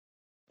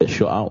 Get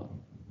shot out.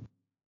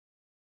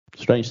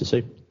 Strange to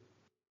see.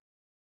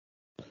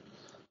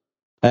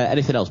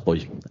 Anything else,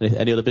 boys?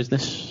 Any other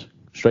business?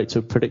 Straight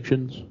to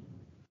predictions?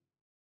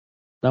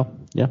 No?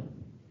 Yeah?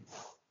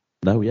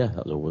 No, yeah.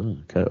 That was all.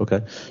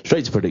 Okay.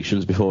 Straight to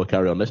predictions before we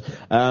carry on this.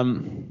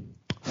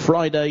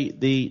 Friday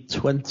the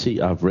 20th.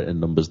 I've written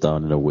numbers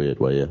down in a weird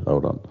way here.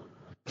 Hold on.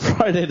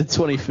 Friday the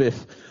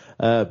 25th.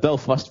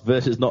 Belfast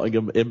versus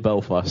Nottingham in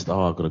Belfast.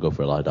 Oh, I'm going to go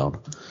for a lie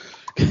down.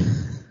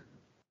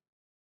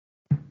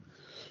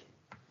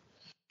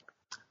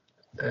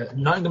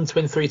 Nottingham to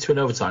win 3-2 in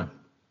overtime.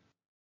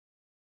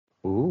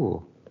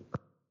 Ooh.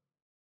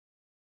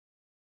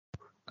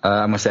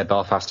 I'm going to say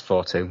Belfast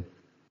 4-2.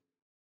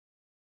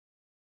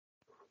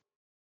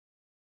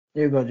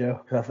 You go,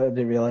 Joe, because I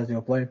didn't realise you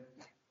were playing.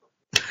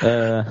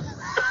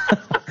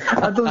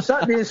 I'd done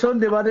Saturday and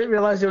Sunday, but I didn't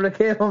realise you were a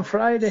game on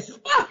Friday.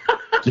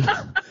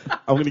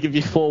 I'm going to give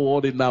you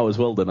forewarning now as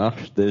well, then,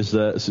 Ash. There's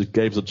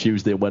games on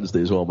Tuesday and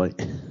Wednesday as well, mate.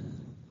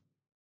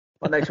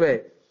 What, next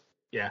week?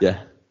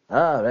 Yeah.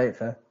 Ah, right,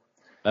 fair.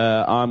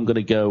 I'm going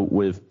to go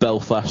with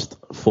Belfast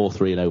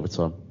 4-3 in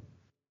overtime.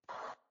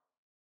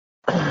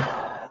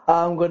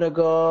 I'm going to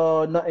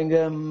go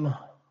Nottingham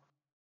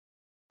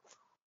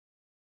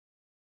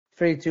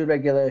 3-2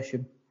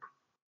 regulation.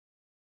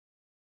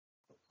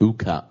 Who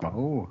cat?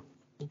 Oh.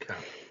 Okay.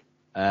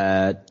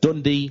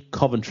 Dundee,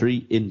 Coventry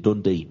in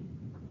Dundee.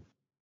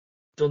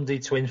 Dundee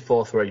to win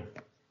 4-3.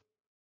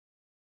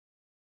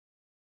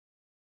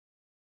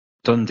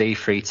 Dundee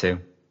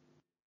 3-2.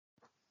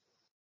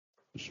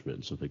 Just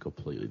written something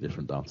completely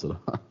different down to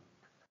that.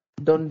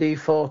 Dundee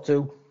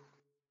 4-2.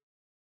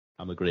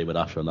 I'm agreeing with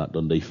Ash on that.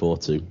 Dundee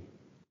 4-2.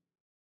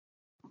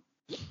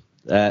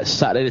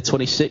 Saturday the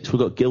 26th, we've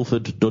got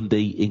Guildford,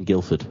 Dundee in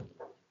Guildford.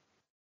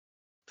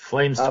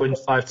 Flames to win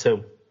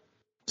 5-2.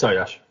 Sorry,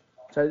 Ash.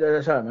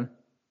 Sorry, man.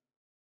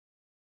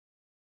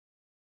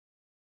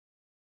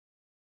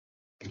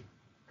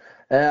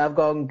 I've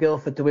gone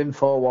Guildford to win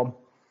 4-1.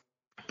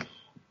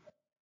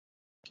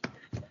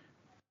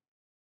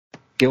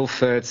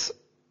 Guildford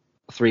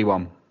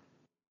 3-1.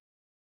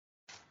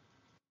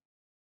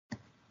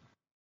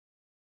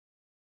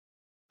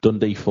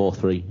 Dundee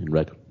 4-3 in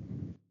red.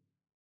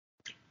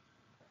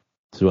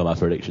 This is where my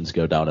predictions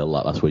go downhill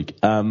like last week.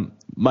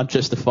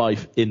 Manchester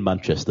 5 in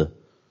Manchester.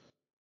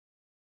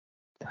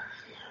 I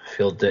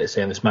feel dirty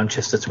saying this.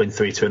 Manchester to win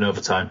 3-2 in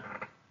overtime.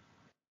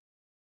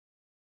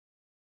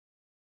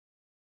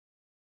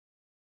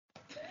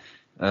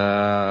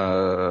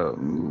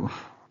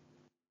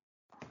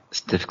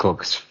 It's difficult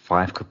because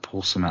 5 could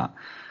pull some out.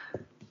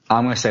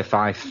 I'm going to say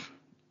 5.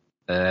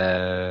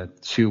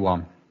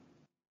 2-1.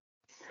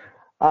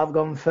 I've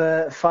gone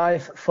for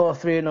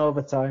 5-4-3 in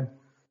overtime.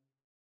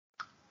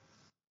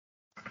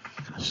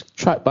 Just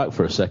track back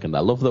for a second. I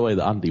love the way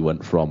that Andy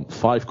went from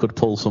 5 could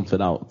pull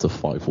something out to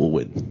 5 will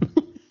win.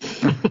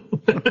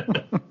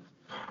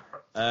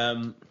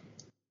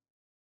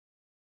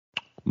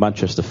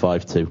 Manchester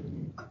 5-2.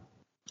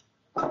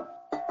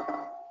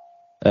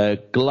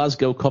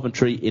 Glasgow,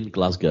 Coventry in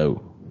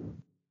Glasgow.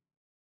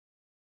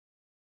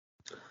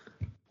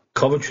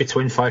 Coventry to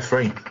win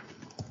 5-3.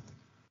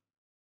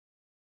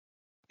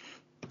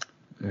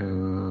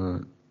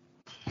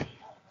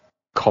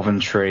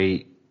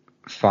 Coventry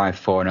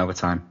 5-4 in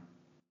overtime.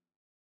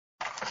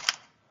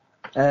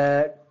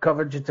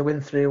 Coventry to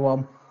win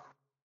 3-1.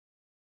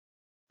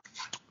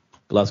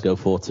 Glasgow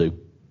 4-2.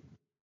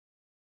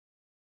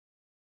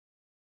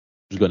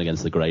 Just going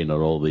against the grain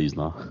on all these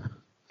now.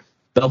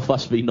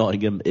 Belfast v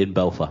Nottingham in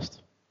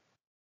Belfast.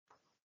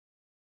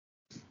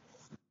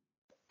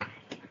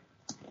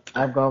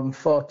 I've gone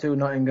 4-2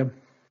 Nottingham.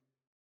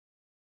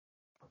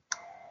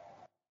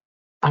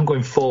 I'm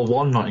going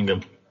 4-1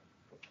 Nottingham.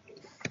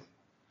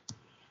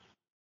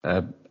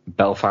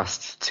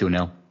 Belfast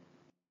 2-0.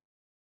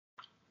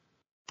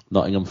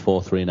 Nottingham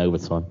 4-3 in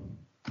overtime.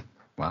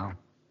 Wow.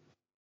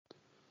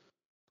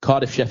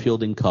 Cardiff,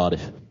 Sheffield in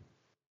Cardiff.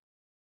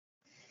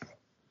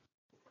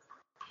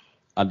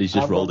 Andy's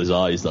just rolled his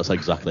eyes. That's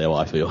exactly how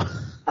I feel.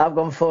 I've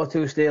gone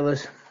 4-2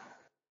 Steelers.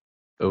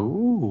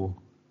 Ooh.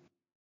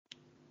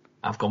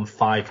 I've gone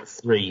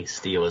 5-3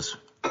 Steelers.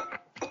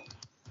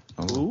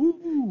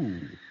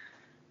 Ooh.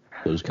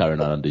 Those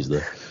carrying on Andy's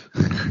there.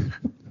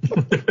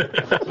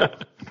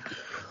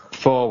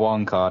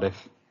 4-1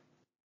 Cardiff.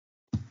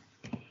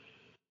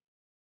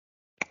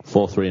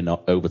 4-3 in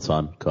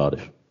overtime,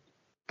 Cardiff.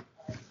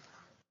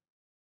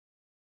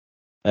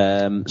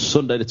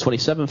 Sunday the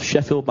 27th,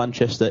 Sheffield,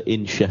 Manchester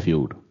in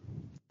Sheffield.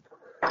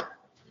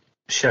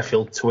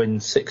 Sheffield to win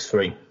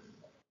 6-3.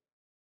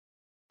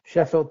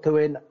 Sheffield to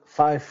win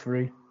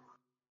 5-3.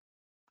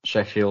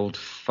 Sheffield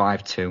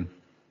 5-2.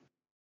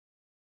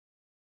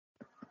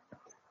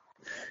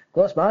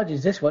 Close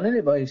margins, this one, isn't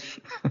it, boys?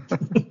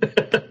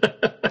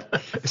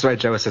 It's where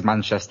Joe said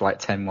Manchester like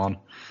 10-1.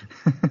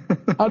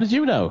 How did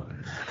you know?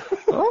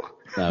 No,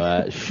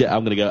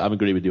 I'm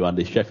agreeing with you,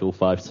 Andy. Sheffield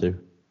 5-2.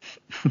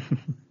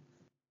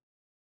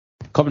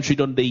 Coventry,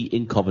 Dundee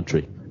in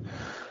Coventry.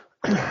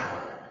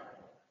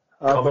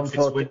 Coventry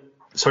to win.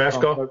 Sorry, Ash,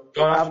 go on.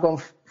 I've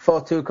gone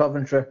 4-2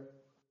 Coventry.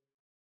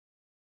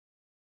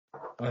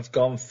 I've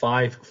gone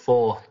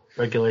 5-4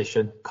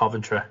 regulation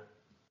Coventry.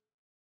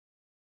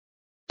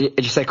 Did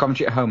you say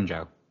Coventry at home,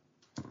 Joe?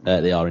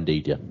 They are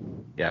indeed, yeah.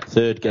 Yeah.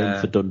 Third game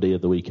for Dundee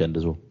of the weekend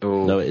as well.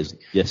 Oh. No, it is.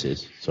 Yes, it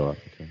is. It's all right.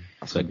 Okay.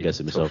 I'm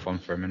guessing myself. Fun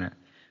for a minute.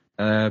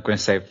 I'm going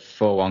to say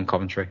 4-1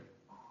 Coventry.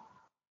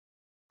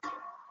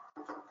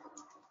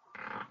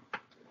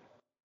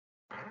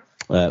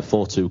 Uh,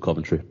 4-2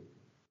 Coventry.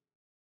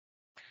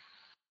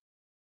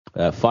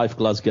 5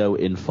 Glasgow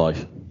in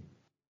 5.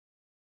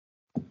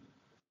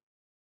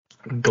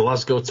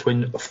 Glasgow to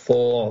win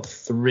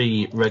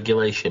 4-3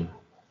 regulation.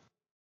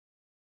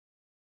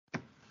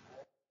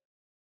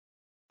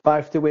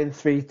 5 to win,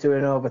 3-2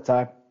 in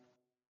overtime.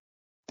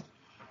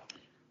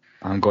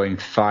 I'm going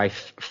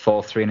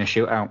 5-4-3 in a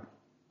shootout.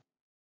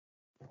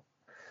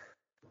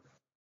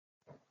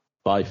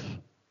 5.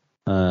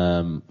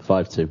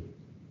 5-2.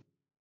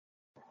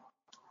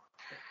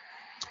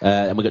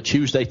 And we got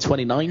Tuesday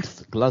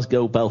 29th,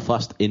 Glasgow,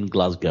 Belfast in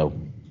Glasgow.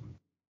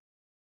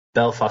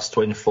 Belfast to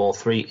win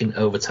 4-3 in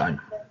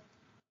overtime.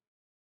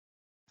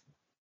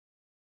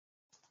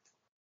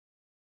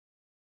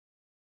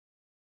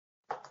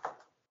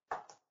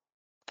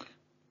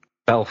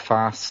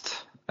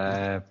 Belfast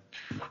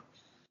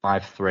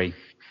 5-3.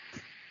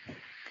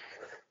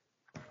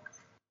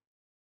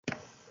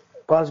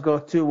 Glasgow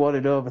 2-1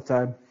 in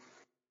overtime.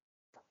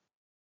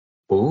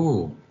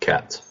 Ooh,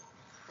 Cat.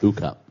 Who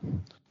Cat?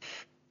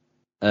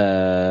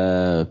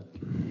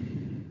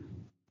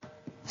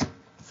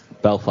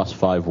 Belfast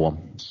 5-1.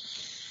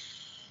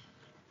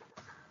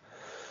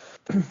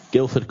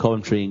 Guildford,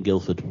 Coventry in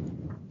Guildford.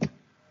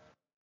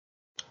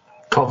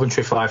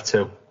 Coventry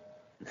 5-2.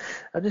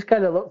 I just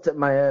kind of looked at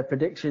my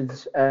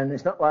predictions, and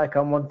it's not like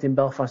I'm wanting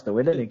Belfast to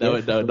win any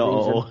games. No, not at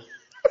all.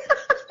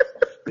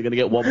 They're going to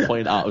get 1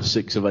 point out of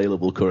 6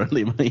 available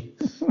currently, mate.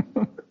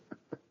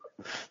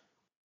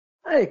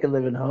 Hey, you can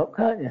live in hope,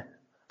 can't you?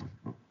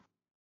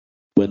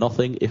 We're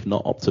nothing if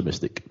not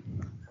optimistic.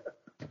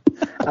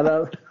 I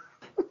know.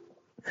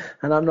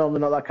 And I'm normally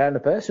not that kind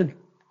of person.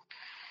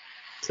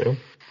 So,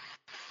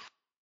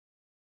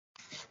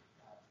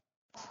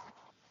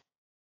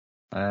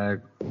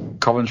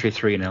 Coventry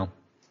 3-0.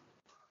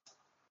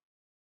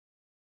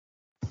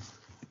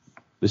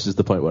 This is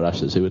the point where Ash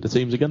says, who are the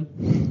teams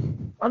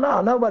again? Oh, no,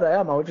 I know where I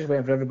am. I was just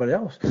waiting for everybody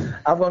else.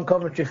 I've gone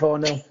Coventry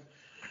 4-0.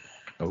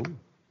 Oh.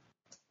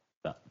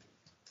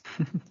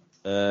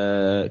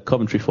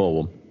 Coventry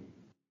 4-1.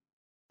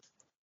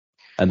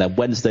 And then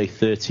Wednesday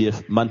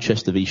 30th,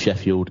 Manchester v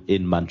Sheffield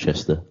in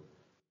Manchester.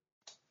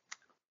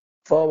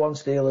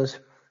 4-1 Steelers.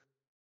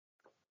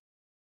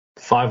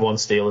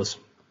 5-1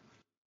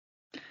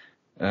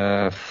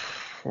 Steelers.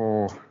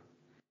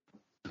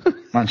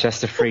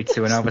 Manchester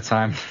 3-2 in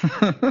overtime.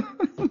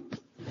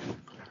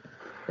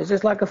 It's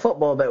just like a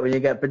football bet where you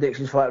get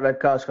predictions for like red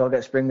card score,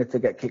 get Springer to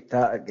get kicked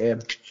out of the game.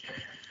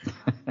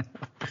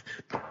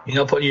 You're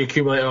not putting your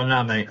accumulator on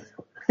now, mate.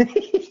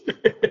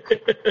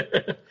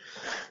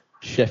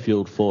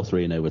 Sheffield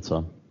 4-3 in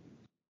overtime.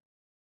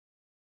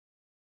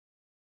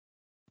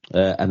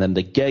 And then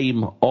the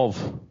game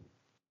of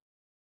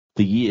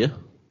the year,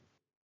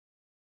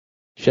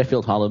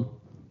 Sheffield Hallam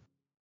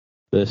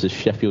versus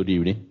Sheffield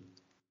Uni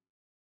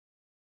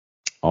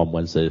on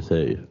Wednesday the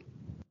 30th.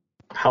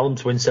 Hallam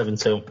to win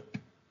 7-2.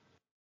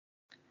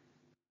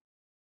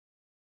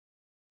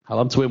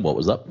 Hallam to win, what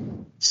was that?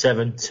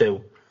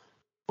 7-2.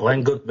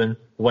 Glenn Goodman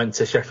went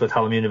to Sheffield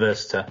Hallam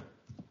University.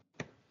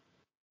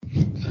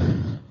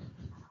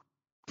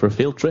 For a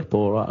field trip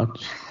or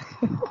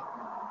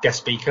Guest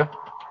speaker.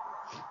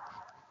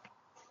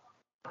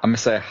 I'm going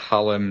to say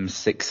Hallam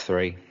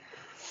 6-3.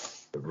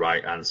 The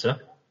right answer.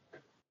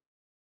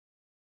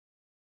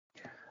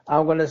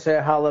 I'm going to say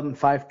Hallam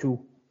 5-2.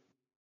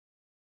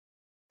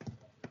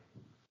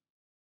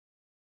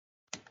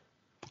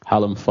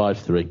 Hallam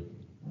 5-3.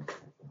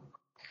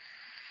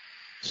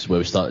 This is where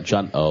we start to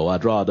chant, oh,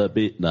 I'd rather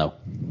be... No.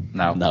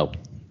 No. All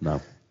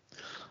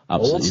Absolutely.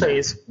 I'll say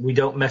is we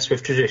don't mess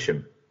with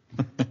tradition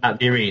at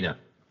the arena.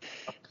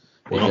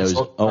 We're not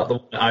talking about the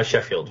one at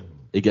Sheffield.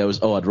 He goes,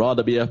 oh, I'd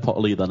rather be a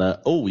Potley than a...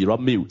 Oh, you're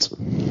on mute.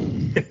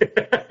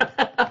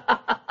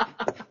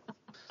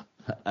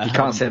 You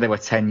can't say there were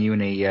 10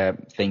 uni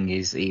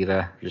thingies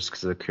either, just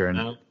because of the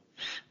current...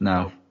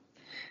 No.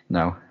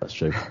 That's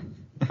true.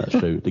 That's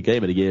true. The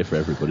game of the year for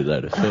everybody,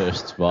 though. The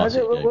first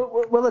varsity game.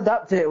 We'll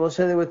adapt it. We'll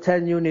say there were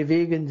 10 uni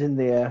vegans in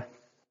the air.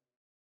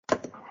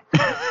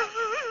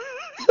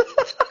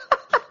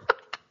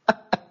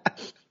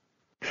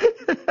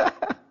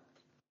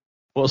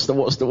 What's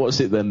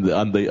it then?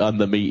 And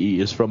the meat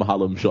eaters from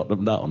Hallam shot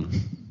them down.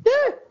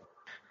 Yeah.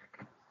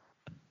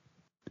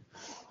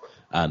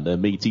 And the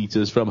meat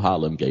eaters from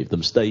Hallam gave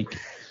them steak.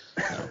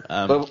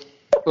 Well,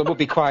 it would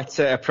be quite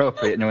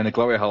appropriate knowing the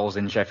glory holes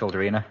in Sheffield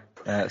Arena.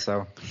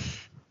 So.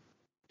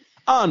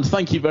 And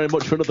thank you very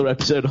much for another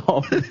episode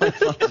of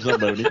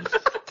Zamboni.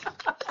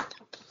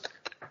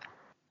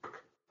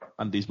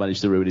 Andy's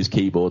managed to ruin his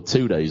keyboard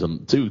 2 days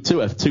on two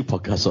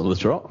podcasts on the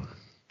trot.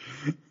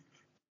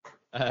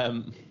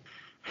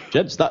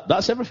 Gents,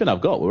 that's everything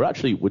I've got. We're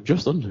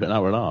just under an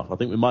hour and a half. I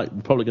think we're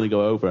probably going to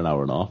go over an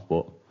hour and a half,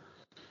 but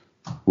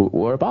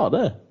we're about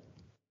there.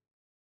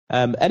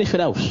 Anything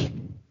else?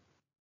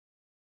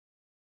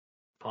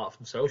 Apart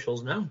from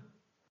socials, no.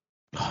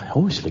 I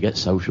always forget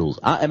socials.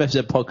 At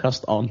MFZ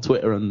Podcast on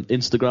Twitter and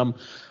Instagram,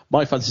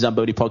 My Fantasy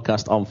Zamboni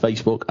Podcast on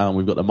Facebook, and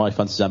we've got the My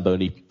Fantasy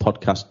Zamboni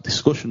Podcast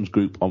discussions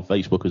group on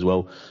Facebook as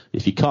well.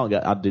 If you can't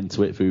get added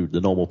into it through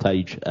the normal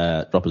page,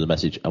 drop us a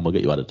message and we'll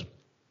get you added.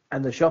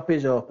 And the shop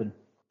is open.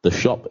 The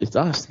shop,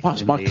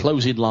 that's my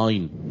closing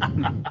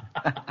line.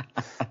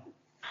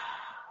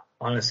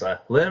 Honestly,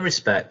 learn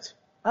respect.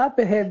 I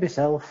behave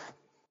myself.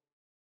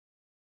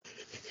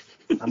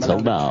 So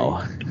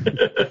now,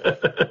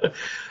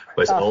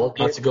 It's all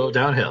about to go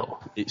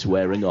downhill. it's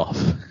wearing off.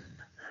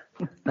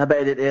 I bet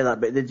you didn't hear that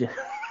bit, did you?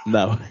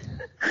 No.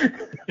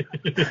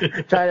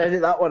 Try and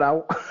edit that one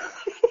out.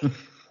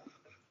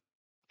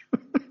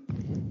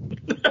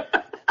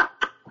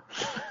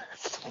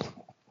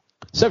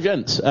 So,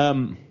 gents,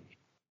 we're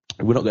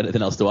not got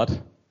anything else to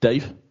add.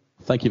 Dave,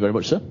 thank you very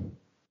much, sir.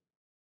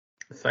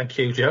 Thank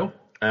you, Joe.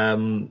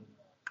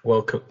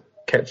 Well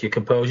kept your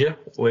composure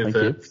with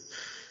the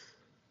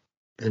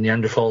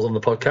Neanderthals on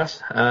the podcast.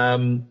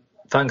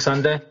 Thanks,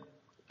 Andy.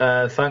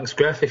 Thanks,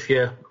 Griff, if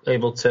you're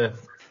able to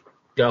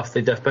get off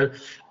the deathbed.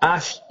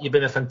 Ash, you've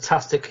been a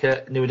fantastic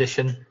new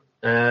addition,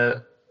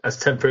 as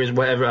temporary as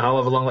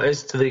however long it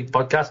is, to the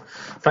podcast.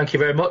 Thank you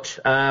very much.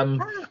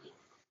 And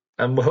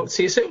we hope to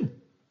see you soon.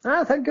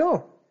 Thank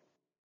you.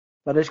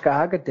 Mariska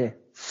Hargitay.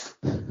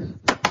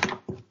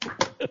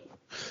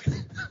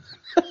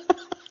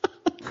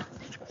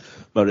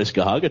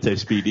 Mariska Hargitay,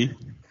 Speedy.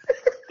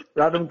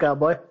 Random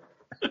cowboy.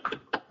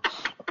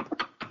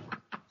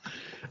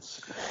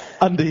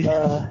 Andy,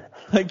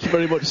 thank you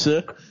very much,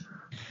 sir.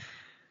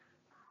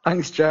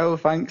 Thanks, Joe.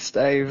 Thanks,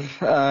 Dave.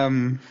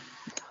 Oh,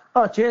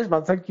 cheers,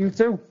 man. Thank you,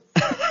 too.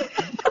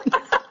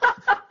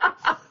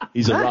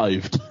 He's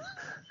arrived.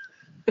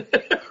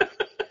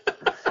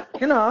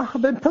 You know,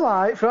 I've been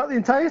polite throughout the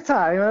entire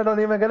time and I don't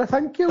even get a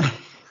thank you.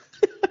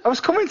 I was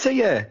coming to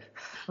you.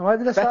 Why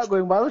did I start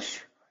going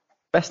Welsh?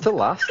 Best to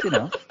last, you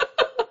know.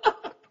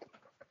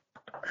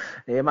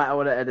 Yeah, you might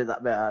want to edit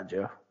that bit out,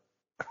 Joe.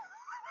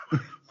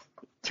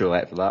 Too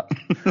late for that.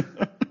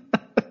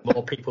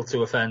 More people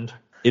to offend.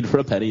 In for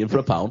a penny, in for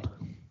a pound.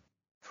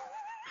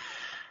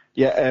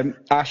 Yeah,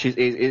 Ash,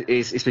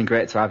 it's been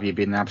great to have you.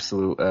 Been an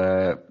absolute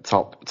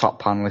top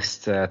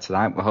panelist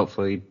tonight. We'll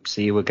hopefully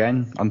see you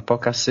again on the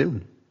podcast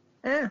soon.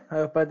 Yeah, I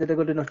hope I did a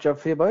good enough job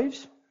for you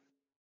boys.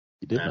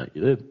 You did, mate,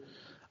 you did.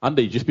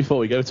 Andy, just before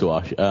we go to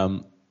Ash,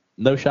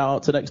 no shout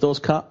out to Next Door's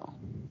cat?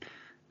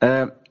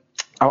 I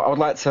would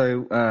like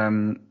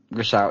to give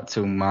a shout out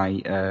to my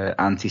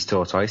auntie's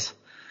tortoise.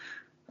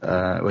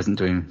 Wasn't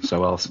doing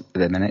so well at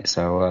the minute,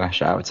 so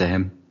shout out to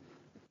him.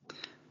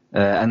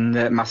 And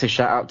massive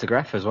shout out to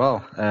Gref as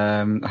well.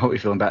 I hope you're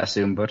feeling better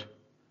soon, bud.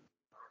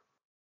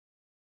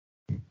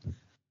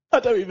 I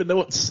don't even know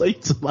what to say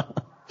to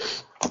that.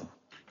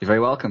 You're very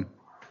welcome.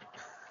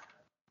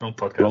 Wrong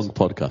podcast. Wrong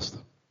podcast.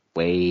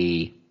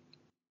 Way.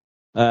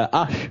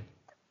 Ash,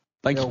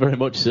 thank you very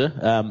much,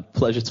 sir.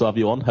 Pleasure to have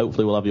you on.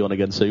 Hopefully we'll have you on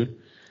again soon.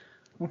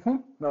 Mm-hmm.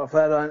 Not if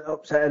I don't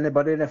upset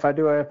anybody, and if I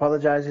do, I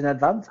apologise in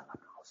advance. I'm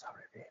not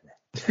sorry,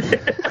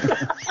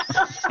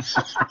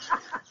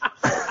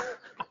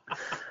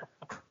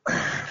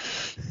 really.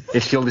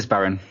 His field is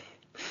barren.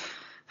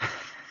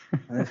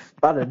 If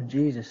barren,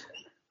 Jesus.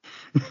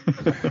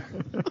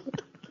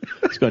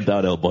 It's going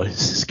downhill,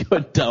 boys. It's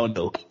going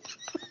downhill.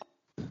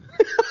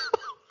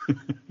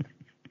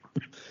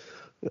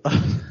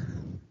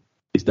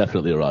 He's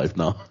definitely arrived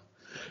now.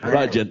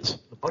 Right, gents.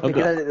 You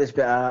can edit this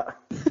bit out.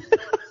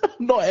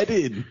 I'm not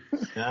editing.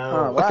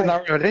 No. Looking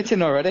at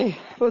editing already.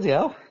 Bloody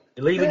hell.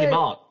 You're leaving your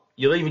mark.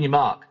 You're leaving your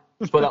mark.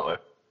 Let's put it that way.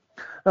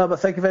 No, but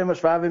thank you very much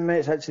for having me.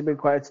 It's actually been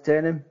quite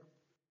entertaining.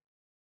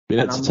 Been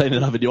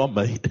entertaining having you on,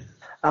 mate.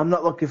 I'm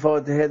not looking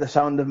forward to hear the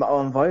sound of my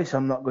own voice,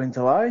 I'm not going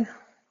to lie.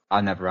 I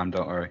never am,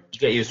 don't worry.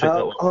 Just get used to it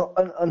that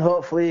way. And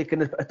hopefully you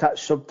can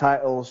attach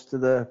subtitles to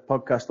the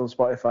podcast on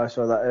Spotify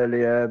so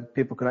that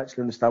people can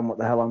actually understand what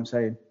the hell I'm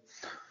saying.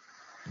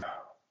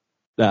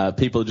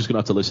 People are just going to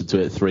have to listen to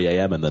it at 3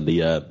 a.m. and then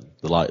the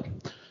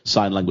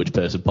sign language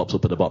person pops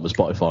up at the bottom of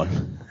Spotify.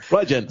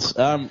 Right, gents.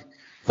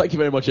 Thank you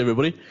very much,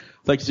 everybody.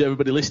 Thank you to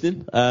everybody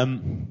listening.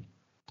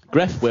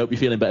 Gref, we hope you're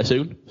feeling better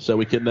soon, so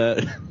we can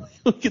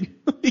we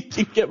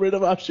can get rid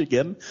of Ash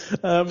again.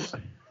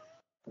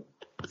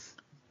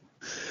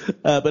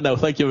 But no,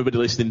 thank you everybody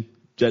listening,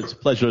 gents.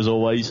 Pleasure as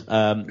always.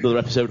 Another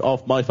episode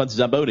of My Fantasy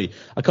Zamboni.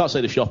 I can't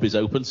say the shop is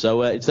open,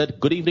 so instead,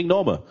 good evening,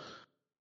 Norma.